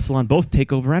could wrestle on both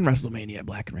TakeOver and WrestleMania,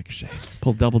 Black and Ricochet.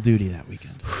 Pull double duty that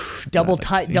weekend. double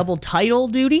title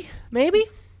duty, maybe?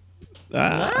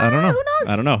 I don't know. Who knows?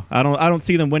 I don't know. I don't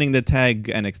see them winning the tag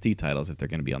NXT titles if they're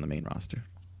going to be on the main roster.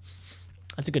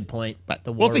 That's a good point. But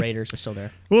The we'll War see. Raiders are still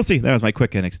there. We'll see. That was my quick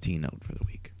NXT note for the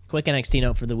week. Quick NXT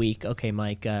note for the week. Okay,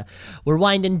 Mike. We're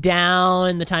winding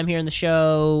down the time here in the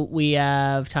show. We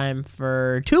have time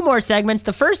for 2 more segments.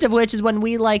 The first of which is when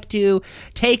we like to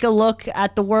take a look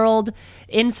at the world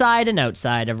inside and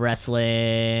outside of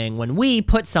wrestling. When we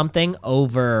put something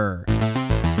over.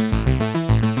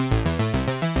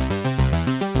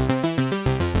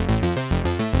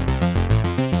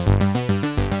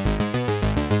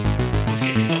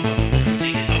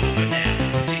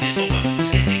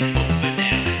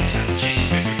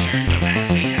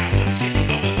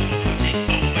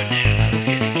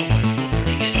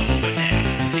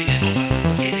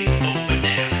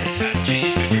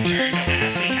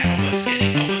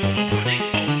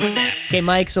 Okay,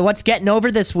 Mike, so what's getting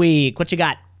over this week? What you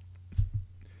got?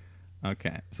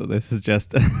 Okay, so this is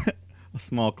just a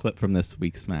small clip from this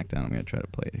week's SmackDown. I'm going to try to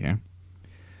play it here.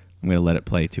 I'm going to let it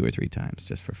play 2 or 3 times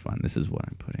just for fun. This is what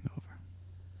I'm putting over.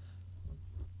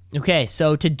 Okay,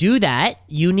 so to do that,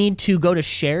 you need to go to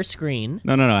share screen.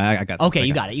 No, I got this. Okay,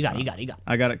 you got this. it.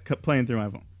 I got it playing through my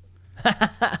phone.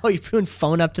 Oh, you're doing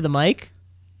phone up to the mic?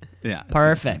 Yeah.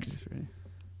 Perfect.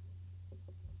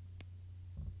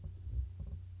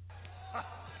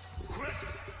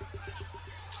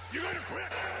 You're gonna quit.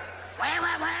 Why are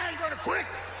you gonna quit?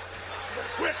 You're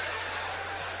gonna quit.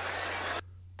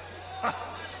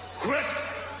 Quit.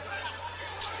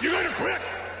 You're gonna quit.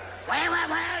 Why are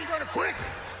you gonna quit?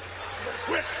 You're gonna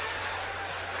quit.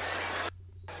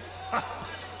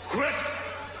 Quit.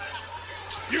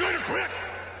 You're gonna quit.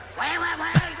 Why are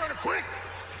you gonna quit?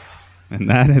 And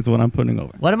that is what I'm putting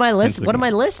over. What am I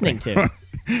listening to?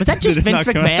 Was that just Did it Vince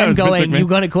not come out? That McMahon was Vince going, McMahon. "You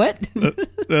gonna quit"? That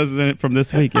was it from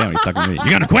this week. Yeah, he's talking to me.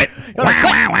 You're gonna quit. You're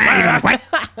gonna quit.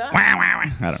 I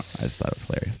don't know. I just thought it was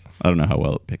hilarious. I don't know how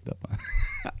well it picked up.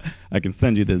 I can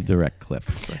send you the direct clip.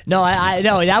 No, I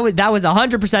know that was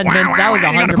 100% Vince. That was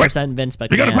 100% Vince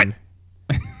McMahon. You're gonna quit.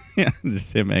 Yeah,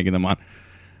 just him egging them on.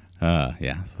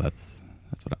 Yeah, so that's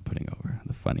what I'm putting over.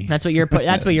 The funny. That's what you're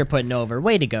putting over.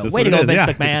 Way to go, It's way to what go, it is. Vince Yeah,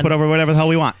 we McMahon. can put over whatever the hell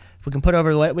we want. We can put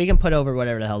over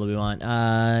whatever the hell we want.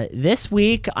 This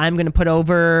week I'm gonna put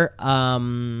over.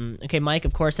 Okay, Mike.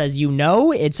 Of course, as you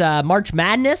know, it's March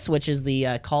Madness, which is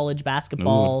the college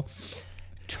basketball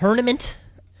tournament.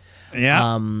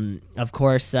 Yeah. Of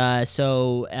course.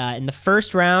 So in the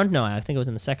first round, no, I think it was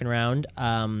in the second round.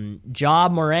 Ja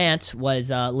Morant was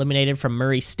eliminated from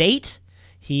Murray State.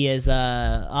 He is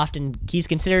he's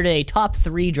considered a top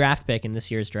 3 draft pick in this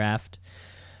year's draft.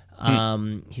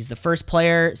 He's the first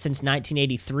player since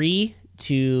 1983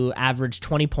 to average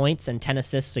 20 points and 10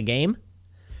 assists a game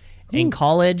in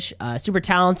college. Super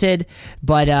talented,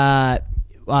 but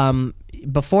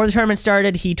before the tournament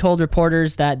started, he told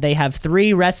reporters that they have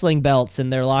 3 wrestling belts in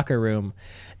their locker room.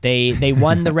 They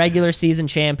won the regular season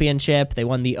championship, they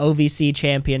won the OVC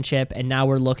championship, and now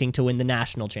we're looking to win the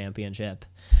national championship.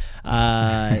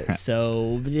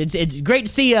 So it's great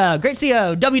to see a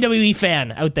WWE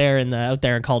fan out there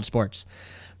in college sports.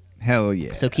 Hell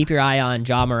yeah. So keep your eye on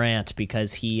Ja Morant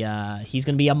because he's going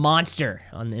to be a monster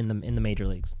in the major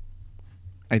leagues.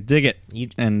 I dig it.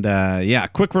 And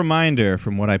quick reminder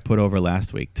from what I put over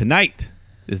last week. Tonight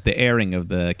is the airing of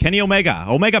the Kenny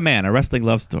Omega Man, a wrestling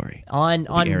love story.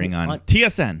 Airing on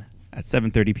TSN at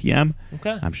 7:30 p.m.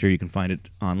 Okay. I'm sure you can find it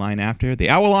online after the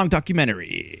hour-long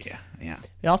documentary. Yeah.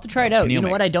 You'll have to try it out. Kenny You know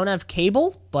Omega. what? I don't have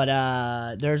cable, but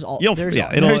there's It'll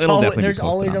definitely there's be posted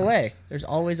always a online. way. There's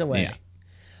always a way.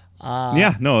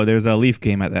 Yeah. There's a Leaf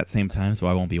game at that same time, so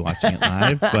I won't be watching it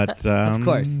live. But Of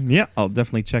course. Yeah, I'll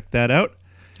definitely check that out.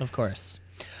 Of course.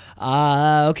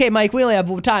 Okay, Mike, we only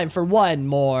have time for one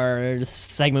more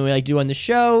segment we like to do on the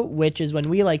show, which is when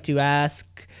we like to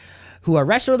ask who our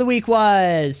wrestler of the week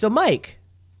was. So, Mike,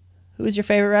 who is your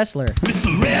favorite wrestler? It's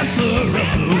the wrestler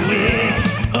of the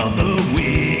week, of the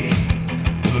week.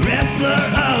 Wrestler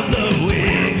of the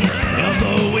week, of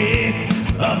the week,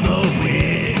 of the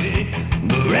week.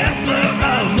 The wrestler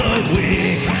of the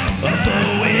week, of the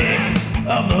week,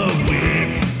 of the week.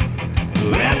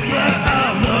 Wrestler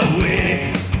of the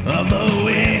week, of the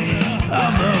week,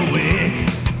 of the week.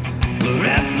 The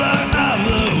wrestler of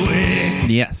the week.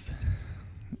 Yes.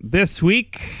 This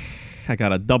week, I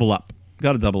got a double up.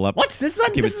 What? This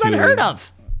Give is it to- unheard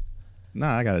of. No,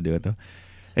 I got to do it, though.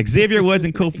 Xavier Woods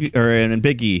and Kofi, and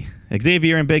Big E.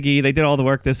 Xavier and Big E, they did all the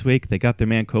work this week. They got their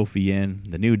man Kofi in.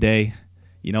 The New Day.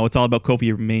 You know, it's all about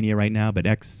Kofi Mania right now, but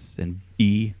X and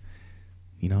E,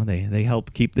 you know, they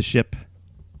help keep the ship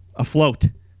afloat.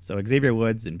 So Xavier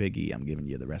Woods and Big E, I'm giving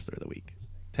you the wrestler of the week.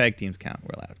 Tag teams count.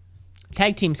 We're allowed.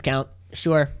 Tag teams count.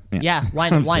 Sure. Yeah. Why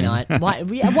I'm not? saying. Why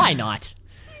not?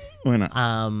 Why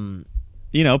not?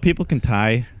 You know, people can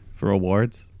tie for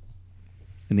awards.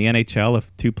 In the NHL,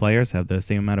 if two players have the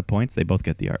same amount of points, they both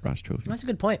get the Art Ross Trophy. That's a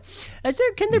good point.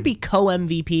 Can there be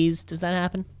co-MVPs? Does that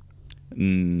happen?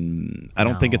 I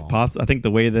don't think it's possible. I think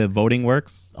the way the voting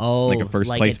works, like a first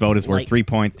place vote is worth 3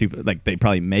 points. Like they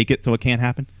probably make it so it can't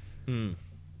happen.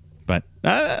 But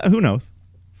who knows?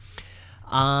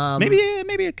 Maybe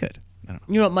it could. I don't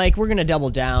know. You know what, Mike? We're gonna double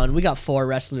down. We got 4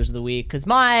 wrestlers of the week because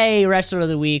my wrestler of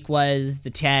the week was the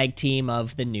tag team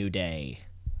of the New Day.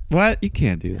 What? You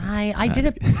can't do that. I did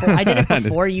it before. I did it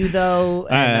before you though,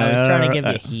 and I was trying to give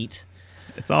you heat.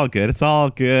 It's all good. It's all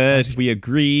good. We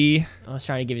agree. I was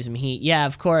trying to give you some heat. Yeah,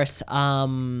 of course.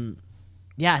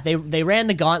 Yeah, they ran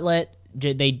the gauntlet.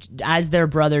 They as their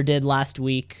brother did last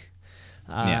week.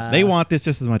 They want this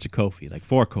just as much as Kofi. Like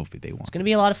for Kofi, they want. It's gonna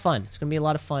be a lot of fun. It's gonna be a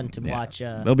lot of fun to watch.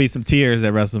 There'll be some tears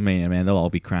at WrestleMania, man. They'll all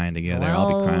be crying together. I'll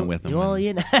be crying with them. Well,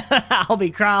 I'll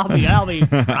be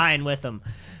crying with them.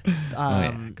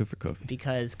 Good for Kofi.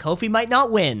 Because Kofi might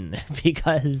not win.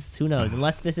 Because who knows?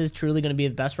 Unless this is truly going to be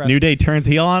the best wrestler. New Day turns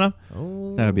heel on him.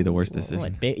 That would be the worst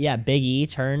decision. Big E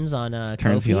turns on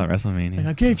turns Kofi. heel at WrestleMania. Like,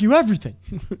 I gave you everything.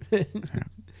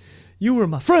 You were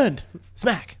my friend.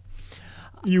 Smack.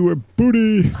 You were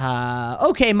booty.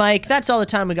 Okay, Mike. That's all the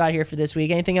time we got here for this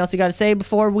week. Anything else you got to say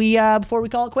before we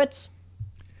call it quits?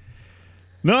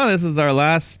 No, this is our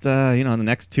last, in the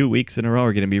next 2 weeks in a row,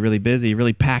 we're going to be really busy,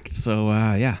 really packed. So,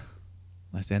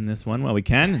 let's end this one while we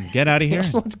can and get out of here.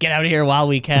 Let's get out of here while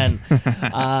we can,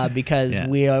 because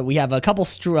we have a couple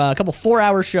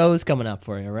 4-hour shows coming up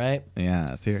for you, right?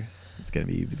 Yeah, it's here. It's going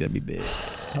to be big.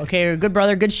 Okay, good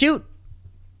brother, good shoot.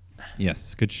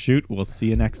 Yes, good shoot. We'll see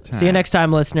you next time. See you next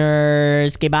time,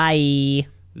 listeners. Okay, bye.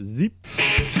 Zip.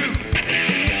 Shoot.